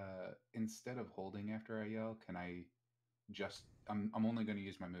of holding after I yell, can I just? I'm only going to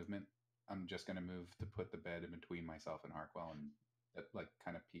use my movement. I'm just going to move to put the bed in between myself and Harkwell and like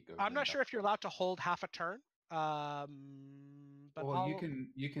kind of peek over. I'm not and sure if you're allowed to hold half a turn. But well,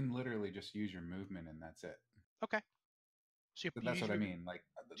 you can literally just use your movement and that's it. Okay. So But that's what I mean. Like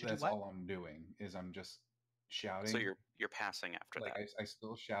do that's what? all I'm doing is I'm just shouting. So you're passing after like that. I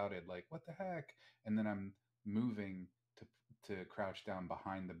still shouted like what the heck, and then I'm moving to crouch down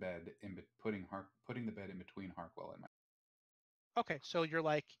behind the bed putting the bed in between Harkwell and my. Okay, so you're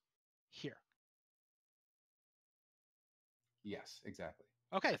like here. Yes, exactly.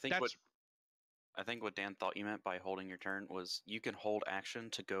 Okay, I think what Dan thought you meant by holding your turn was you can hold action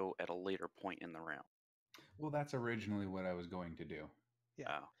to go at a later point in the round. Well, that's originally what I was going to do.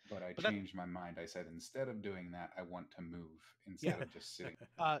 Yeah. Oh. But I But that- changed my mind. I said instead of doing that, I want to move instead of just sitting.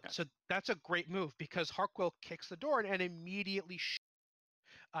 So that's a great move because Harkwell kicks the door and immediately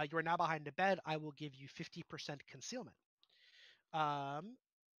you are now behind the bed. I will give you 50% concealment. I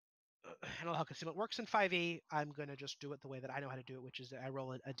don't know how concealment works in 5e. I'm gonna just do it the way that I know how to do it, which is that I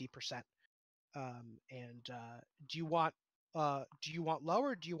roll a d%. Do you want low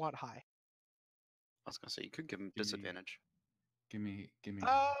or do you want high? I was gonna say you could give him Give me- disadvantage. Give me.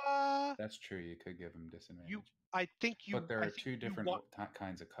 That's true. You could give him disadvantage. I think you. But there I are think two you different want-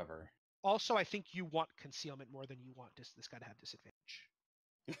 kinds of cover. Also, I think you want concealment more than you want this guy to have disadvantage.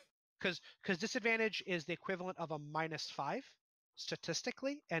 Because disadvantage is the equivalent of a -5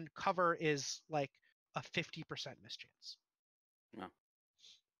 statistically, and cover is like a 50% mischance. No.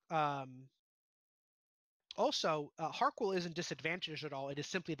 Also, Harkwell isn't disadvantaged at all. It is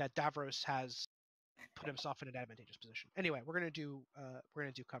simply that Davros has put himself in an advantageous position. Anyway, we're gonna do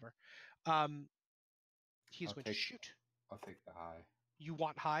cover. He's going to shoot. I'll take the high. You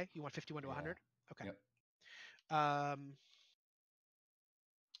want high? You want 51 to 100? Okay. Yep.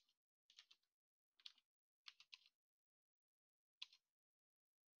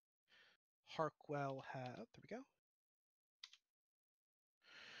 Harkwell there we go.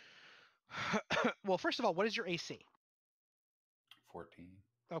 Well, first of all, what is your AC? 14.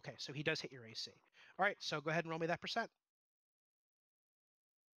 Okay, so he does hit your AC. All right, so go ahead and roll me that percent.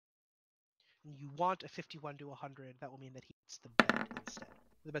 And you want a 51 to 100. That will mean that he hits the bed instead.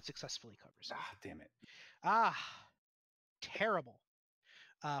 The bed successfully covers it. Ah, damn it. Terrible.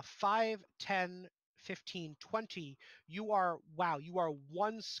 5, 10, 15, 20. You are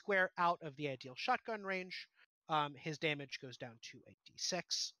one square out of the ideal shotgun range. His damage goes down to a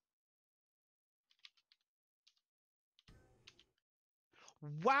d6.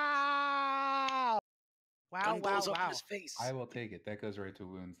 Wow! Gun blows up in Wow! his face. I will take it. That goes right to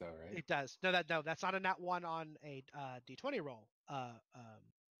wounds, though, right? It does. No, that's not a nat 1 on a d20 roll. That's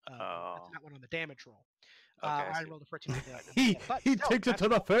a nat 1 on the damage roll. Okay, I see. rolled a 14 on that. He Still, takes it that's to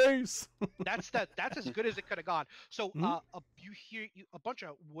the face. That's as good as it could have gone. So Mhm. you hear a bunch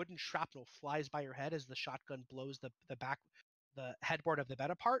of wooden shrapnel flies by your head as the shotgun blows the headboard of the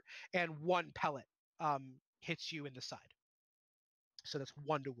bed apart, and one pellet hits you in the side. So that's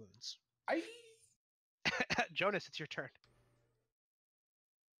 1 to wounds. Jonas, it's your turn.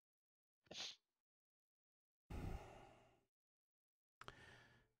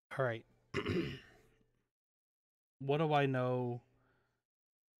 All right. What do I know?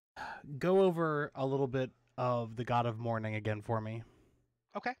 Go over a little bit of the God of Mourning again for me.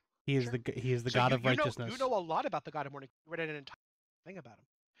 Okay. He is Sure. the So God of righteousness. You know a lot about the God of Mourning. You read an entire thing about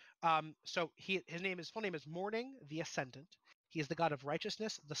him. So his full name is Mourning the Ascendant. He is the God of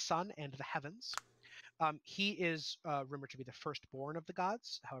righteousness, the sun, and the heavens. He is rumored to be the firstborn of the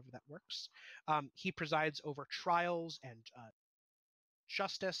gods, however that works. He presides over trials and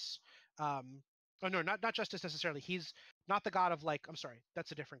justice. Oh no, not justice necessarily. He's not the god of I'm sorry,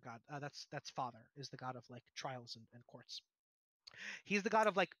 that's a different god. That's Father is the god of trials and courts. He's the god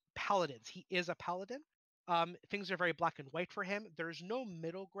of paladins. He is a paladin. Things are very black and white for him. There's no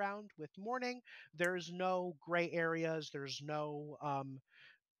middle ground with Mourning. There's no gray areas. There's no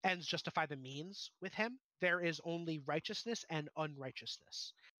ends justify the means with him. There is only righteousness and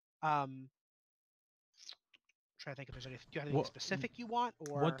unrighteousness. Trying to think if there's anything. Do you have anything specific you want,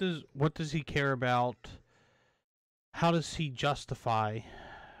 or what does he care about? How does he justify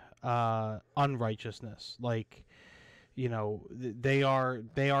unrighteousness. Like, you know, they are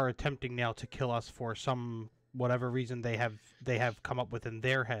attempting now to kill us for some whatever reason they have come up with in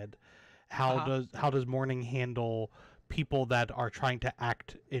their head. How does Morning handle people that are trying to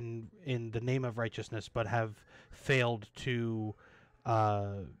act in the name of righteousness but have failed to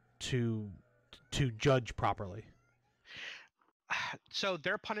judge properly? So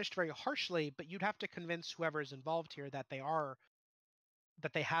they're punished very harshly, but you'd have to convince whoever is involved here that they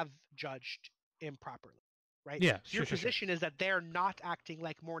have judged improperly, right? Yeah, So your position is that they're not acting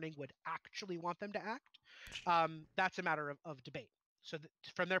like Morning would actually want them to act. That's a matter of debate. So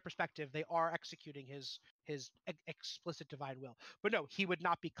from their perspective, they are executing his explicit divine will. But no, he would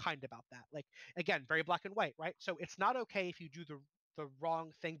not be kind about that. Like, again, very black and white, right? So it's not okay if you do the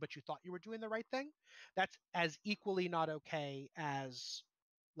wrong thing, but you thought you were doing the right thing. That's as equally not okay as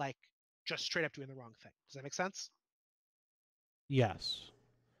like just straight up doing the wrong thing. Does that make sense? Yes.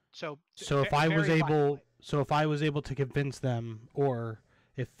 So if I was able to convince them, or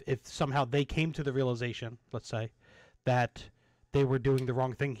if somehow they came to the realization, let's say, that they were doing the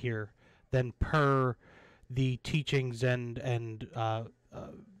wrong thing here, then per the teachings and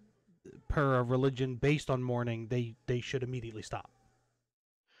per a religion based on mourning, they should immediately stop.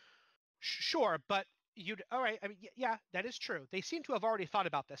 Sure, but all right. I mean, yeah, that is true. They seem to have already thought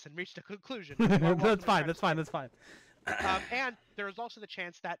about this and reached a conclusion. That's fine. And there is also the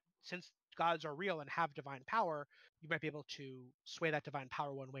chance that since gods are real and have divine power, you might be able to sway that divine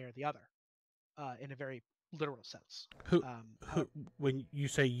power one way or the other, in a very literal sense. Who when you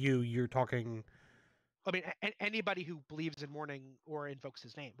say you're talking. I mean, anybody who believes in Morning or invokes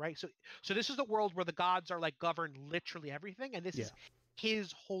his name, right? So this is the world where the gods are like govern literally everything, and this is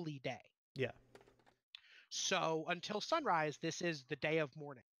his holy day. Yeah. So until sunrise, this is the day of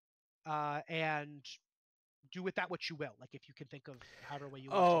mourning, and do with that what you will. Like, if you can think of however way you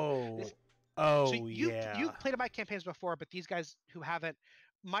want to. So you've played in my campaigns before, but these guys who haven't,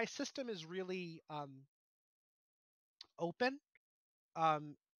 my system is really open.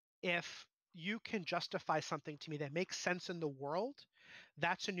 If you can justify something to me that makes sense in the world,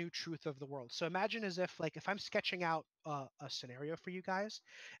 that's a new truth of the world. So imagine as if, like, if I'm sketching out a scenario for you guys,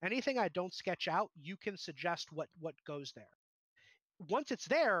 anything I don't sketch out, you can suggest what goes there. Once it's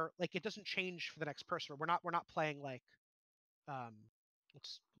there, like, it doesn't change for the next person. We're not playing like,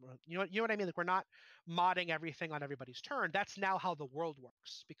 you know what I mean? Like, we're not modding everything on everybody's turn. That's now how the world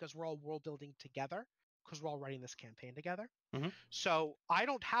works, because we're all world building together, because we're all writing this campaign together. Mm-hmm. So I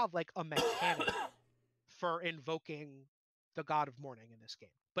don't have like a mechanic for invoking the god of mourning in this game.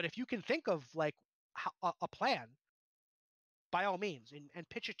 But if you can think of like a plan, by all means, and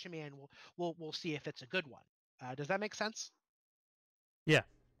pitch it to me, and we'll see if it's a good one. Does that make sense? Yeah.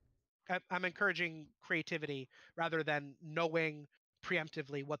 I'm encouraging creativity rather than knowing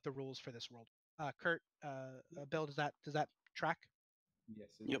preemptively what the rules for this world. Kurt, Bill, does that track? Yes,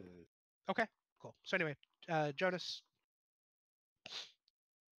 it is. Okay, cool. So anyway, Jonas.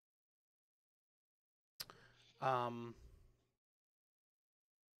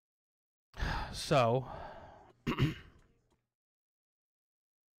 So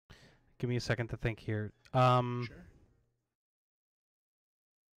give me a second to think here. Sure.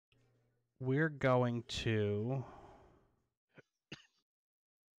 We're going to.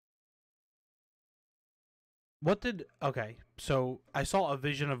 Okay, so I saw a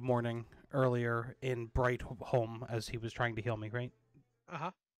vision of Morning earlier in Bright Home as he was trying to heal me, right?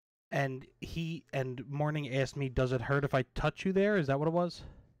 Uh-huh. And Morning asked me, "Does it hurt if I touch you there?" Is that what it was?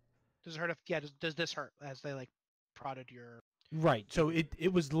 Does it hurt if does this hurt, as they like prodded your... Right. So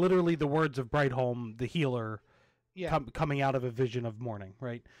it was literally the words of Brightholm, the healer, coming out of a vision of Morning,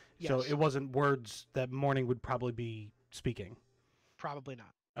 right? Yes. So it wasn't words that Morning would probably be speaking. Probably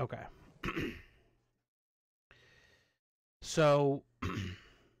not. Okay. So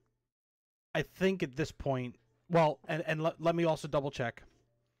I think at this point, well, and let me also double check.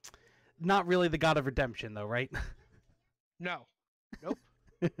 Not really the God of Redemption, though, right? No. Nope.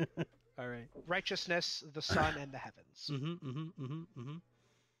 All right. Righteousness, the sun, and the heavens.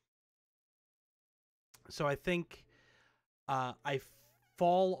 So I think I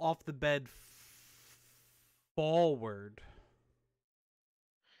fall off the bed forward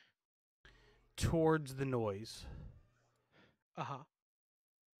towards the noise. Uh-huh.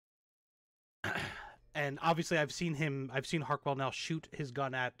 And obviously I've seen Harkwell now shoot his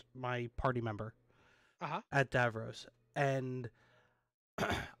gun at my party member. Uh-huh. At Davros. And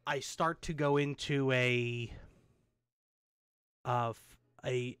I start to go into a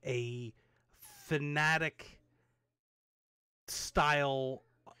fanatic style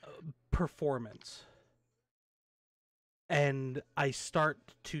performance. and I start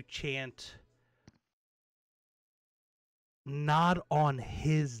to chant, "Not on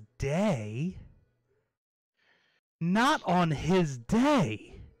his day. Not on his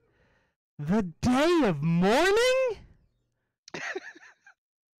day. The day of mourning?"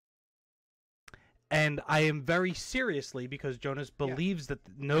 And I am very seriously, because Jonas believes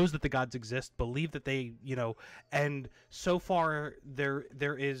knows that the gods exist, believe that they, and so far there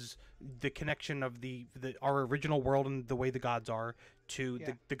is the connection of our original world and the way the gods are to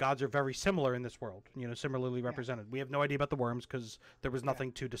the gods are very similar in this world, similarly represented. We have no idea about the worms because there was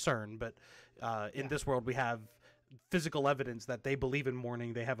nothing to discern, but in this world we have physical evidence that they believe in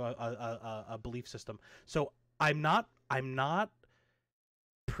mourning. They have a belief system. So I'm not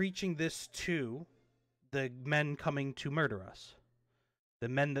preaching this to the men coming to murder us, the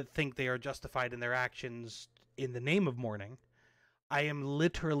men that think they are justified in their actions in the name of mourning. I am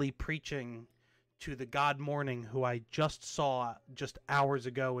literally preaching to the god Mourning, who I just saw just hours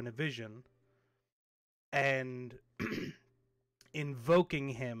ago in a vision, and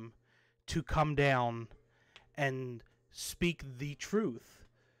invoking him to come down and speak the truth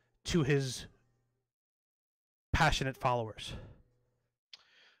to his passionate followers.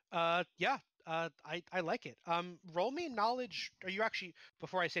 Yeah. I like it. Roll me knowledge. Are you actually,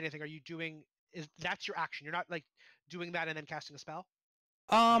 before I say anything, are you doing, that's your action? You're not like doing that and then casting a spell?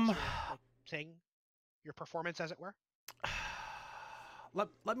 That's your, like, saying your performance, as it were?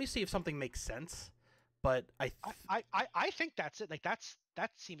 Let me see if something makes sense, but I think that's it. Like that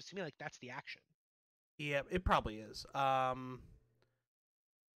seems to me like that's the action. Yeah, it probably is.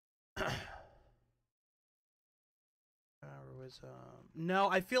 No,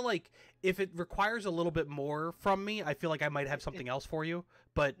 I feel like if it requires a little bit more from me, I feel like I might have something else for you.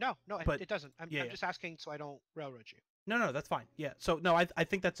 But no, it doesn't. I'm just asking so I don't railroad you. No, that's fine. Yeah. So no, I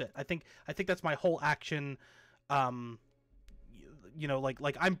think that's it. I think that's my whole action. Like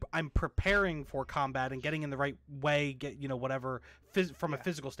I'm preparing for combat and getting in the right way, whatever from a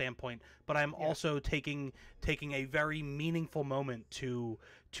physical standpoint, but I'm also taking a very meaningful moment to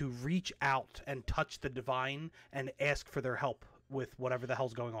reach out and touch the divine and ask for their help with whatever the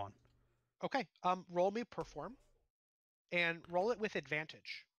hell's going on. Okay. Roll me perform, and roll it with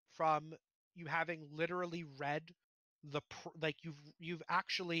advantage from you having literally read you've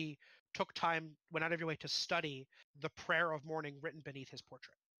actually took time, went out of your way to study the prayer of mourning written beneath his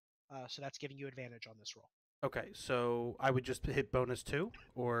portrait. So that's giving you advantage on this roll. Okay, so I would just hit bonus 2,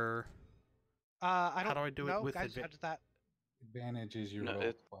 or how do I do it with advantage? How does that? Advantage is you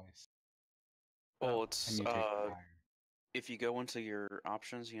roll twice. Well, it's if you go into your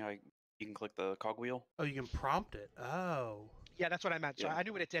options, you can click the cogwheel. Oh, you can prompt it. Oh. Yeah, that's what I meant. So I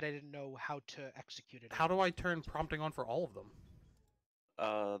knew what it did. I didn't know how to execute it. How do I turn prompting on for all of them?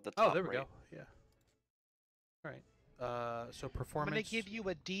 The top there we right. go. Yeah. All right. So performance. I'm gonna give you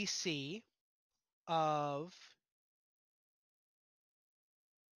a DC of.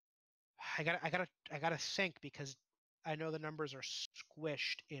 I gotta think because I know the numbers are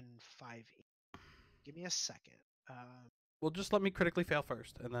squished in 5e. Give me a second. Well, just let me critically fail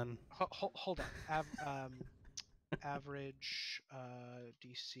first, and then. Hold on. Average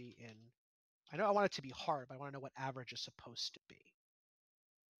DC in. I know I want it to be hard, but I want to know what average is supposed to be.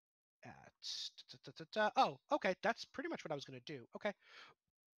 Oh, okay. That's pretty much what I was going to do. Okay.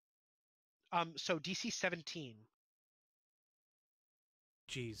 So DC 17.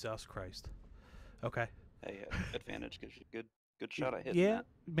 Jesus Christ. Okay. Hey, advantage gives you a good shot at hitting. Yeah, that.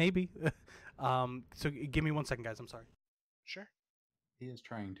 maybe. So give me 1 second, guys. I'm sorry. Sure. He is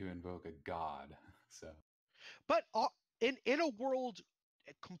trying to invoke a god, so. But in a world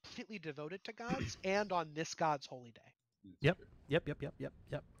completely devoted to gods and on this god's holy day. Yep.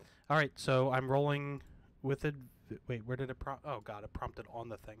 All right, so I'm rolling with it. Wait, where did it prompt? Oh god, it prompted on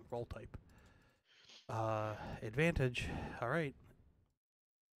the thing. Roll type. Advantage. All right.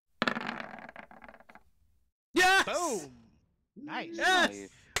 Yes. Boom. Nice. Yes.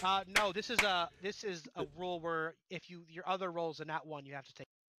 No, this is a rule where if your other rolls a nat 1, you have to take.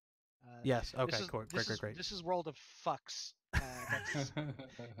 Yes. Okay. Cool. Great. This is World of Fucks.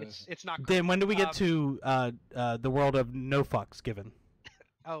 It's not. Great. Dan, when do we get to the world of no fucks given?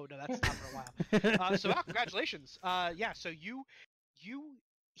 Oh no, that's not for a while. So congratulations. So you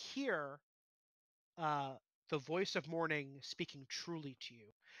hear the voice of mourning speaking truly to you.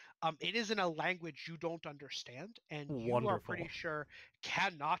 It is in a language you don't understand, and you are pretty sure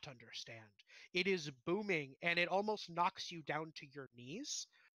cannot understand. It is booming, and it almost knocks you down to your knees.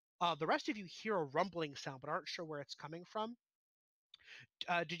 The rest of you hear a rumbling sound, but aren't sure where it's coming from.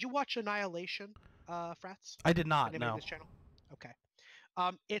 Did you watch Annihilation, Frats? I did not. No. This channel? Okay.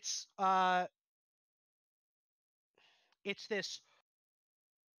 it's this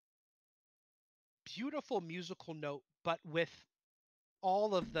beautiful musical note, but with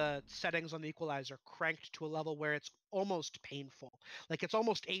all of the settings on the equalizer cranked to a level where it's almost painful. Like it's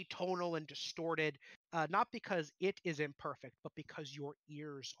almost atonal and distorted, not because it is imperfect, but because your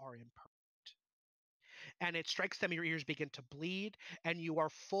ears are imperfect. And it strikes them, your ears begin to bleed, and you are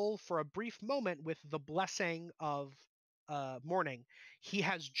full for a brief moment with the blessing of morning. He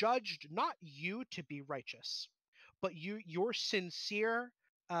has judged not you to be righteous, but your sincere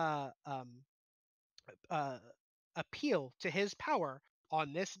uh, um, appeal to his power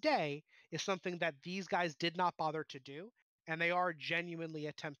on this day is something that these guys did not bother to do, and they are genuinely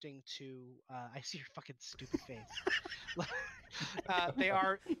attempting to. I see your fucking stupid face. They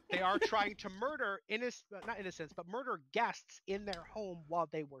are trying to murder not innocents, but murder guests in their home while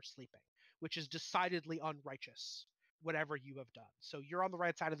they were sleeping, which is decidedly unrighteous. Whatever you have done, so you're on the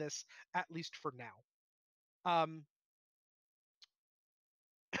right side of this, at least for now.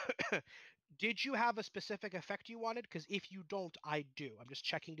 Did you have a specific effect you wanted? Because if you don't, I do. I'm just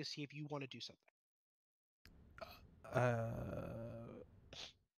checking to see if you want to do something.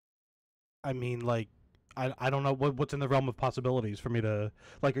 I mean, like, I don't know what's in the realm of possibilities for me to,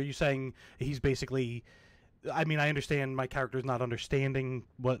 like, are you saying he's basically, I mean, I understand my character's not understanding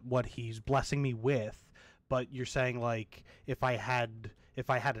what he's blessing me with, but you're saying, like, if I had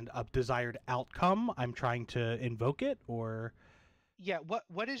a desired outcome, I'm trying to invoke it, or... Yeah,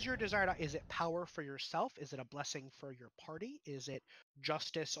 what is your desired? Is it power for yourself? Is it a blessing for your party? Is it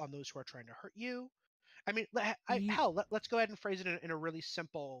justice on those who are trying to hurt you? I mean, let's go ahead and phrase it in a really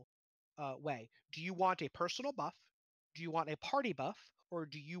simple way. Do you want a personal buff? Do you want a party buff? Or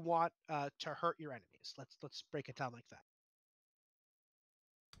do you want to hurt your enemies? Let's break it down like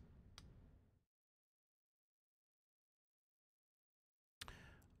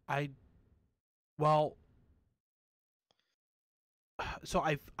that. Well, so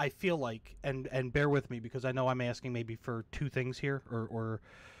I feel like, and bear with me because I know I'm asking maybe for two things here, or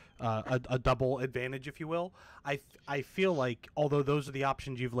a double advantage, if you will. I feel like, although those are the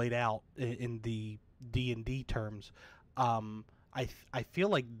options you've laid out in the D&D terms, I feel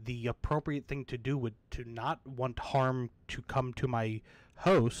like the appropriate thing to do would to not want harm to come to my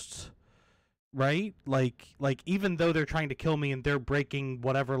hosts, right? Like even though they're trying to kill me and they're breaking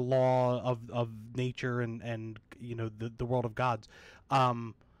whatever law of nature and you know the world of gods,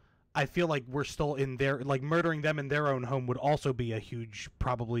 I feel like we're still in their, like, murdering them in their own home would also be a huge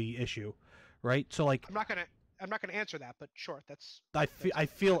probably issue, right? So, like, I'm not gonna answer that, but sure, that's. I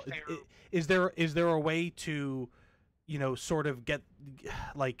feel is there a way to, you know, sort of get,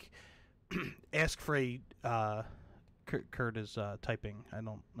 like, ask for a Kurt is typing. I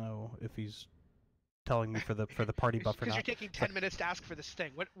don't know if he's telling me for the party buff or Because not. you're taking 10 minutes to ask for this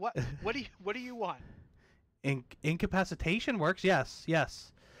thing. What do you want? Incapacitation works. Yes.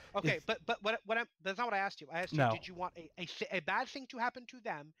 Okay, but that's not what I asked you. I asked you, No. did you want a bad thing to happen to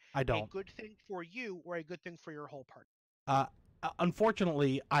them, I don't. a good thing for you, or a good thing for your whole party?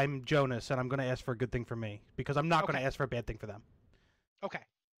 Unfortunately, I'm Jonas, and I'm going to ask for a good thing for me because I'm not going to ask for a bad thing for them. Okay.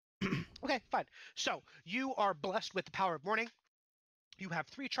 Okay, fine. So you are blessed with the power of morning. You have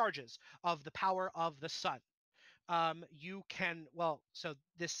 3 charges of the power of the sun. You can, well, so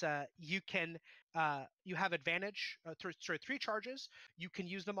this you have advantage through 3 charges. You can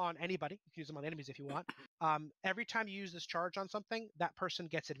use them on anybody. You can use them on enemies if you want. Every time you use this charge on something, that person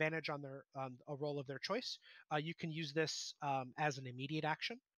gets advantage on their a roll of their choice. You can use this as an immediate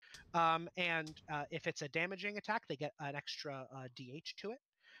action, and if it's a damaging attack, they get an extra D8 to it.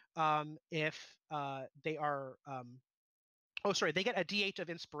 If they are they get a D8 of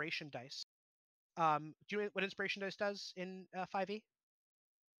inspiration dice. Do you know what inspiration dice does in 5e?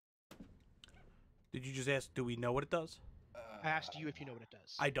 Did you just ask, do we know what it does? I asked you if you know what it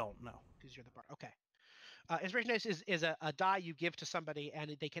does. I don't know. Because you're the bard. Okay. Inspiration dice is a die you give to somebody,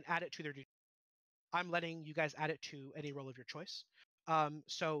 and they can add it to their D. I'm letting you guys add it to any roll of your choice.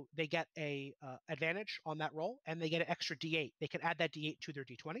 So they get a advantage on that roll, and they get an extra D8. They can add that D8 to their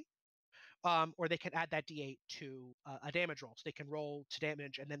D20. Or they can add that D8 to a damage roll. So they can roll to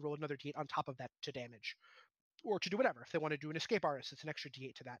damage and then roll another D8 on top of that to damage. Or to do whatever. If they want to do an escape artist, it's an extra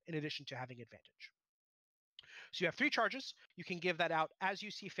D8 to that, in addition to having advantage. So you have 3 charges. You can give that out as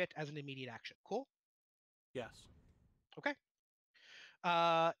you see fit as an immediate action. Cool? Yes. Okay.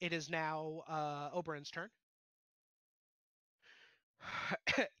 It is now Oberon's turn.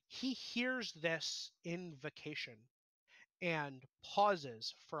 He hears this invocation and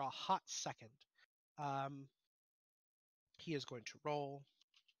pauses for a hot second. He is going to roll.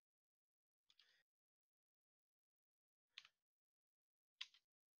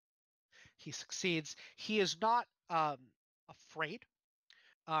 He succeeds. He is not afraid.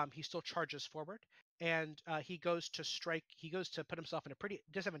 He still charges forward, and he goes to strike. He goes to put himself in a pretty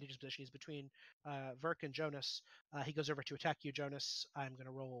disadvantageous position. He's between Verk and Jonas. He goes over to attack you, Jonas. I'm going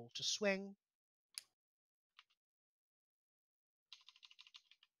to roll to swing.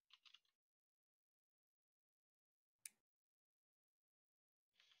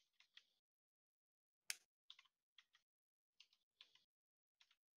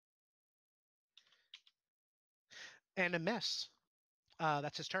 And a miss.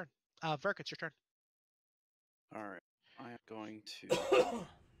 That's his turn. Verk, it's your turn. All right. I am going to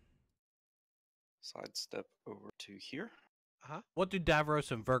sidestep over to here. What do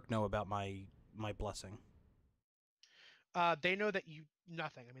Davros and Verk know about my blessing? They know that you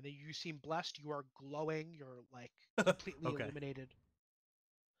nothing. I mean, you seem blessed. You are glowing. You're like completely Okay. illuminated.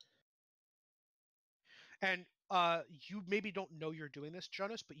 And you maybe don't know you're doing this,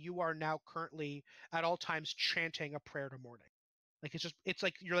 Jonas, but you are now currently at all times chanting a prayer to morning. Like it's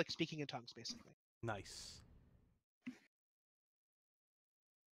like you're like speaking in tongues, basically. Nice.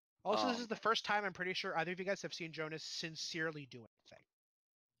 Also, this is the first time I'm pretty sure either of you guys have seen Jonas sincerely do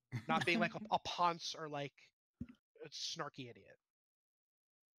anything, not being like a ponce or like a snarky idiot.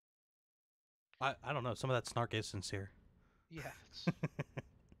 I don't know. Some of that snark is sincere. Yeah.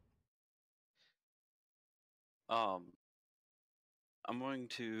 I'm going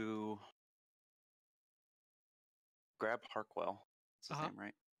to grab Harkwell. That's his name,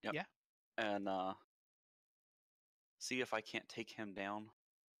 right? Yep. Yeah. And see if I can't take him down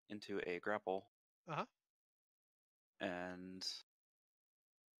into a grapple. And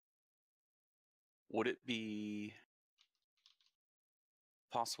would it be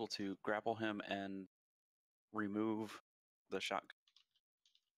possible to grapple him and remove the shotgun?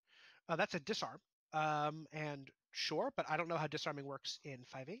 That's a disarm. And sure, but I don't know how disarming works in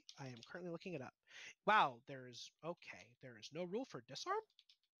 5e. I am currently looking it up. Wow, there is no rule for disarm?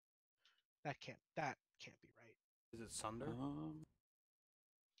 That can't be right. Is it Sunder?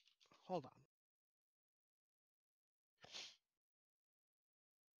 Hold on.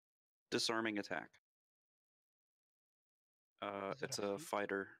 Disarming attack. It's a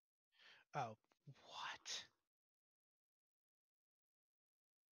fighter. Oh, what?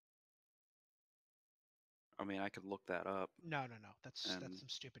 I mean, I could look that up. No. That's some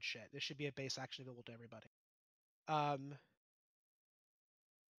stupid shit. This should be a base action available to everybody.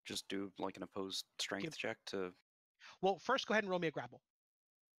 Just do like an opposed strength check to. Well, first go ahead and roll me a grapple.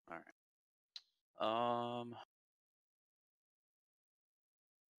 All right.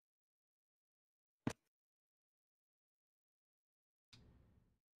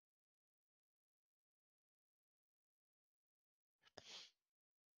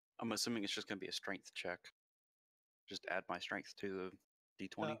 I'm assuming it's just going to be a strength check. Just add my strength to the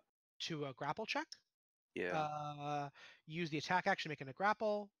D20. To a grapple check? Yeah. Use the attack action, making a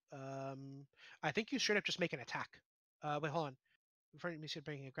grapple. I think you straight up just make an attack. Wait, hold on. In front of me,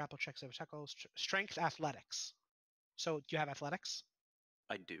 bringing a grapple check, so attack rolls, strength, athletics. So, do you have athletics?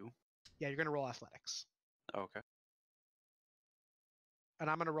 I do. Yeah, you're going to roll athletics. Okay. And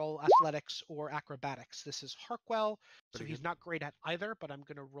I'm going to roll athletics or acrobatics. This is Harkwell, so he's not great at either, but I'm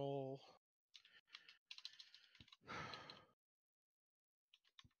going to roll.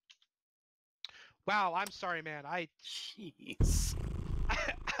 Wow, I'm sorry, man. Jeez.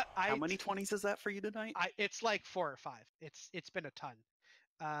 How many 20s is that for you tonight? It's like 4 or 5. It's been a ton.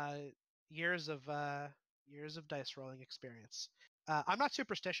 Years of dice rolling experience. I'm not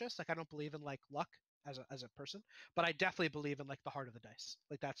superstitious. Like I don't believe in like luck as a person, but I definitely believe in like the heart of the dice.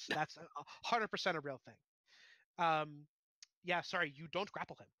 Like that's 100% a real thing. Yeah, sorry, you don't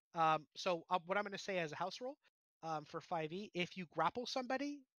grapple him. So what I'm going to say as a house rule, for 5e, if you grapple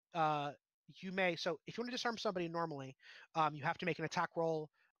somebody, you may. So if you want to disarm somebody normally, you have to make an attack roll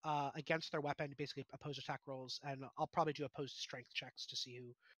against their weapon, basically opposed attack rolls, and I'll probably do opposed strength checks to see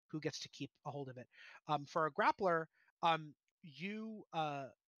who gets to keep a hold of it. For a grappler, you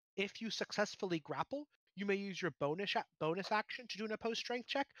if you successfully grapple, you may use your bonus action to do an opposed strength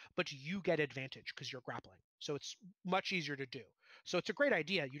check, but you get advantage because you're grappling. So it's much easier to do. So it's a great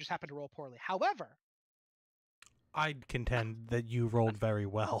idea. You just happen to roll poorly. However, I'd contend that you rolled very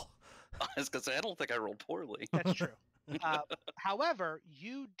well. I was going to say, I don't think I rolled poorly. That's true. However,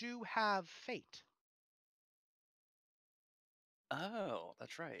 you do have fate. Oh,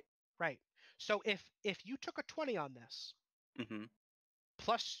 that's right. Right. So if you took a 20 on this,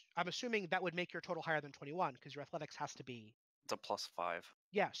 plus I'm assuming that would make your total higher than 21 because your athletics has to be. It's a +5.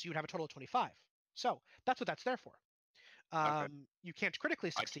 Yeah, so you would have a total of 25. So that's what that's there for. Okay. You can't critically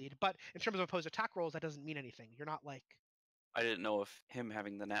succeed, but in terms of opposed attack rolls, that doesn't mean anything. You're not like. I didn't know if him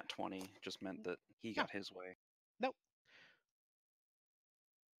having the nat 20 just meant that he got his way. Nope.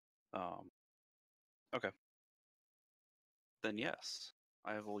 Okay. Then yes,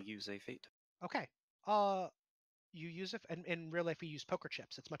 I will use a fate. Okay. You use it, and in real life we use poker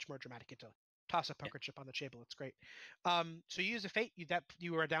chips. It's much more dramatic. You get to toss a poker chip on the table. It's great. So you use a fate.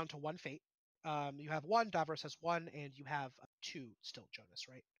 You are down to one fate. You have one. Davros has one, and you have two still. Jonas,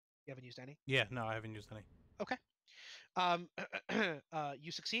 right? You haven't used any. Yeah, no, I haven't used any. Okay.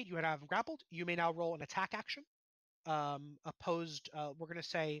 You succeed. You have grappled. You may now roll an attack action. Opposed. We're gonna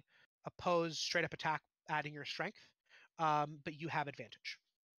say opposed straight up attack, adding your strength. But you have advantage.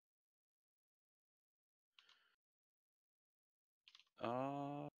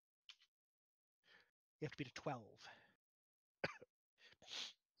 Uh, You have to beat a 12.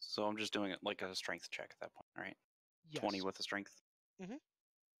 so I'm just doing it like a strength check at that point, right? Yes. 20 with a strength.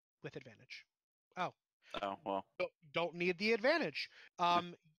 With advantage. Oh. Oh well. Don't need the advantage.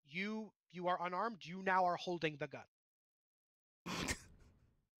 You are unarmed. You now are holding the gun.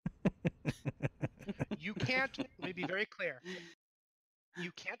 You can't. Let me be very clear.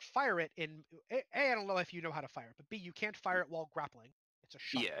 You can't fire it in. A, I don't know if you know how to fire it, but B, you can't fire it while grappling. It's a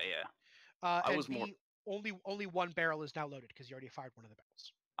shot. Yeah. I I and was B, more. only one barrel is now loaded because you already fired one of the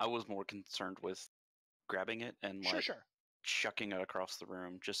barrels. I was more concerned with grabbing it and like Sure. chucking it across the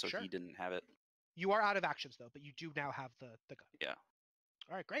room just so Sure. he didn't have it. You are out of actions though, but you do now have the gun. Yeah.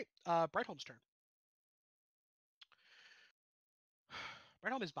 All right, great. Brightholm's turn.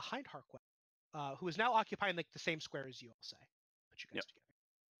 Brightholm is behind Harkwell, who is now occupying like the same square as you. I'll say. Put you guys together.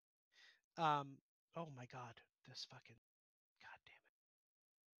 Oh my God, this fucking. God damn it.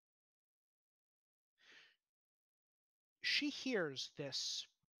 She hears this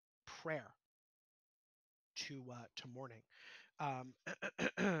prayer to morning. I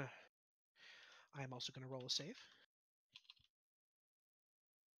am also going to roll a save.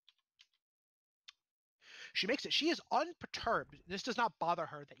 She makes it. She is unperturbed. This does not bother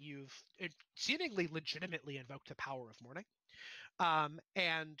her that you've seemingly legitimately invoked the power of morning.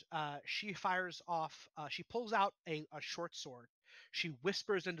 And she fires off. She pulls out a short sword. She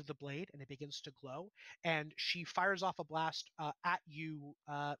whispers into the blade, and it begins to glow. And she fires off a blast at you,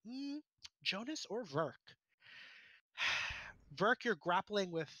 Jonas or Verk. Verk, you're grappling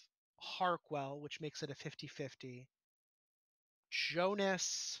with Harkwell, which makes it a 50-50.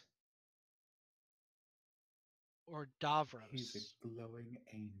 Jonas or Davros. He's a glowing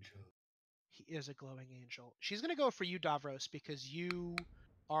angel. He is a glowing angel. She's going to go for you, Davros, because you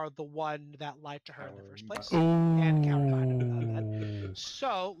are the one that lied to her in the first place. And counterfeit.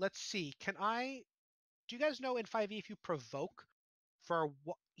 So let's see. Do you guys know in 5e if you provoke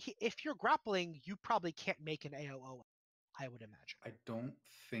if you're grappling, you probably can't make an AOO, I would imagine. I don't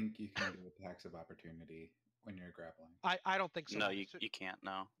think you can do attacks of opportunity when you're grappling. I don't think so. No, you can't.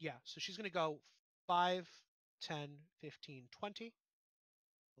 No. Yeah, so she's going to go 5, 10, 15, 20.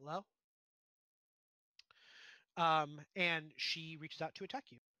 Hello? And she reaches out to attack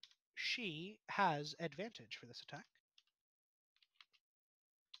you. She has advantage for this attack.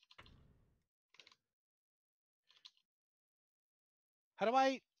 How do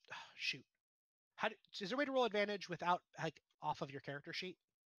I shoot? Is there a way to roll advantage without like off of your character sheet?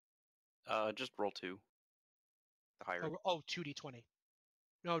 Just roll 2. The higher. 2d20.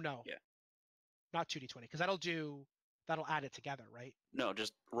 No. Yeah. Not 2d20, because that'll add it together, right? No,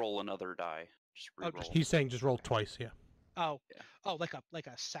 just roll another die. Just re-roll. He's saying just roll twice, yeah. Oh. Yeah. Oh, like a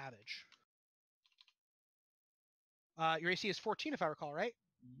savage. Your AC is 14 if I recall, right?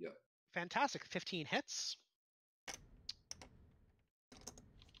 Yep. Fantastic. 15 hits.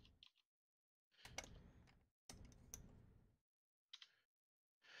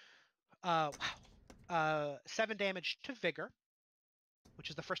 Wow. 7 damage to Vigor, which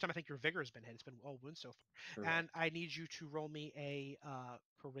is the first time I think your Vigor has been hit. It's been all wounds so far. Correct. And I need you to roll me a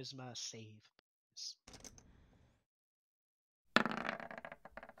Charisma save.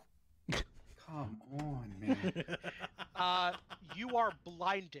 Come on, man. You are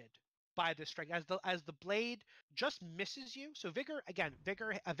blinded by this strike as the blade just misses you. So a vigor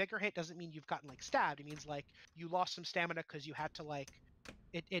hit doesn't mean you've gotten like stabbed. It means like you lost some stamina because you had to like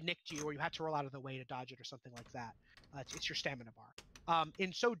it nicked you, or you had to roll out of the way to dodge it or something like that. It's your stamina bar.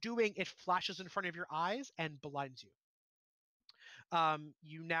 In so doing, it flashes in front of your eyes and blinds you.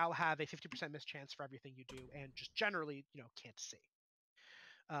 You now have a 50% mischance for everything you do, and just generally, can't see.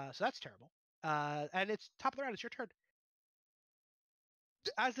 So that's terrible. And it's top of the round. It's your turn.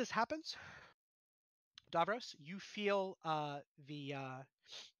 As this happens, Davros, you feel the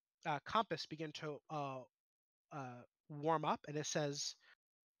compass begin to warm up, and it says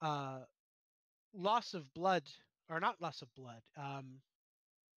loss of blood, or not loss of blood.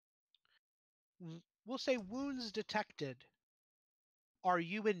 we'll say wounds detected. Are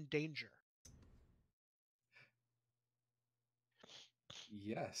you in danger?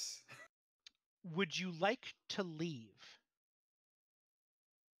 Yes. Would you like to leave?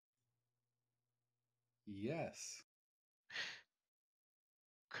 Yes.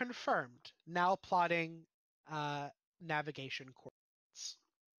 Confirmed. Now plotting navigation coordinates.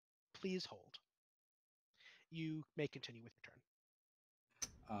 Please hold. You may continue with your turn.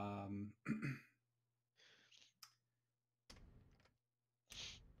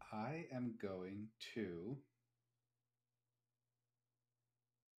 I am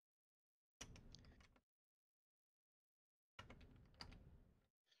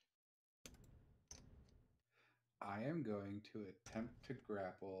going to attempt to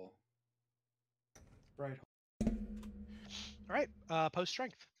grapple Bright. All right. Opposed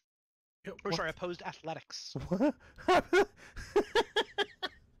strength. Or sorry, opposed athletics. What?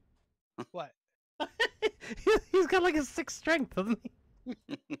 What? He's got like a 6 strength, doesn't he?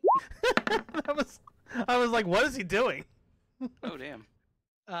 I was like, what is he doing? Oh damn.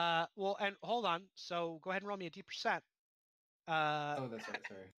 Well, and hold on. So go ahead and roll me a D%. Oh, that's right.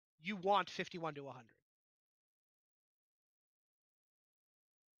 Sorry. You want 51 to 100.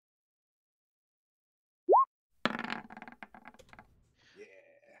 Yeah.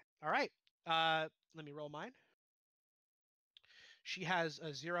 All right. Let me roll mine. She has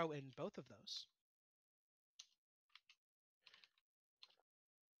a 0 in both of those.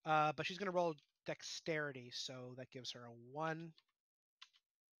 But she's going to roll dexterity, so that gives her a 1.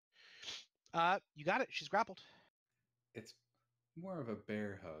 You got it. She's grappled. It's more of a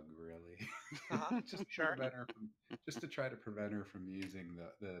bear hug, really. Just Sure. just to try to prevent her from using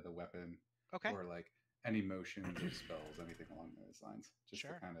the weapon Okay. or like any motions or spells, anything along those lines. Just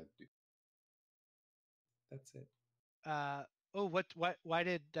Sure. to kind of do. That's it. Why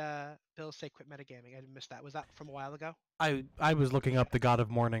did Bill say quit metagaming? I missed that. Was that from a while ago? I was looking up the God of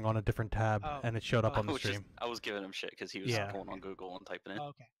Morning on a different tab, Oh. and it showed up Oh. on the stream. I was giving him shit because he was Yeah. going on Google and typing it. Oh,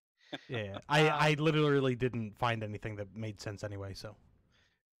 okay. Yeah, I literally didn't find anything that made sense anyway. So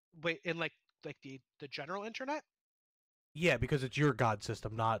Wait, in like the general internet? yeah, because it's your God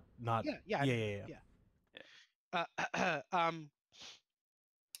system, not Yeah.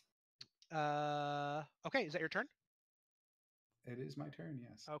 Okay, is that your turn? It is my turn.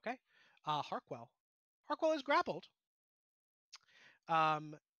 Yes. Okay. Harkwell. Harkwell is grappled.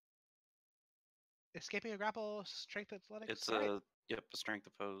 Escaping a grapple, strength athletics. It's Right. a strength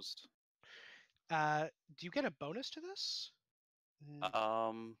opposed. Do you get a bonus to this?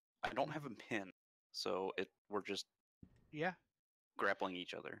 I don't have a pin, so we're just grappling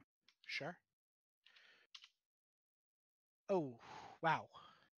each other. Sure. Oh, wow.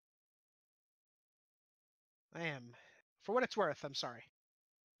 I am, for what it's worth, I'm sorry.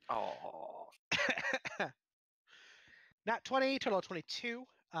 Oh. Nat 20, total of 22.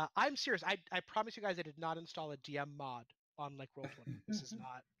 I'm serious. I promise you guys I did not install a DM mod on like Roll20. This is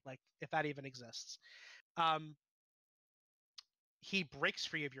not like if that even exists. He breaks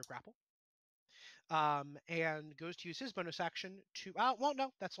free of your grapple. And goes to use his bonus action to well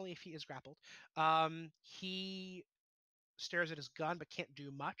no, that's only if he is grappled. He stares at his gun but can't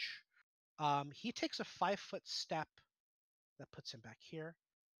do much. He takes a 5-foot step that puts him back here.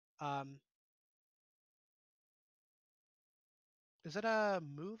 Is it a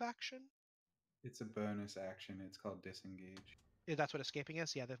move action? It's a bonus action. It's called disengage. That's what escaping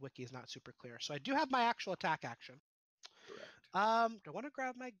is? Yeah, the wiki is not super clear. So I do have my actual attack action. Correct. I want to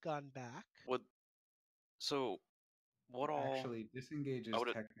grab my gun back. Actually, disengage is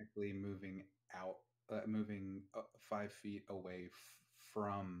technically moving out, moving 5 feet away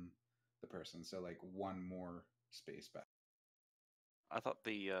from the person. So like one more space back. I thought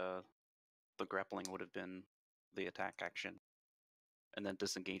the grappling would have been the attack action, and then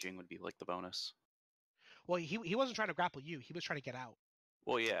disengaging would be like the bonus. Well, he wasn't trying to grapple you. He was trying to get out.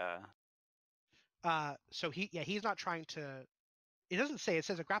 Well, yeah. So he's not trying to. It doesn't say. It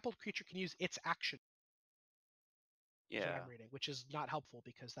says a grappled creature can use its action. Yeah. Is what I'm reading, which is not helpful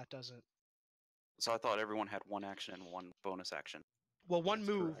because that doesn't. So I thought everyone had one action and one bonus action. Well, one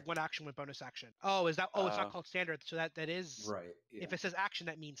move, one action, one bonus action. Oh, is that? Oh, it's not called standard. So that is right. Yeah. If it says action,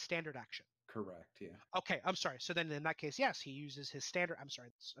 that means standard action. Correct. Yeah. Okay, I'm sorry. So then in that case, yes, he uses his standard. I'm sorry,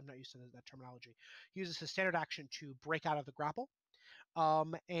 I'm not used to that terminology. He uses his standard action to break out of the grapple,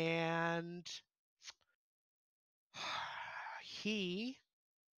 and he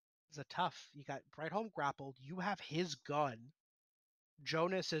is a tough. You got Brightholm grappled. You have his gun.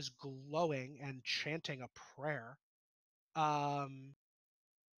 Jonas is glowing and chanting a prayer.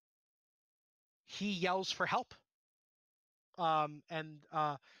 He yells for help. And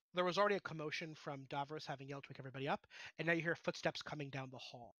there was already a commotion from Davros having yelled to wake everybody up, and now you hear footsteps coming down the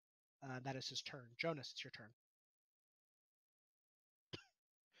hall. That is his turn. Jonas, it's your turn.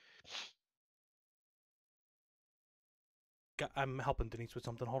 I'm helping Denise with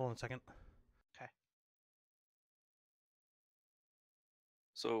something. Hold on a second. Okay.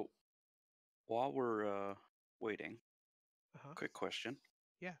 So, while we're waiting, Uh-huh. quick question.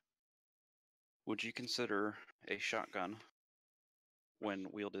 Yeah. Would you consider a shotgun, when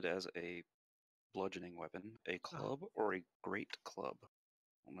wielded as a bludgeoning weapon, a club or a great club?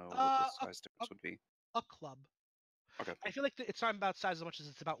 I don't know what the size difference would be. A club. Okay. I feel like it's not about size as much as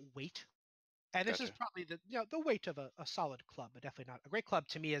it's about weight. And this is Gotcha. probably the weight of a solid club, but definitely not a great club.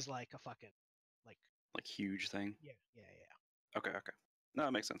 To me, is like a fucking Like huge thing. yeah. Okay. No,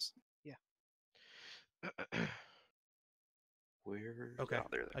 that makes sense. Yeah. Where? Okay. Oh,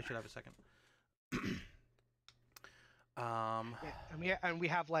 there. I should have a second. Yeah, and we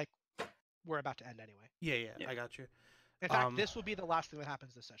have we're about to end anyway. Yeah, I got you. In fact, this will be the last thing that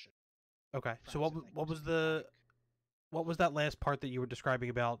happens this session. Okay. So what was that last part that you were describing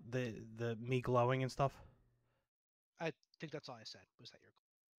about the me glowing and stuff? I think that's all I said was that you're,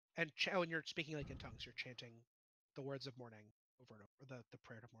 and when you're speaking in tongues, you're chanting the words of morning over and over, the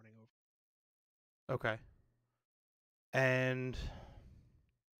prayer of morning over. Okay. And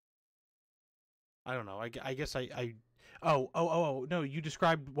I don't know. I guess Oh, no, you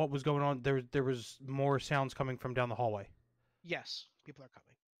described what was going on. There was more sounds coming from down the hallway. Yes, people are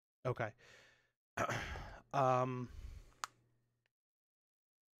coming. Okay.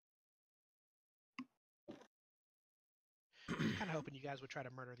 Kind of hoping you guys would try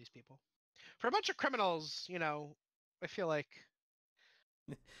to murder these people. For a bunch of criminals, I feel like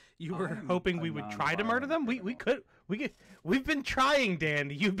you were hoping we would try to murder them? We've been trying, Dan.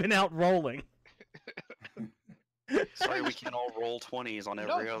 You've been out rolling. Sorry, we can't all roll 20s on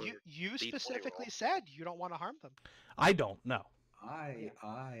every other. You specifically said you don't want to harm them. I don't. No. I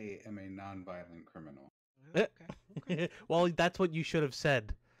am a non-violent criminal. Okay. Well, that's what you should have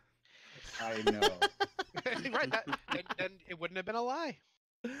said. I know. Right. Then it wouldn't have been a lie.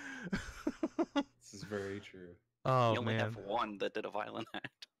 This is very true. Oh, you only man. have one that did a violent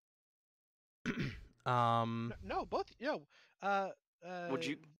act. No, both. Would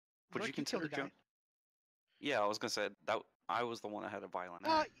you consider Jonas? Yeah, I was gonna say that I was the one that had a violent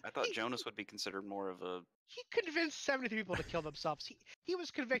act. I thought Jonas would be considered more of a. He convinced 73 people to kill themselves. He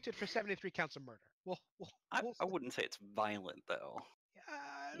was convicted for 73 counts of murder. I wouldn't say it's violent though.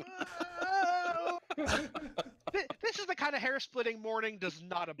 This is the kind of hair-splitting morning does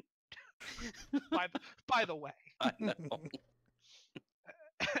not. By the way. I know.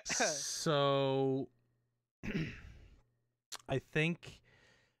 So, I think.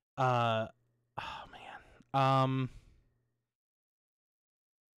 Oh man.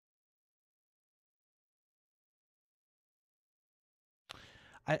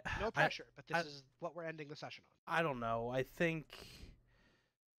 No pressure, but this is what we're ending the session on. I don't know. I think.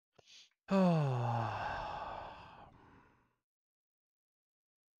 Oh.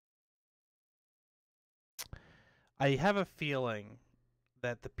 I have a feeling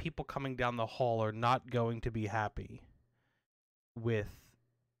that the people coming down the hall are not going to be happy with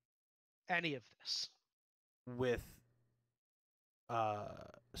any of this. With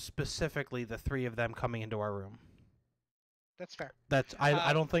specifically the three of them coming into our room. That's fair.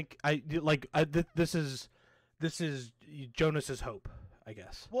 I don't think this is Jonas's hope, I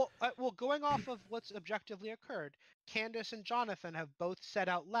guess. Well, going off of what's objectively occurred, Candace and Jonathan have both said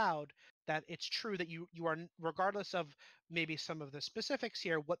out loud that it's true that you are, regardless of maybe some of the specifics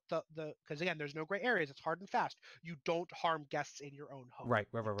here, what because again, there's no gray areas. It's hard and fast. You don't harm guests in your own home. Right.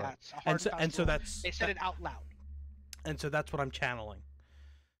 That's a hard and so that's they said it out loud. And so that's what I'm channeling.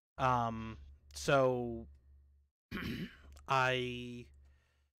 So I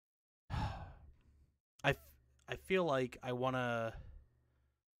feel like I want to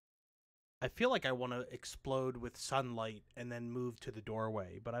explode with sunlight and then move to the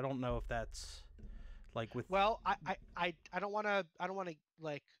doorway, but I don't know if that's with. Well, I don't want to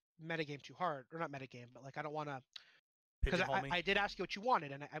metagame too hard, or not metagame, but I don't want to, because I did ask you what you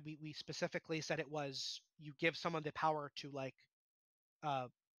wanted, and we specifically said it was you give someone the power to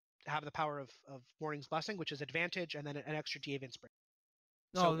have the power of Morning's Blessing, which is advantage, and then an extra D of inspiration.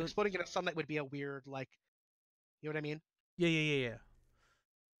 So exploding in sunlight would be a weird you know what I mean? Yeah.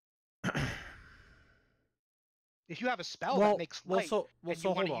 If you have a spell that makes light, so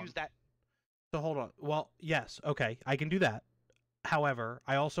you want to use that. So hold on. Well, yes, okay, I can do that. However,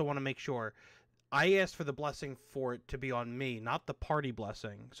 I also want to make sure I asked for the blessing for it to be on me, not the party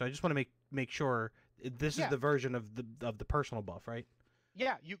blessing. So I just want to make sure This is Yeah. the version of the personal buff, right?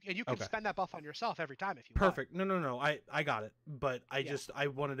 Yeah, you can Okay. spend that buff on yourself every time if you Perfect. No. I got it, but Yeah. I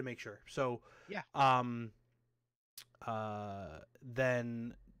wanted to make sure. So Yeah.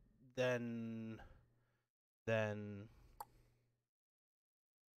 Then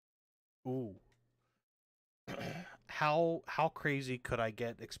ooh. How crazy could I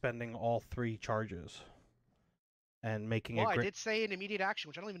get expending all 3 charges and making Well, a I great? did say an immediate action,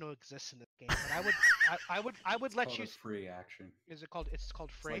 which I don't even know exists in this game. But I would It's let called you. a free action. Is it called? It's called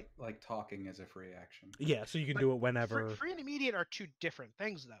It's free. like talking is a free action. Yeah, so you can But do it whenever. Free and immediate are 2 different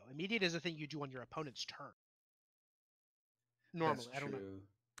things, though. Immediate is a thing you do on your opponent's turn. Normally, That's I don't know. true.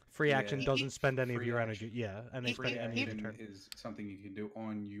 Free Yeah, action doesn't spend any of free your action- energy. Yeah, and they Free spend any of action your turn. is something you can do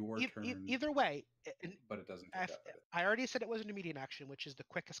on your turn, Either way, but it doesn't take up it. I already said it was an immediate action, which is the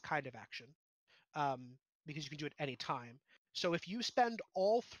quickest kind of action, because you can do it any time. So if you spend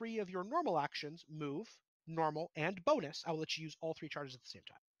all 3 of your normal actions, move, normal, and bonus, I will let you use all 3 charges at the same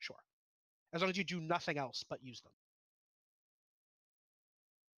time. Sure, as long as you do nothing else but use them.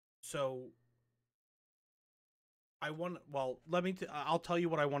 So I'll tell you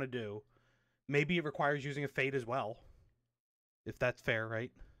what I want to do. Maybe it requires using a fate as well, if that's fair,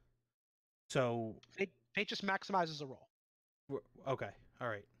 right? So Fate just maximizes a roll. okay, all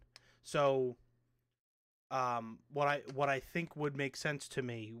right. So what I think would make sense to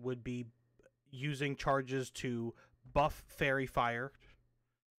me would be using charges to buff Fairy Fire.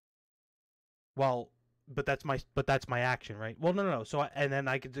 Well, but that's my action, right? Well, no. So and then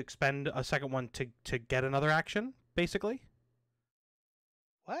I could expend a second one to get another action, basically.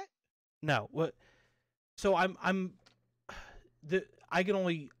 What? No, what? So I can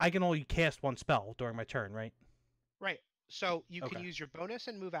only cast one spell during my turn, right? Right. So you can Okay. use your bonus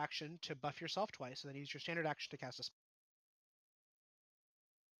and move action to buff yourself twice, and then use your standard action to cast a spell.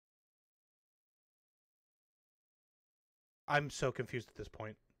 I'm so confused at this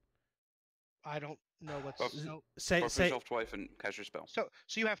point. I don't know what's Buff- so. Say Buff yourself twice and cast your spell. So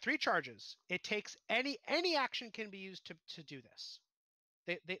you have 3 charges. It takes any action can be used to do this.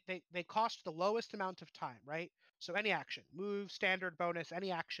 They cost the lowest amount of time, right? So any action, move, standard, bonus,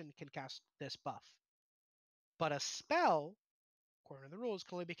 any action can cast this buff. But a spell, according to the rules,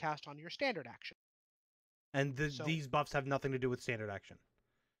 can only be cast on your standard action. and So- these buffs have nothing to do with standard action,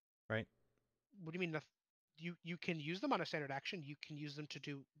 right? What do you mean? You can use them on a standard action. You can use them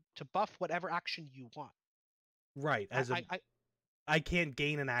to buff whatever action you want. Right. I can't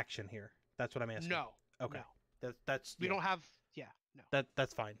gain an action here. That's what I'm asking. No. Okay. No. That's We yeah. don't have. Yeah. No.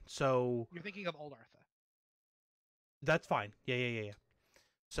 That's fine. So You're thinking of Old Artha. that's fine. Yeah.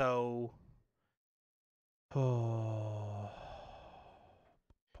 So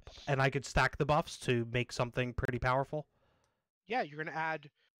and I could stack the buffs to make something pretty powerful. Yeah, you're gonna add.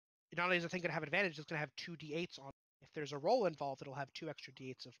 Not only is the thing gonna have advantage, it's gonna have 2 d8s on. If there's a roll involved, it'll have 2 extra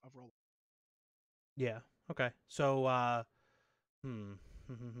d8s of roll. Yeah. Okay. So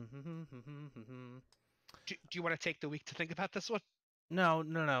Do you want to take the week to think about this one?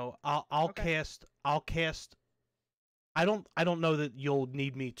 No. I'll Okay. cast. I don't know that you'll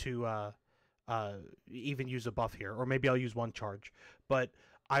need me to even use a buff here, or maybe I'll use 1 charge. But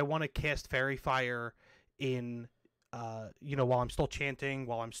I want to cast Fairy Fire in while I'm still chanting,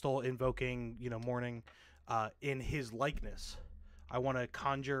 while I'm still invoking, Morning, in his likeness. I want to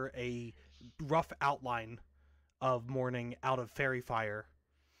conjure a rough outline of Morning out of Fairy Fire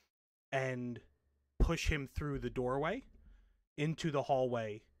and push him through the doorway into the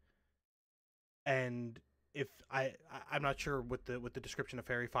hallway. And if I'm not sure with the description of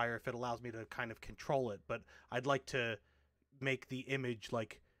Fairy Fire if it allows me to kind of control it, but I'd like to make the image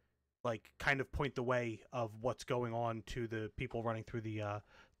like kind of point the way of what's going on to the people running through the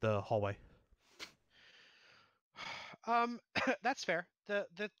hallway. That's fair. The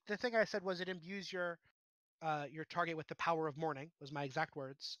thing I said was it imbues your target with the power of morning, was my exact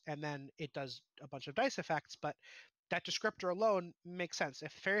words, and then it does a bunch of dice effects, but that descriptor alone makes sense.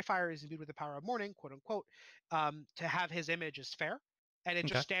 If Fairy Fire is imbued with the power of morning, quote unquote, to have his image is fair, and it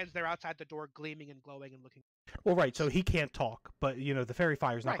Okay. just stands there outside the door gleaming and glowing and looking. Well, right, so he can't talk, but the Fairy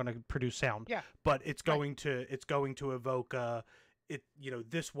Fire is not Right. going to produce sound. Yeah. But it's going to evoke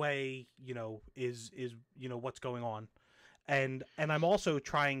this way, is what's going on. And I'm also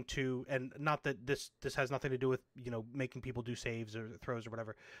trying to, and not that this has nothing to do with making people do saves or throws or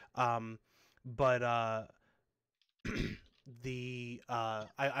whatever, but I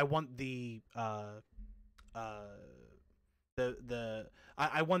want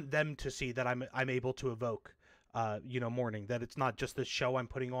I want them to see that I'm able to evoke morning. That it's not just the show I'm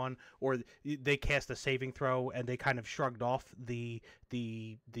putting on, or they cast a saving throw and they kind of shrugged off the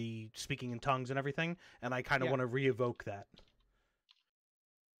speaking in tongues and everything, and I kind of Yeah. want to re-evoke that.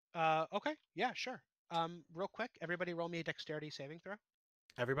 Okay. Yeah, sure. Real quick, everybody roll me a dexterity saving throw.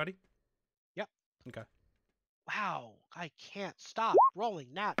 Everybody? Yep. Okay. Wow, I can't stop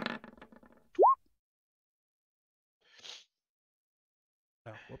rolling that.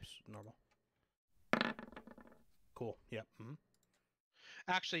 Oh, whoops, normal. Cool. Yep. Mm-hmm.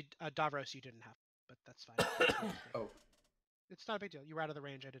 Actually, Davros, you didn't have, but that's fine. Oh, It's not a big deal. You were out of the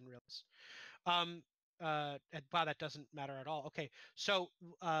range. I didn't realize. And wow, that doesn't matter at all. Okay, so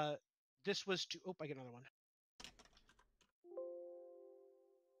this was to. Oh, I get another one.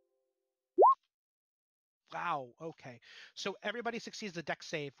 Wow. Okay. So everybody succeeds the dex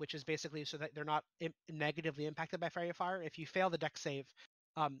save, which is basically so that they're not negatively impacted by fairy fire. If you fail the dex save,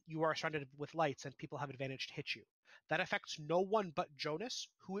 you are surrounded with lights and people have advantage to hit you. That affects no one but Jonas,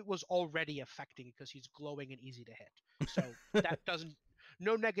 who it was already affecting because he's glowing and easy to hit. So that doesn't.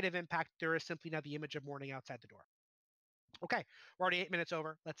 No negative impact. There is simply now the image of morning outside the door. Okay, we're already 8 minutes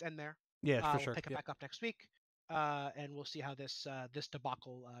over. Let's end there. Yeah, for We'll sure. pick it Yep. back up next week, and we'll see how this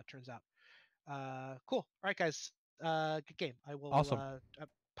debacle turns out. Cool. All right, guys. Good game. I will Awesome.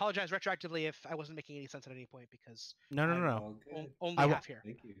 apologize retroactively if I wasn't making any sense at any point because No. all good. only half here.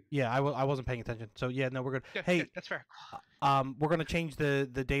 Thank you. Yeah, I wasn't paying attention. So yeah, no, we're good. Good, Hey, good, that's fair. we're gonna change the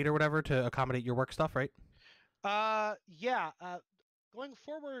date or whatever to accommodate your work stuff, right? Yeah. Going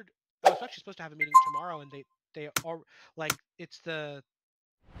forward, I was actually supposed to have a meeting tomorrow, and they are like it's the.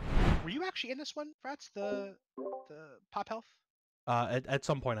 Were you actually in this one, Frats? The Pop Health? At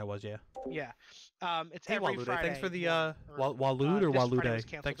some point I was, yeah. Yeah. It's Hey, every Walude, Friday. thanks for the morning, Walude or this Friday Walude. was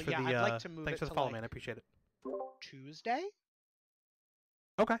canceled, Thanks but for yeah, the I'd like to move thanks it for the to, follow, like, man. I appreciate it. Tuesday.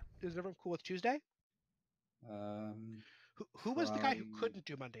 Okay. Is everyone cool with Tuesday? Who was the guy who Probably- couldn't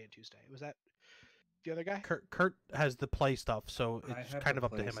do Monday and Tuesday? Was that the other guy? Kurt has the play stuff, so I it's have kind the of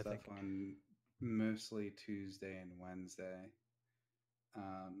up to play him, I stuff think. on mostly Tuesday and Wednesday,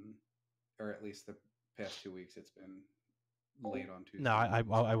 or at least the past 2 weeks it's been late on Tuesday. No,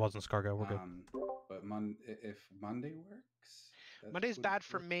 I wasn't Scargo. We're good. But if Monday works, that Monday's would bad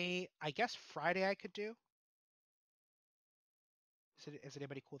for work. me. I guess Friday I could do. Is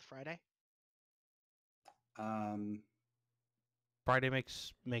anybody cool with Friday? Friday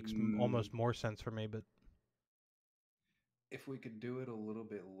makes almost Mm. more sense for me, but If we could do it a little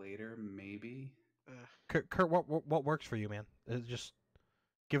bit later, maybe. Kurt, what works for you, man? Just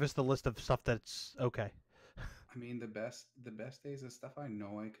give us the list of stuff that's okay. I mean, the best days of stuff I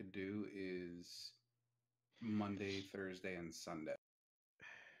know I could do is Monday, Thursday, and Sunday,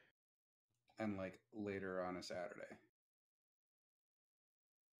 and like later on a Saturday.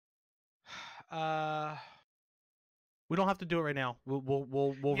 We don't have to do it right now.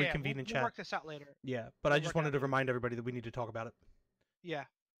 We'll Yeah, reconvene in we'll chat. work this out later. Yeah, but We'll I just work it out wanted to later. remind everybody that we need to talk about it. Yeah.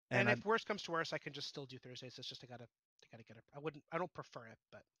 And if worse comes to worse, I can just still do Thursdays. It's just I gotta get it. I don't prefer it,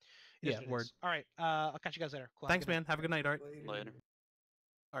 but it is Yeah, what it word. is. All right. I'll catch you guys later. Cool. Thanks, man. Have a good night. All right. Later.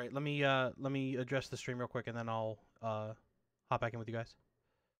 All right. Let me address the stream real quick, and then I'll hop back in with you guys.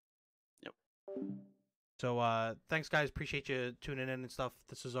 Yep. So thanks, guys. Appreciate you tuning in and stuff.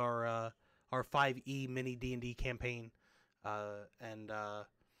 This is our 5E mini D&D campaign, and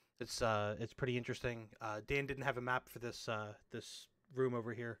it's pretty interesting. Dan didn't have a map for this room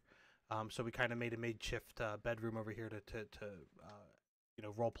over here, so we kind of made a makeshift bedroom over here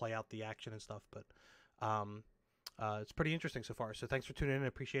to role play out the action and stuff. But it's pretty interesting so far. So thanks for tuning in. I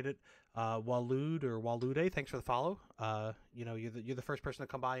appreciate it. Walude or Walude, thanks for the follow. You're the first person to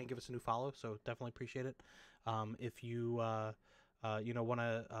come by and give us a new follow, so definitely appreciate it. If you want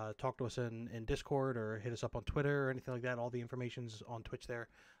to talk to us in Discord or hit us up on Twitter or anything like that, all the information's on Twitch there.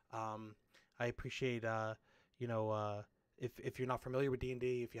 I appreciate if you're not familiar with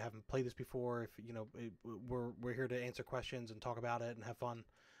D&D, if you haven't played this before, we're here to answer questions and talk about it and have fun.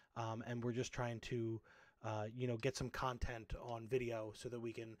 And we're just trying to get some content on video so that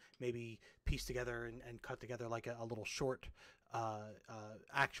we can maybe piece together and cut together like a little short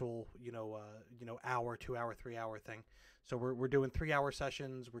actual hour, 2 hour, 3 hour thing. So we're doing 3 hour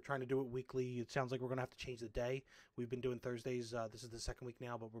sessions. We're trying to do it weekly. It sounds like we're gonna have to change the day. We've been doing Thursdays. This is the second week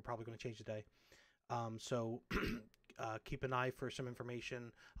now, but we're probably gonna change the day. So keep an eye for some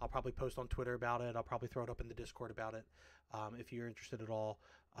information. I'll probably post on Twitter about it. I'll probably throw it up in the Discord about it if you're interested at all.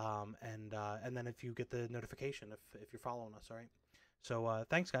 And then if you get the notification if you're following us, all right? So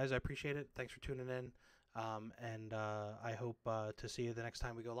thanks, guys. I appreciate it. Thanks for tuning in. And I hope to see you the next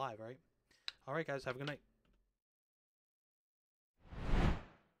time we go live, all right? All right, guys. Have a good night.